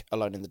like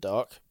Alone in the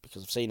Dark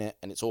because I've seen it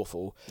and it's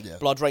awful. Yeah.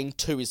 Blood Rain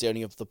 2 is the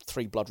only of the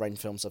 3 Blood Rain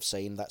films I've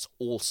seen. That's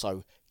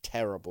also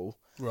terrible.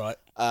 Right.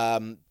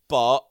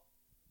 But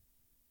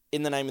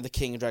In the Name of the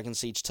King and Dragon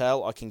Siege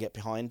Tale, I can get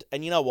behind.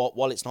 And you know what?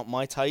 While it's not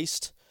my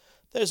taste,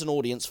 there's an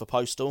audience for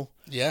Postal.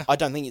 Yeah. I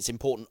don't think it's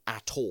important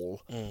at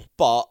all.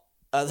 But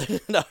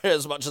no,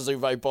 as much as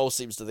Uwe Boll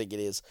seems to think it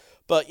is.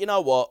 But you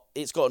know what?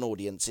 It's got an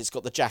audience. It's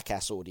got the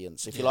Jackass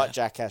audience. If you like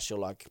Jackass, you'll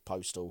like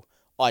Postal.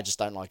 I just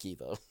don't like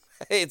either.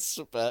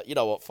 You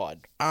know what?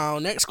 Fine. Our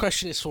next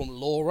question is from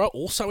Laura,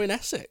 also in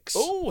Essex.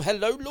 Oh,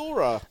 hello,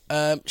 Laura.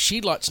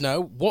 She'd like to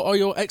know, what are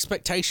your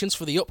expectations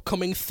for the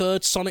upcoming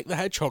third Sonic the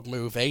Hedgehog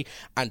movie,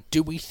 and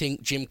do we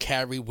think Jim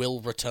Carrey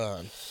will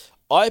return?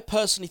 I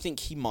personally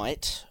think he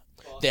might.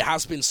 There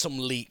has been some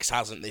leaks,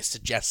 hasn't there,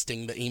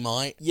 suggesting that he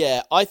might?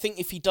 Yeah, I think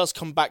if he does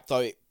come back, though,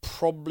 it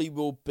probably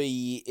will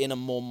be in a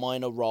more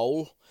minor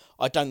role.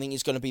 I don't think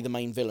he's going to be the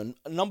main villain.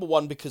 Number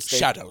one, because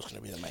Shadow's going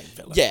to be the main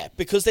villain. Yeah,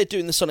 because they're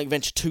doing the Sonic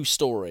Adventure 2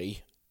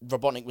 story,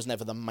 Robotnik was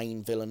never the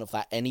main villain of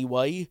that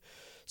anyway.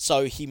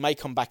 So he may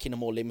come back in a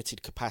more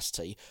limited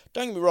capacity.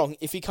 Don't get me wrong,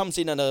 if he comes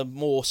in a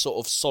more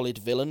sort of solid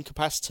villain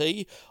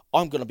capacity,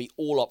 I'm going to be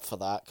all up for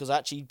that, because I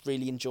actually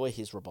really enjoy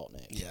his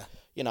Robotnik. Yeah.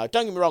 You know,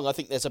 don't get me wrong, I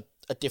think there's a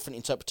different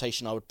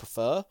interpretation I would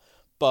prefer,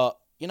 but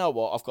you know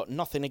what, I've got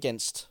nothing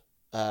against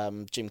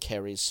Jim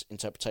Carrey's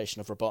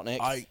interpretation of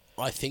Robotnik.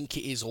 I think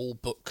it is all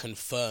but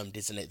confirmed,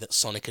 isn't it, that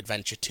Sonic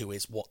Adventure 2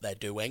 is what they're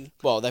doing?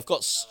 Well, they've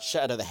got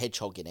Shadow the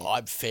Hedgehog in it.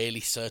 I'm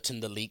fairly certain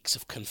the leaks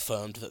have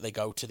confirmed that they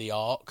go to the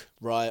Ark.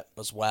 Right.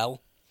 As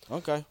well.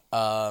 Okay.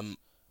 I'm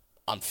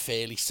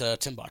fairly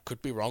certain, but I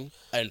could be wrong,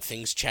 and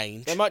things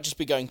change. They might just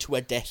be going to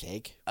a Death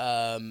Egg.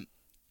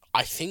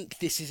 I think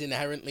this is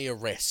inherently a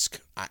risk,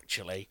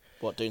 actually.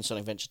 What, doing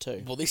Sonic Adventure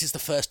 2? Well, this is the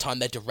first time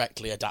they're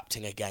directly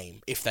adapting a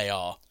game, if they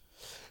are.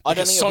 I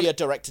don't think it'll be a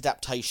direct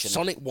adaptation.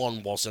 Sonic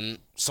 1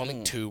 wasn't.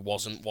 Sonic 2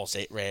 wasn't, was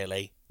it,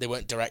 really? They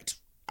weren't direct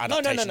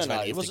adaptations of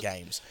any of the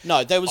games.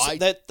 No,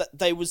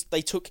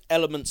 they took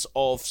elements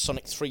of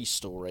Sonic 3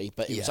 story,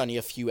 but it was only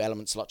a few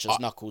elements, such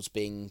as Knuckles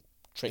being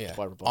tricked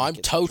by Robotnik. I'm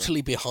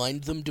totally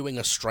behind them doing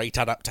a straight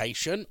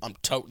adaptation. I'm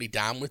totally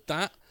down with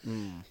that.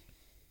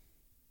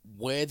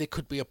 Where there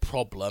could be a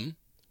problem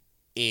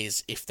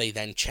is if they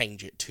then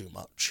change it too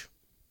much.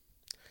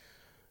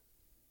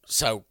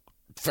 So,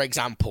 for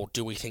example,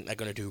 do we think they're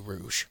going to do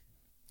Rouge?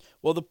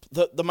 Well,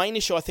 the main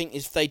issue, I think,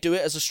 is if they do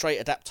it as a straight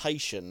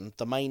adaptation,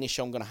 the main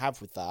issue I'm going to have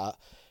with that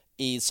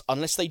is,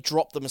 unless they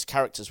drop them as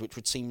characters, which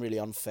would seem really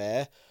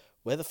unfair,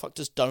 where the fuck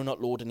does Donut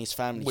Lord and his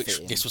family fit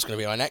in? This was going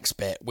to be our next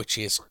bit, which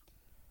is,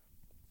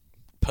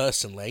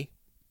 personally,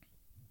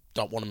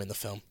 don't want them in the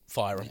film.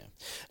 Fire them.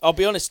 Yeah. I'll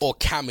be honest. Or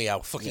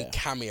cameo.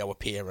 Cameo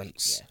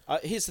appearance. Yeah.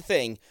 Here's the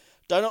thing.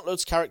 Donut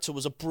Lord's character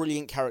was a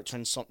brilliant character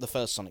in the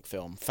first Sonic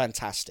film.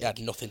 Fantastic. It had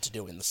nothing to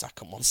do in the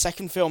second one. The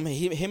second film,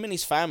 him and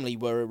his family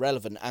were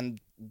irrelevant, and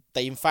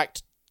they, in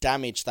fact,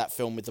 damaged that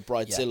film with the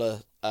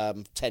Bridezilla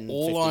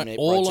 10-15-minute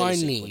All Bridezilla I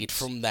sequence. need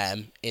from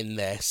them in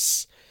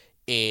this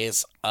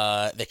is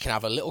they can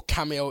have a little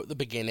cameo at the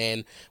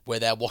beginning where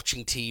they're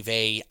watching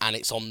TV and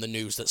it's on the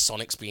news that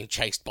Sonic's being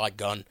chased by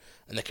Gun,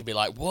 and they can be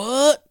like,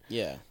 what?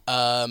 Yeah.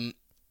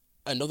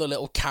 Another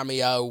little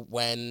cameo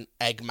when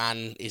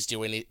Eggman is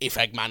doing it, if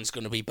Eggman's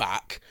going to be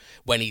back,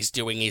 when he's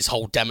doing his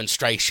whole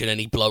demonstration and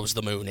he blows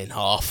the moon in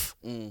half.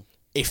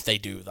 If they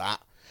do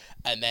that.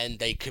 And then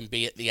they can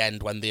be at the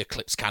end when the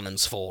Eclipse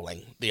Cannon's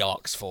falling, the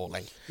Ark's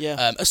falling.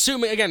 Yeah.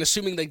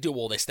 Assuming they do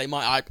all this, they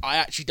might. I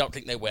actually don't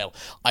think they will.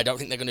 I don't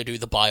think they're going to do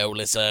the Bio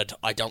Lizard.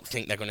 I don't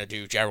think they're going to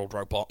do Gerald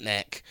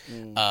Robotnik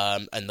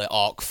and the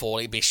Ark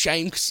falling. It'd be a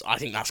shame because I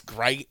think that's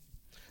great.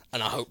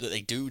 And I hope that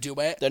they do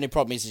it. The only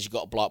problem is you've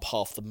got to blow up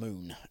half the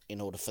moon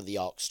in order for the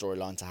Ark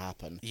storyline to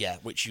happen. Yeah,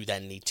 which you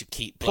then need to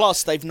keep.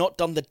 Plus, they've not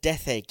done the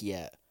Death Egg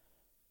yet.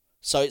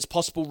 So it's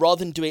possible, rather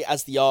than do it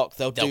as the Ark,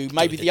 they'll do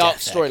maybe the Ark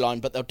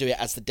storyline, but they'll do it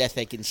as the Death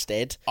Egg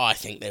instead. I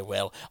think they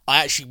will.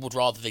 I actually would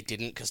rather they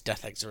didn't, because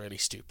Death Egg's a really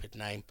stupid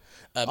name.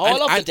 I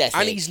love the Death Egg.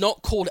 And he's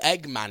not called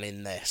Eggman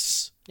in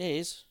this. Yeah, he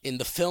is. In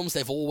the films,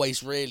 they've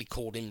always really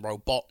called him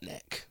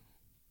Robotnik.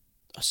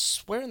 I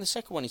swear in the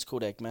second one he's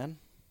called Eggman.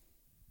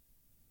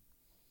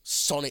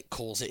 Sonic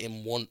calls it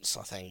him once,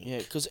 I think. Yeah,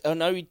 because I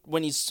know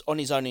when he's on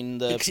his own in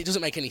the... Because it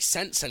doesn't make any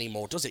sense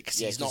anymore, does it? Because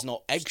he's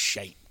not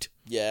egg-shaped.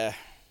 Yeah.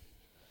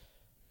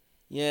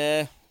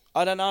 Yeah,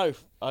 I don't know.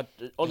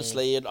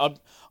 Honestly,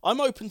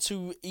 I'm open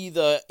to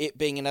either it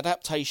being an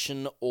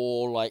adaptation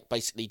or like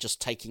basically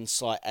just taking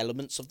slight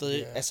elements of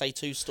the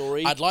SA2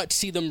 story. I'd like to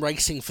see them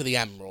racing for the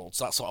Emeralds.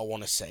 That's what I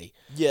want to see.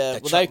 Yeah,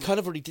 they kind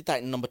of already did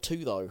that in number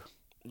 2, though.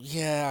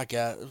 Yeah, I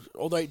get.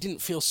 Although it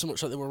didn't feel so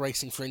much like they were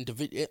racing for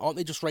individual. Aren't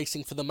they just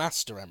racing for the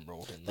Master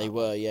Emerald? They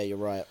were. Yeah, you're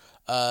right.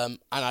 And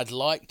I'd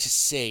like to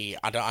see.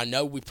 I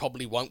know we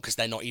probably won't because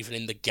they're not even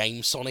in the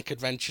game Sonic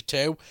Adventure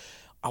 2.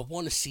 I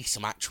want to see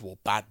some actual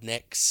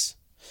badniks.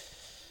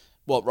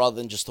 What, rather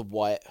than just the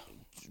white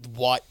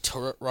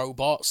turret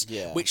robots?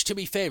 Yeah. Which, to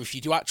be fair, if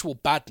you do actual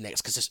badniks,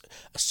 because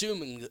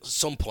assuming that at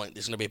some point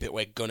there's going to be a bit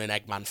where Gun and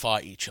Eggman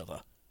fight each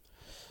other.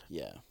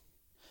 Yeah.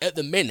 at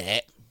the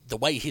minute, the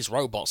way his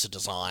robots are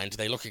designed,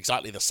 they look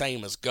exactly the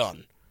same as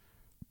Gunn.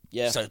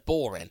 Yeah. So it's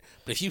boring.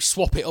 But if you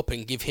swap it up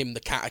and give him the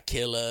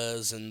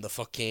caterpillars and the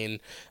fucking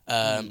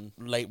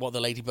what are the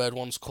ladybird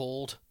one's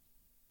called?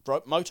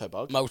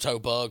 Motobug.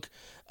 Motobug,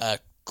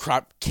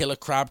 crab killer,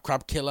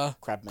 crab killer,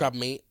 crab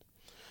meat.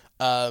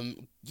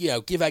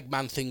 Give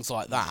Eggman things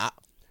like that.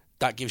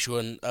 That gives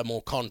you a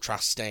more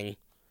contrasting,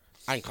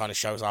 and kind of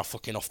shows how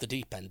fucking off the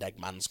deep end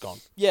Eggman's gone.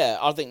 Yeah,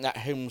 I think that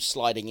him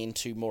sliding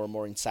into more and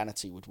more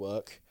insanity would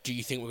work. Do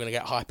you think we're going to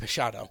get Hyper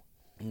Shadow?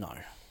 No.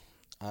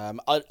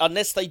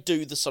 Unless they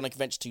do the Sonic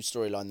Adventure 2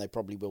 storyline, they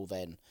probably will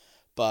then.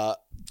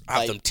 But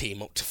have them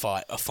team up to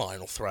fight a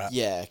final threat.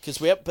 Yeah,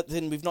 but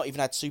then we've not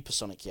even had Super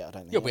Sonic yet, I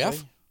don't think. Yeah, we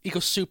have. He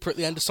goes super at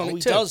the end of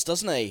Sonic 2. He does,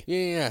 doesn't he?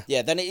 Yeah.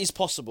 Yeah, then it is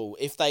possible.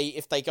 If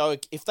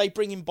they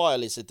bring in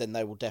Biolizard, then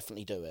they will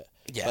definitely do it.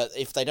 Yeah. But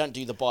if they don't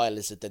do the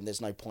Biolizard, then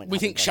there's no point. We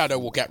think Shadow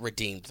will get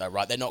redeemed, though,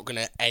 right? They're not going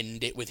to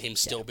end it with him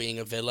still being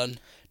a villain.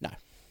 No.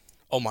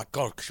 Oh my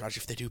god, could you imagine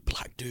if they do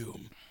Black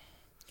Doom?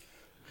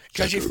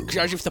 Could you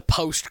imagine if the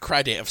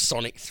post-credit of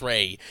Sonic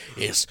 3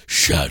 is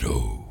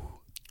Shadow,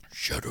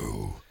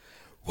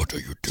 what are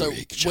you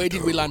doing, So, where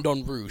did we land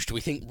on Rouge? Do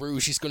we think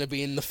Rouge is going to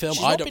be in the film?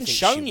 She's not been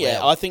shown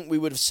yet. I think we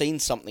would have seen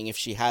something if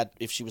she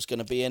was going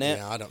to be in it.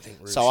 Yeah, I don't think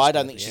Rouge So I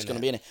don't think she's going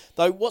to be in it.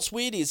 Though what's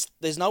weird is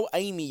there's no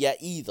Amy yet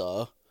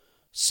either,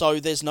 so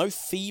there's no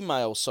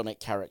female Sonic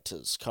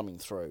characters coming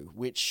through,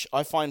 which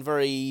I find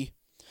very...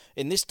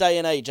 In this day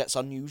and age, that's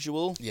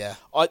unusual. Yeah.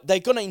 They're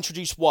going to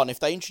introduce one. If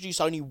they introduce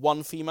only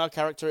one female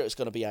character, it's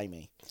going to be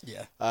Amy.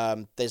 Yeah.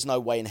 There's no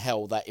way in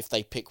hell that if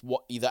they pick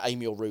either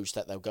Amy or Rouge,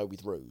 that they'll go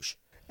with Rouge.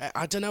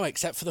 I don't know,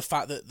 except for the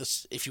fact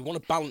that if you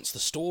want to balance the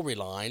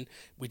storyline,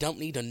 we don't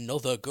need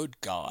another good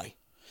guy.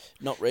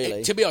 Not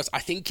really. To be honest, I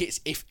think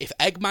it's if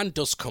Eggman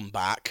does come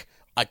back,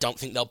 I don't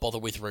think they'll bother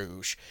with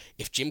Rouge.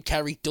 If Jim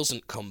Carrey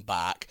doesn't come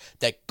back,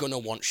 they're going to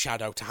want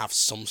Shadow to have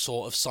some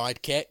sort of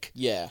sidekick.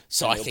 Yeah.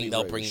 So I think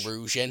they'll bring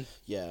Rouge in.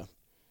 Yeah.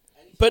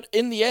 But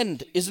in the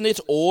end, isn't it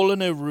all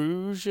an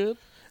illusion?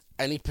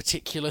 Any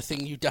particular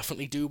thing you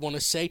definitely do want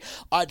to see?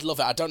 I'd love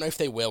it. I don't know if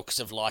they will because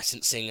of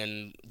licensing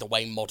and the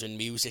way modern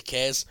music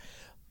is,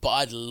 but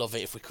I'd love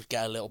it if we could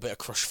get a little bit of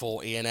Crush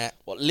 40 in it.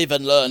 What, Live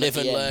and Learn? Live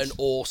and Learn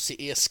or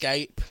City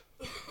Escape.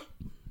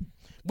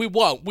 We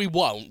won't.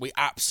 We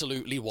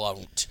absolutely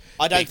won't.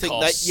 I don't think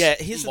that... Yeah,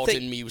 here's modern the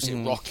thing.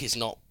 music, rock is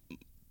not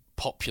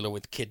popular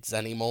with kids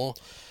anymore.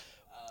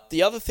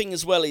 The other thing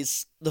as well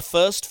is the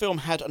first film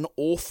had an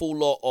awful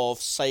lot of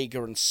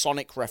Sega and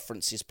Sonic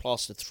references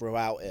plastered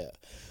throughout it.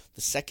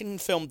 The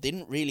second film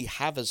didn't really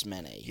have as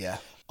many. Yeah.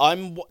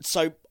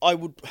 Something I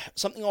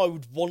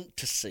would want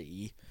to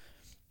see,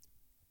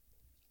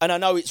 and I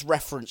know it's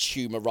reference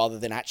humour rather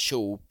than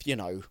actual,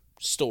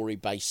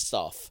 story-based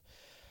stuff,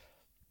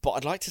 but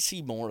I'd like to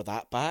see more of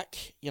that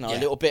back. A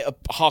little bit of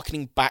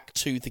harkening back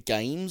to the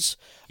games.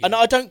 Yeah. And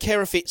I don't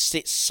care if it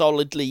sits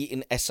solidly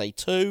in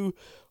SA2,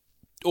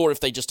 or if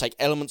they just take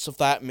elements of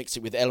that, mix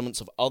it with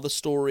elements of other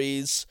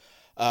stories,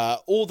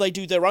 or they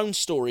do their own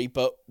story,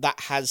 but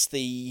that has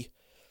the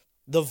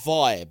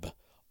vibe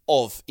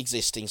of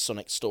existing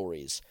Sonic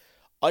stories.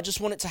 I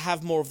just want it to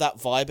have more of that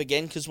vibe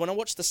again, because when I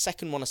watched the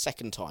second one a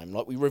second time,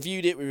 like we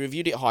reviewed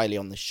it highly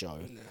on this show.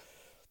 Yeah.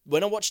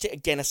 When I watched it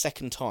again a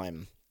second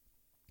time,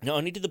 not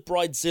only did the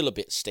Bridezilla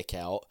bit stick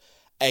out,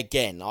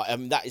 again,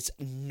 that is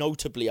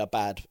notably a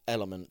bad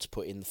element to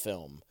put in the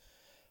film.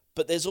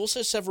 But there's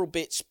also several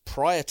bits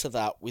prior to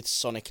that with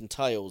Sonic and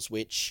Tails,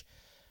 which,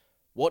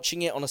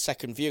 watching it on a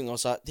second viewing, I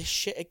was like, this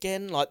shit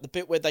again? Like the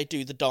bit where they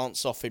do the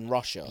dance-off in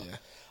Russia.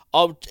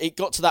 Yeah. It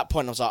got to that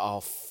point, I was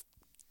like,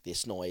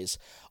 this noise.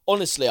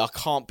 Honestly, I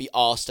can't be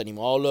arsed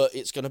anymore. Oh, look,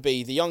 it's going to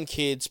be the young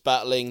kids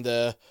battling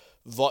the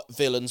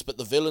villains, but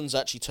the villains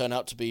actually turn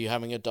out to be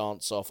having a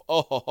dance-off.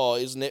 Oh,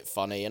 isn't it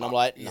funny? And I'm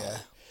like, no. Yeah.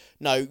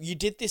 No, you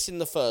did this in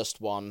the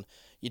first one.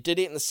 You did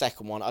it in the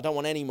second one. I don't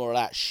want any more of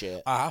that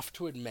shit. I have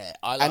to admit...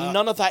 and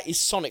none of that is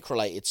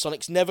Sonic-related.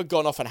 Sonic's never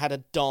gone off and had a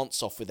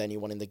dance-off with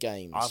anyone in the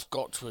games. I've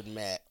got to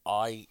admit,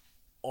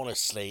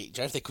 honestly,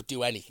 if they could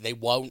do anything, they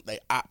won't. They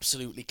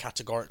absolutely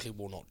categorically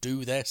will not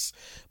do this.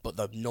 But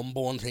the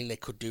number one thing they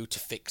could do to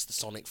fix the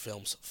Sonic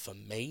films, for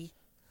me,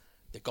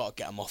 they've got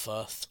to get them off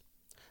Earth.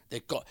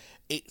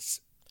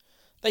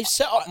 They've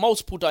set up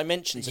multiple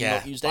dimensions and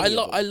not used any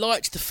of them. I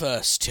liked the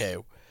first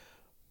two,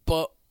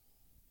 but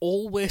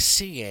all we're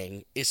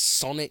seeing is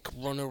Sonic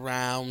run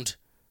around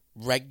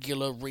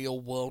regular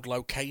real-world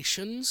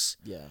locations.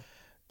 Yeah.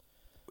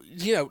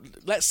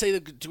 Let's say they're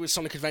doing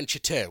Sonic Adventure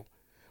 2.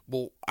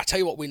 Well, I tell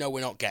you what we know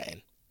we're not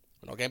getting.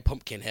 We're not getting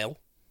Pumpkin Hill.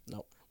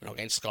 No. We're not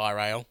getting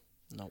Skyrail.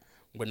 No.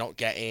 We're not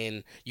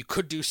getting... You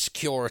could do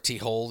Security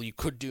Hall. You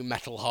could do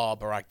Metal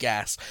Harbour, I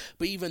guess.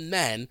 But even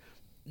then,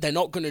 they're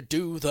not going to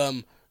do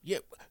them...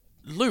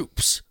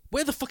 loops.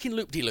 Where the fucking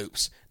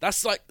loop-de-loops?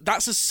 That's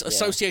as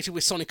associated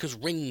with Sonic as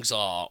rings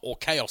are, or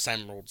Chaos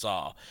Emeralds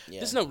are. Yeah.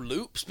 There's no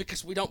loops,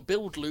 because we don't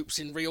build loops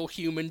in real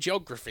human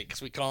geography,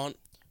 because we can't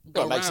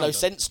go around. It makes no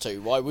sense to.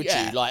 Why would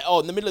you? Like,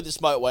 in the middle of this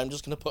motorway, I'm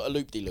just going to put a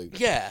loop-de-loop.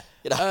 Yeah.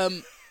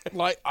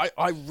 Like,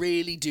 I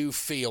really do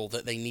feel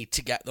that they need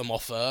to get them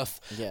off Earth.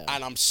 Yeah.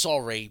 And I'm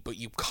sorry, but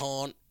you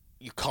can't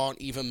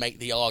even make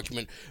the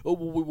argument, oh,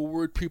 well, we were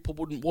worried people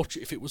wouldn't watch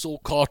it if it was all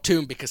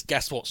cartoon, because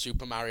guess what?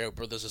 Super Mario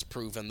Brothers has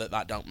proven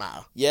that don't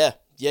matter. Yeah.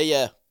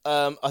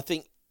 I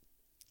think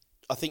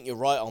you're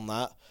right on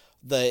that.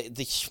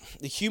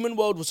 The human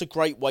world was a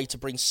great way to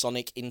bring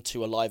Sonic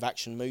into a live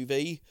action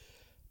movie,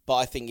 but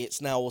I think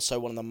it's now also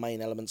one of the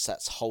main elements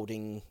that's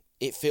holding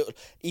it.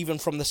 Even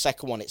from the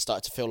second one, it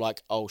started to feel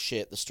like, oh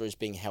shit, the story's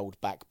being held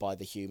back by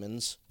the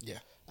humans. Yeah.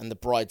 And the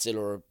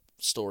Bridezilla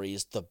story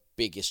is the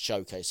biggest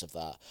showcase of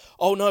that.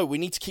 Oh no, we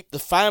need to keep the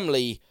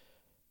family,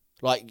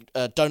 like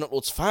Donut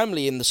Lord's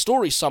family, in the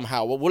story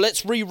somehow. Well,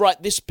 let's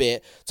rewrite this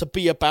bit to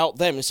be about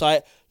them. It's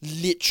like,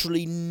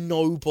 literally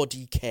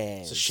nobody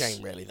cares. It's a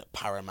shame, really, that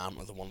Paramount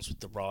are the ones with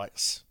the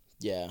rights.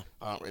 Yeah.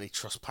 I don't really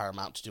trust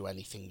Paramount to do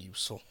anything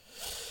useful.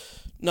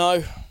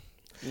 No.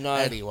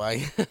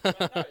 Anyway.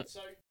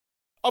 So,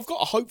 I've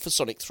got a hope for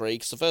Sonic 3,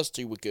 because the first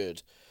two were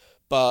good.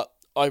 But,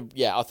 I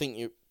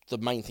think the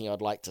main thing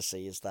I'd like to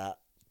see is that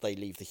they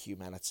leave the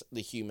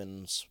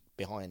humans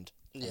behind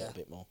a little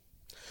bit more.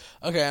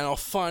 Okay, and our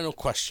final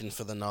question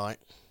for the night.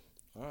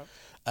 All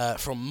right.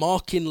 From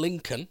Mark in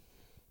Lincoln.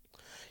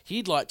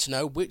 He'd like to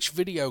know which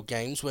video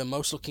games we're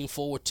most looking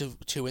forward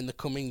to in the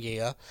coming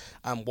year,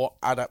 and what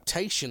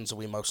adaptations are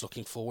we most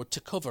looking forward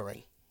to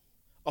covering.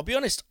 I'll be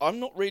honest, I'm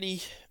not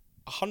really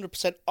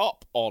 100%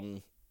 up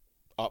on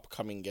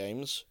upcoming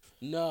games.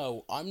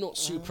 No, I'm not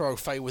super au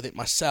fait with it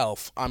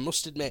myself. I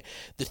must admit,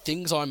 the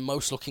things I'm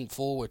most looking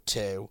forward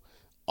to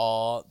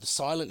are the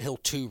Silent Hill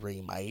 2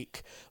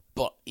 remake,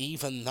 but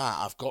even that,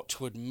 I've got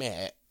to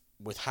admit,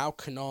 with how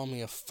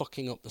Konami are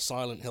fucking up the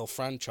Silent Hill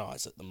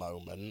franchise at the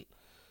moment,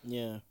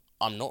 yeah,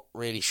 I'm not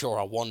really sure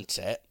I want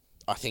it.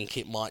 I think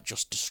it might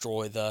just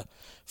destroy the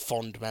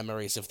fond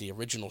memories of the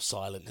original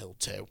Silent Hill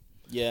 2.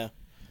 Yeah.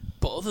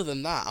 But other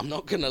than that, I'm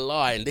not going to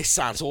lie, and this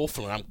sounds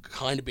awful, and I'm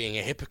kind of being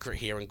a hypocrite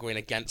here and going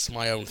against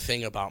my own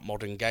thing about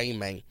modern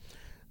gaming.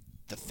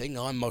 The thing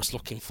I'm most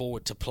looking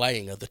forward to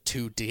playing are the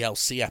 2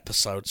 DLC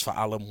episodes for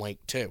Alan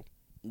Wake 2.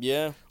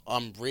 Yeah.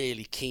 I'm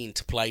really keen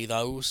to play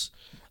those,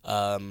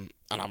 and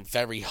I'm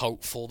very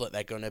hopeful that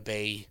they're going to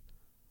be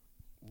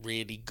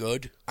really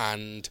good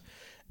and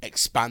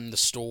expand the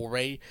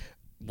story.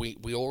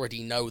 We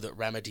already know that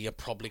Remedy are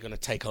probably going to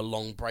take a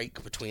long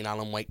break between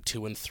Alan Wake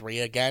 2 and 3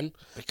 again,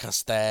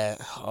 because they're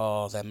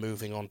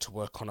moving on to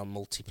work on a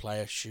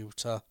multiplayer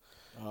shooter.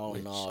 Oh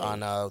no. I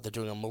know, they're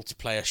doing a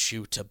multiplayer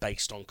shooter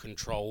based on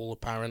Control,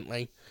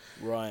 apparently.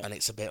 Right. And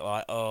it's a bit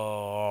like,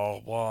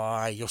 oh,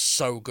 why? You're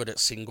so good at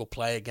single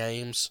player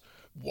games.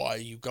 Why are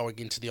you going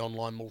into the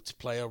online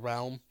multiplayer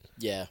realm?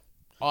 Yeah.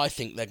 I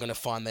think they're going to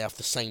find they have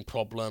the same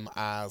problem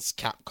as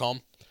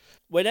Capcom.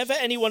 Whenever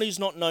anyone who's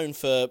not known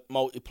for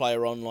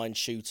multiplayer online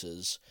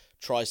shooters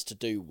tries to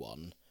do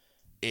one,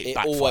 it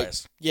backfires.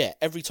 Always,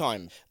 every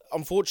time.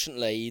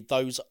 Unfortunately,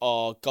 those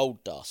are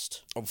gold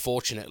dust.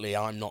 Unfortunately,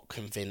 I'm not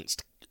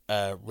convinced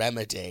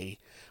Remedy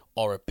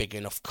are a big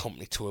enough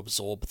company to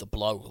absorb the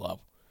blow, though.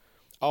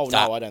 Oh,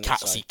 no, I don't think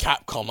so. See,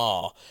 Capcom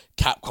are.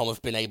 Capcom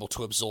have been able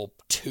to absorb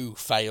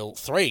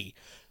three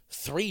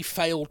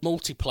failed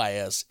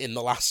multiplayers in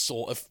the last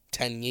sort of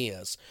 10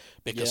 years,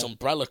 because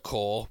Umbrella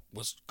Corps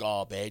was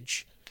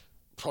garbage,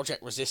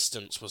 Project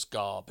Resistance was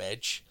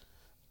garbage,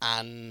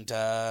 and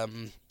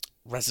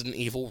Resident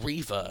Evil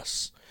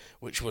Reverse,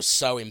 which was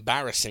so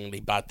embarrassingly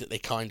bad that they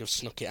kind of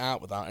snuck it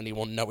out without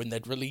anyone knowing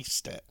they'd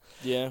released it.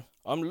 Yeah,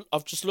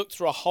 I've just looked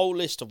through a whole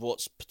list of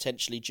what's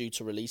potentially due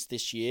to release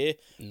this year,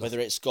 whether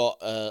it's got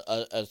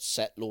a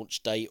set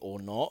launch date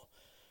or not.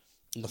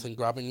 Nothing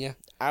grabbing you?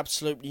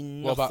 Absolutely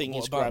nothing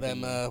is grabbing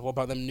me. What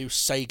about them new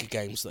Sega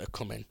games that are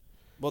coming?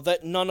 Well,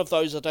 none of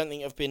those I don't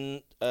think have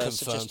been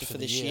suggested for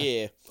this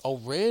year. Oh,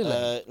 really?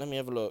 Let me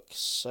have a look.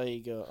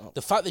 Sega. Oh.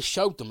 The fact they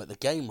showed them at the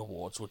Game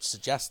Awards would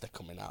suggest they're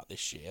coming out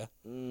this year.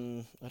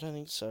 I don't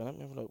think so. Let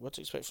me have a look. What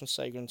to expect from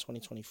Sega in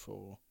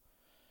 2024?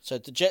 So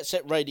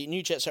the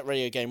new Jet Set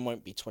Radio game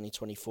won't be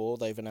 2024.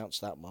 They've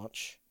announced that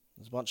much.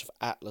 There's a bunch of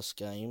Atlas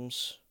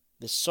games.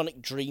 The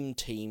Sonic Dream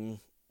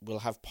Team will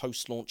have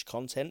post-launch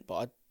content, but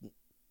I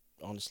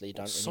honestly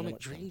don't really know Sonic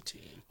much Dream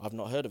Team? I've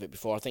not heard of it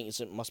before. I think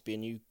it must be a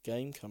new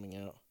game coming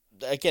out.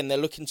 Again, they're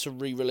looking to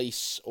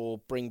re-release or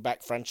bring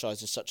back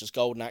franchises such as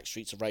Golden Axe,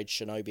 Streets of Rage,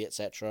 Shinobi,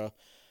 etc.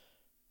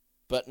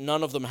 But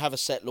none of them have a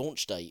set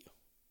launch date.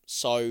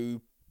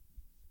 So,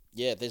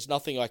 yeah, there's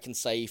nothing I can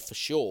say for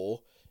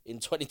sure in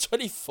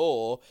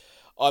 2024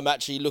 I'm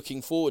actually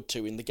looking forward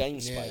to in the game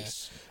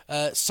space.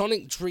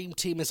 Sonic Dream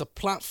Team is a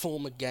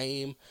platformer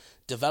game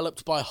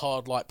developed by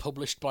Hardlight,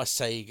 published by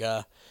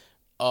Sega,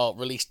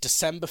 released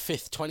December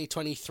 5th,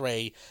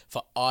 2023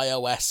 for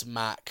iOS,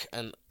 Mac,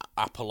 and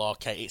Apple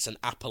Arcade. It's an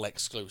Apple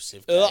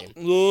exclusive game.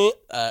 Who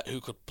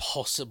could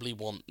possibly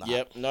want that?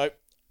 Yep, nope.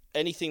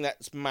 Anything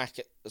that's Mac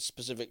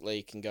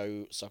specifically can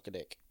go suck a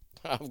dick.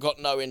 I've got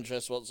no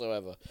interest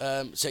whatsoever.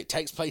 So it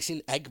takes place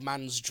in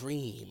Eggman's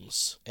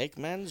Dreams.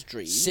 Eggman's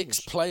Dreams? 6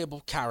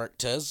 playable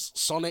characters: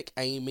 Sonic,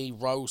 Amy,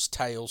 Rose,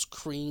 Tails,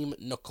 Cream,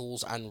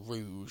 Knuckles, and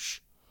Rouge.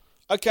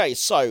 Okay,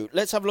 so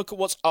let's have a look at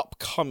what's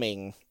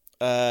upcoming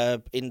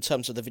in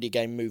terms of the video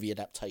game movie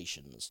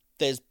adaptations.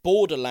 There's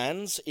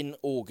Borderlands in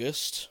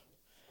August.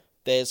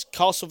 There's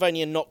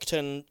Castlevania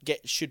Nocturne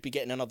should be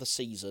getting another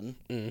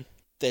season.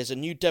 There's a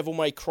new Devil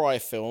May Cry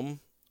film,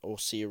 or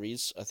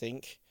series, I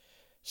think.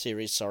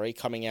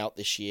 Coming out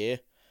this year.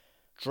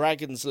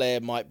 Dragon's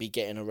Lair might be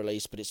getting a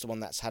release, but it's the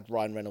one that's had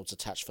Ryan Reynolds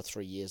attached for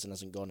 3 years and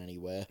hasn't gone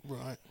anywhere.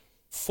 Right.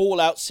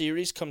 Fallout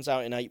series comes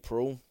out in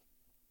April.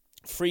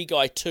 Free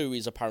Guy 2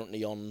 is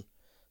apparently on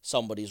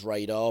somebody's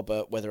radar,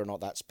 but whether or not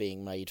that's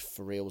being made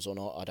for reals or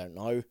not, I don't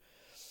know.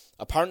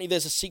 Apparently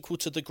there's a sequel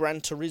to the Gran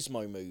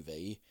Turismo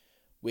movie,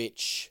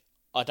 which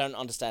I don't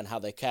understand how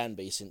there can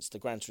be, since the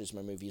Gran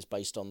Turismo movie is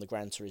based on the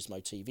Gran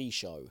Turismo TV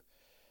show,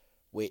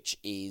 which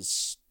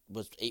was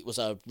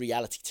a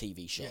reality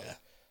TV show.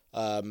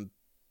 Yeah.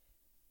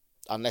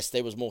 Unless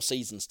there was more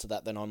seasons to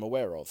that than I'm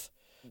aware of.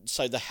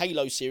 So the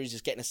Halo series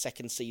is getting a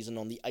second season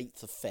on the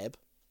 8th of Feb.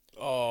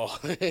 Oh,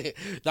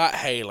 that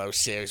Halo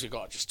series, we've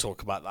got to just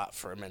talk about that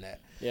for a minute.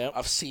 Yeah.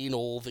 I've seen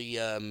all the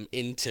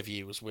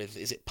interviews with,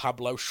 is it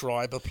Pablo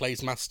Schreiber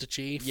plays Master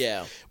Chief?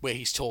 Yeah. Where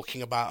he's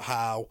talking about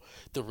how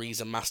the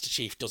reason Master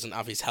Chief doesn't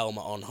have his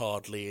helmet on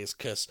hardly is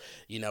because,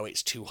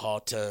 it's too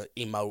hard to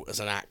emote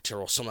as an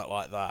actor or something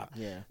like that.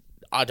 Yeah.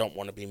 I don't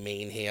want to be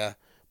mean here,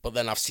 but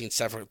then I've seen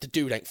several. The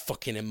dude ain't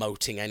fucking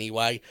emoting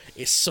anyway.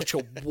 It's such a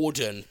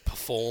wooden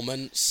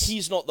performance.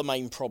 He's not the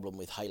main problem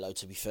with Halo,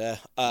 to be fair.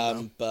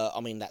 But,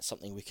 I mean, that's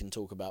something we can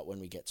talk about when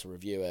we get to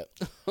review it.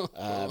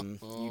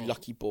 You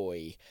lucky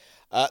boy.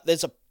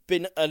 There's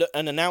been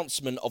an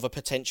announcement of a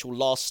potential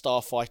Last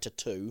Starfighter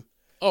 2.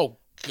 Oh,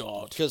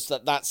 God. Because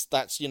that's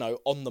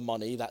on the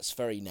money. That's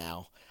very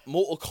now.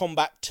 Mortal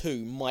Kombat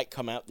 2 might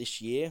come out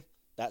this year.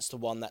 That's the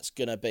one that's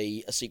going to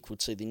be a sequel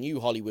to the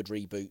new Hollywood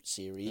reboot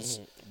series.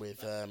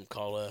 With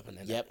Carl Urban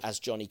in it. Yep, as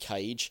Johnny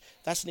Cage.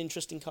 That's an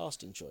interesting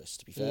casting choice,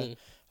 to be fair.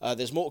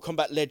 There's Mortal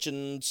Kombat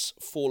Legends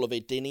Fall of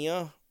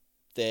Edenia.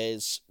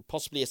 There's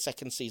possibly a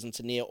second season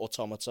to Nier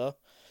Automata.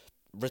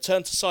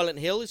 Return to Silent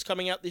Hill is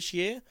coming out this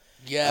year.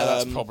 Yeah,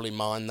 that's probably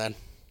mine then.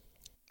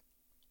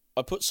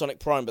 I put Sonic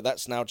Prime, but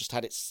that's now just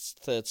had its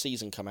third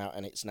season come out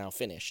and it's now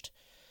finished.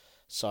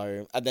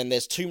 So, and then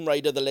there's Tomb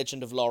Raider: The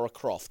Legend of Lara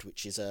Croft,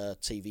 which is a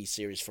TV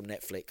series from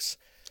Netflix.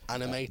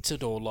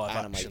 Animated or live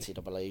action? Animated,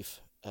 I believe.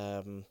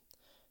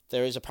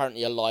 There is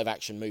apparently a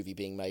live-action movie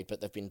being made, but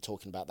they've been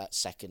talking about that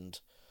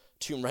second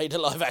Tomb Raider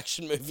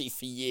live-action movie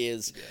for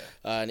years,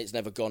 and it's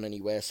never gone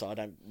anywhere, so I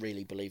don't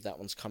really believe that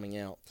one's coming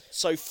out.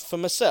 So, for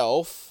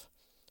myself,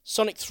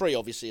 Sonic 3,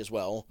 obviously, as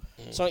well.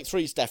 Sonic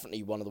 3 is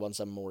definitely one of the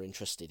ones I'm more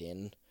interested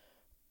in,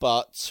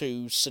 but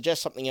to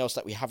suggest something else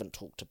that we haven't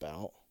talked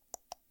about,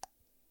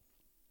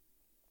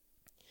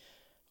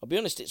 I'll be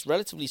honest, it's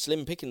relatively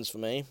slim pickings for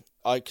me,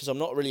 because I'm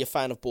not really a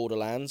fan of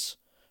Borderlands,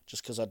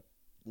 just because I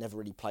never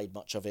really played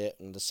much of it,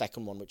 and the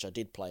second one, which I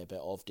did play a bit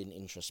of, didn't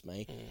interest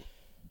me.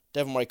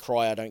 Devil May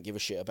Cry, I don't give a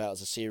shit about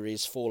as a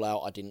series.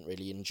 Fallout, I didn't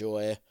really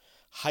enjoy.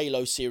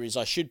 Halo series,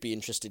 I should be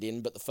interested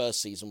in, but the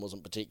first season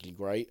wasn't particularly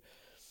great.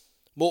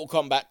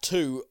 Mortal Kombat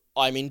 2,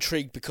 I'm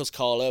intrigued because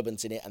Carl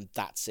Urban's in it, and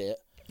that's it.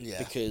 Yeah.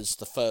 Because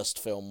the first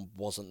film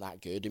wasn't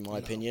that good, in my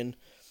opinion.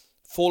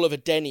 Fall of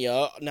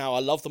Edenia, now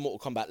I love the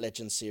Mortal Kombat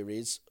Legends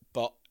series,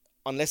 but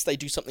unless they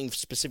do something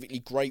specifically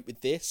great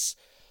with this,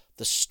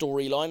 the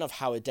storyline of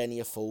how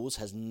Edenia falls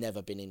has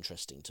never been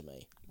interesting to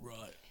me.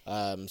 Right.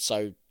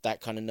 So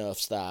that kind of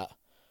nerfs that.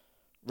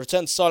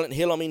 Return to Silent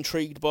Hill, I'm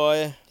intrigued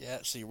by. Yeah,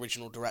 it's the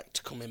original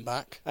director coming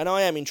back. And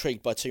I am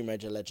intrigued by Tomb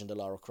Raider: Legend of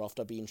Lara Croft.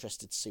 I'd be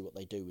interested to see what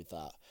they do with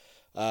that.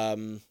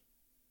 I'll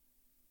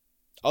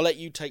let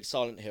you take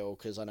Silent Hill,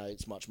 because I know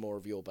it's much more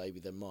of your baby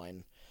than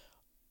mine.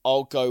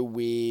 I'll go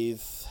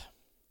with...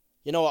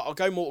 You know what, I'll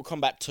go Mortal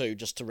Kombat 2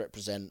 just to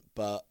represent,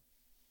 but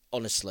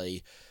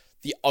honestly,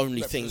 the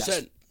only thing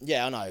that's...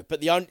 Yeah, I know,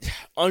 but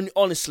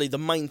honestly, the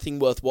main thing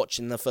worth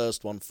watching the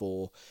first one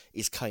for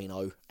is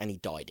Kano, and he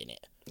died in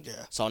it.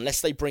 Yeah. So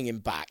unless they bring him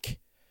back,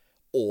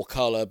 or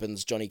Carl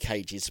Urban's Johnny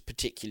Cage's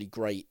particularly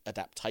great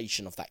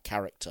adaptation of that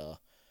character,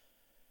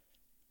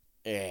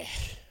 I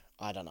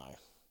don't know.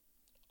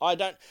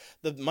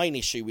 The main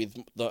issue with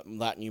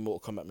that new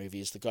Mortal Kombat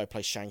movie is the guy who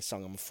plays Shang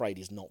Tsung, I'm afraid,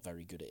 is not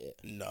very good at it.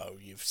 No,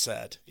 you've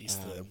said. He's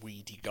the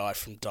weedy guy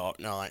from Dark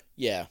Knight.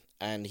 Yeah,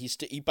 and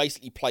he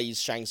basically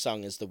plays Shang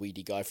Tsung as the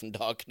weedy guy from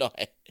Dark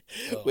Knight,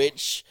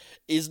 which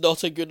is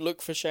not a good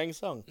look for Shang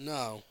Tsung.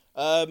 No.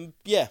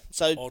 Yeah,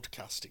 so... Odd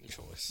casting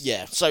choice.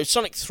 Yeah, so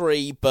Sonic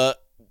 3,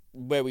 but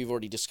where we've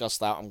already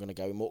discussed that, I'm going to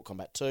go Mortal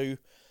Kombat 2.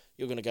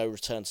 You're going to go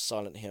Return to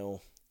Silent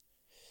Hill.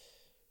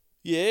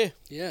 Yeah.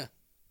 Yeah.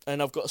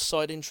 And I've got a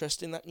side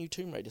interest in that new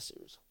Tomb Raider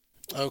series.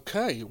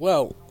 Okay,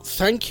 well,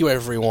 thank you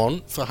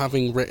everyone for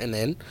having written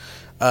in.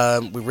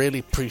 We really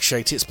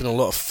appreciate it. It's been a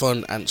lot of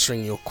fun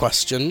answering your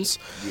questions.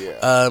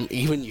 Yeah.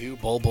 Even you,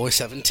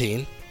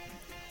 Ballboy17.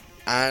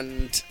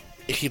 And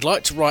if you'd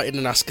like to write in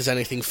and ask us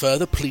anything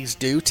further, please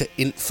do to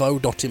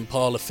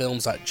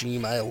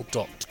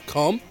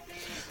info.impalafilms@gmail.com.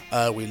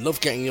 We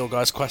love getting your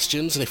guys'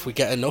 questions, and if we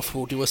get enough,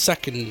 we'll do a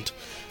second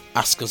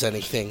Ask Us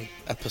Anything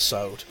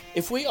episode.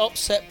 If we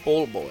upset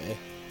Ball Boy,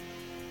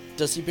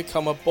 does he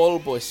become a Ball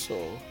Boy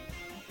Saw?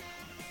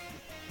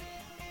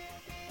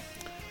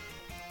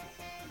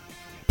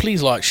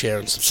 Please like, share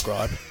and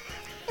subscribe.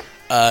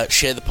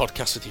 Share the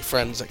podcast with your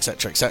friends,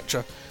 etc,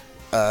 etc.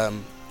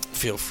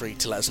 Feel free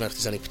to let us know if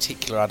there's any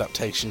particular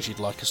adaptations you'd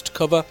like us to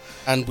cover,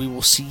 and we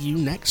will see you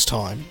next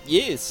time.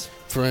 Yes.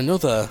 For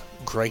another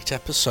great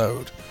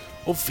episode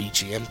of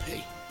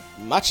VGMP.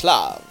 Much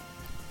love.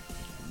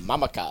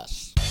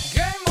 Mamakas.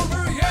 Game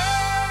over, yeah!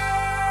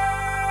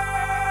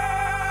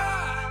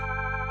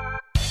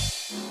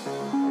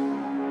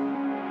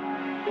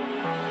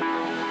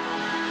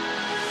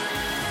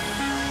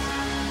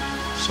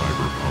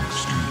 Cyberpunk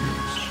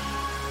Studios.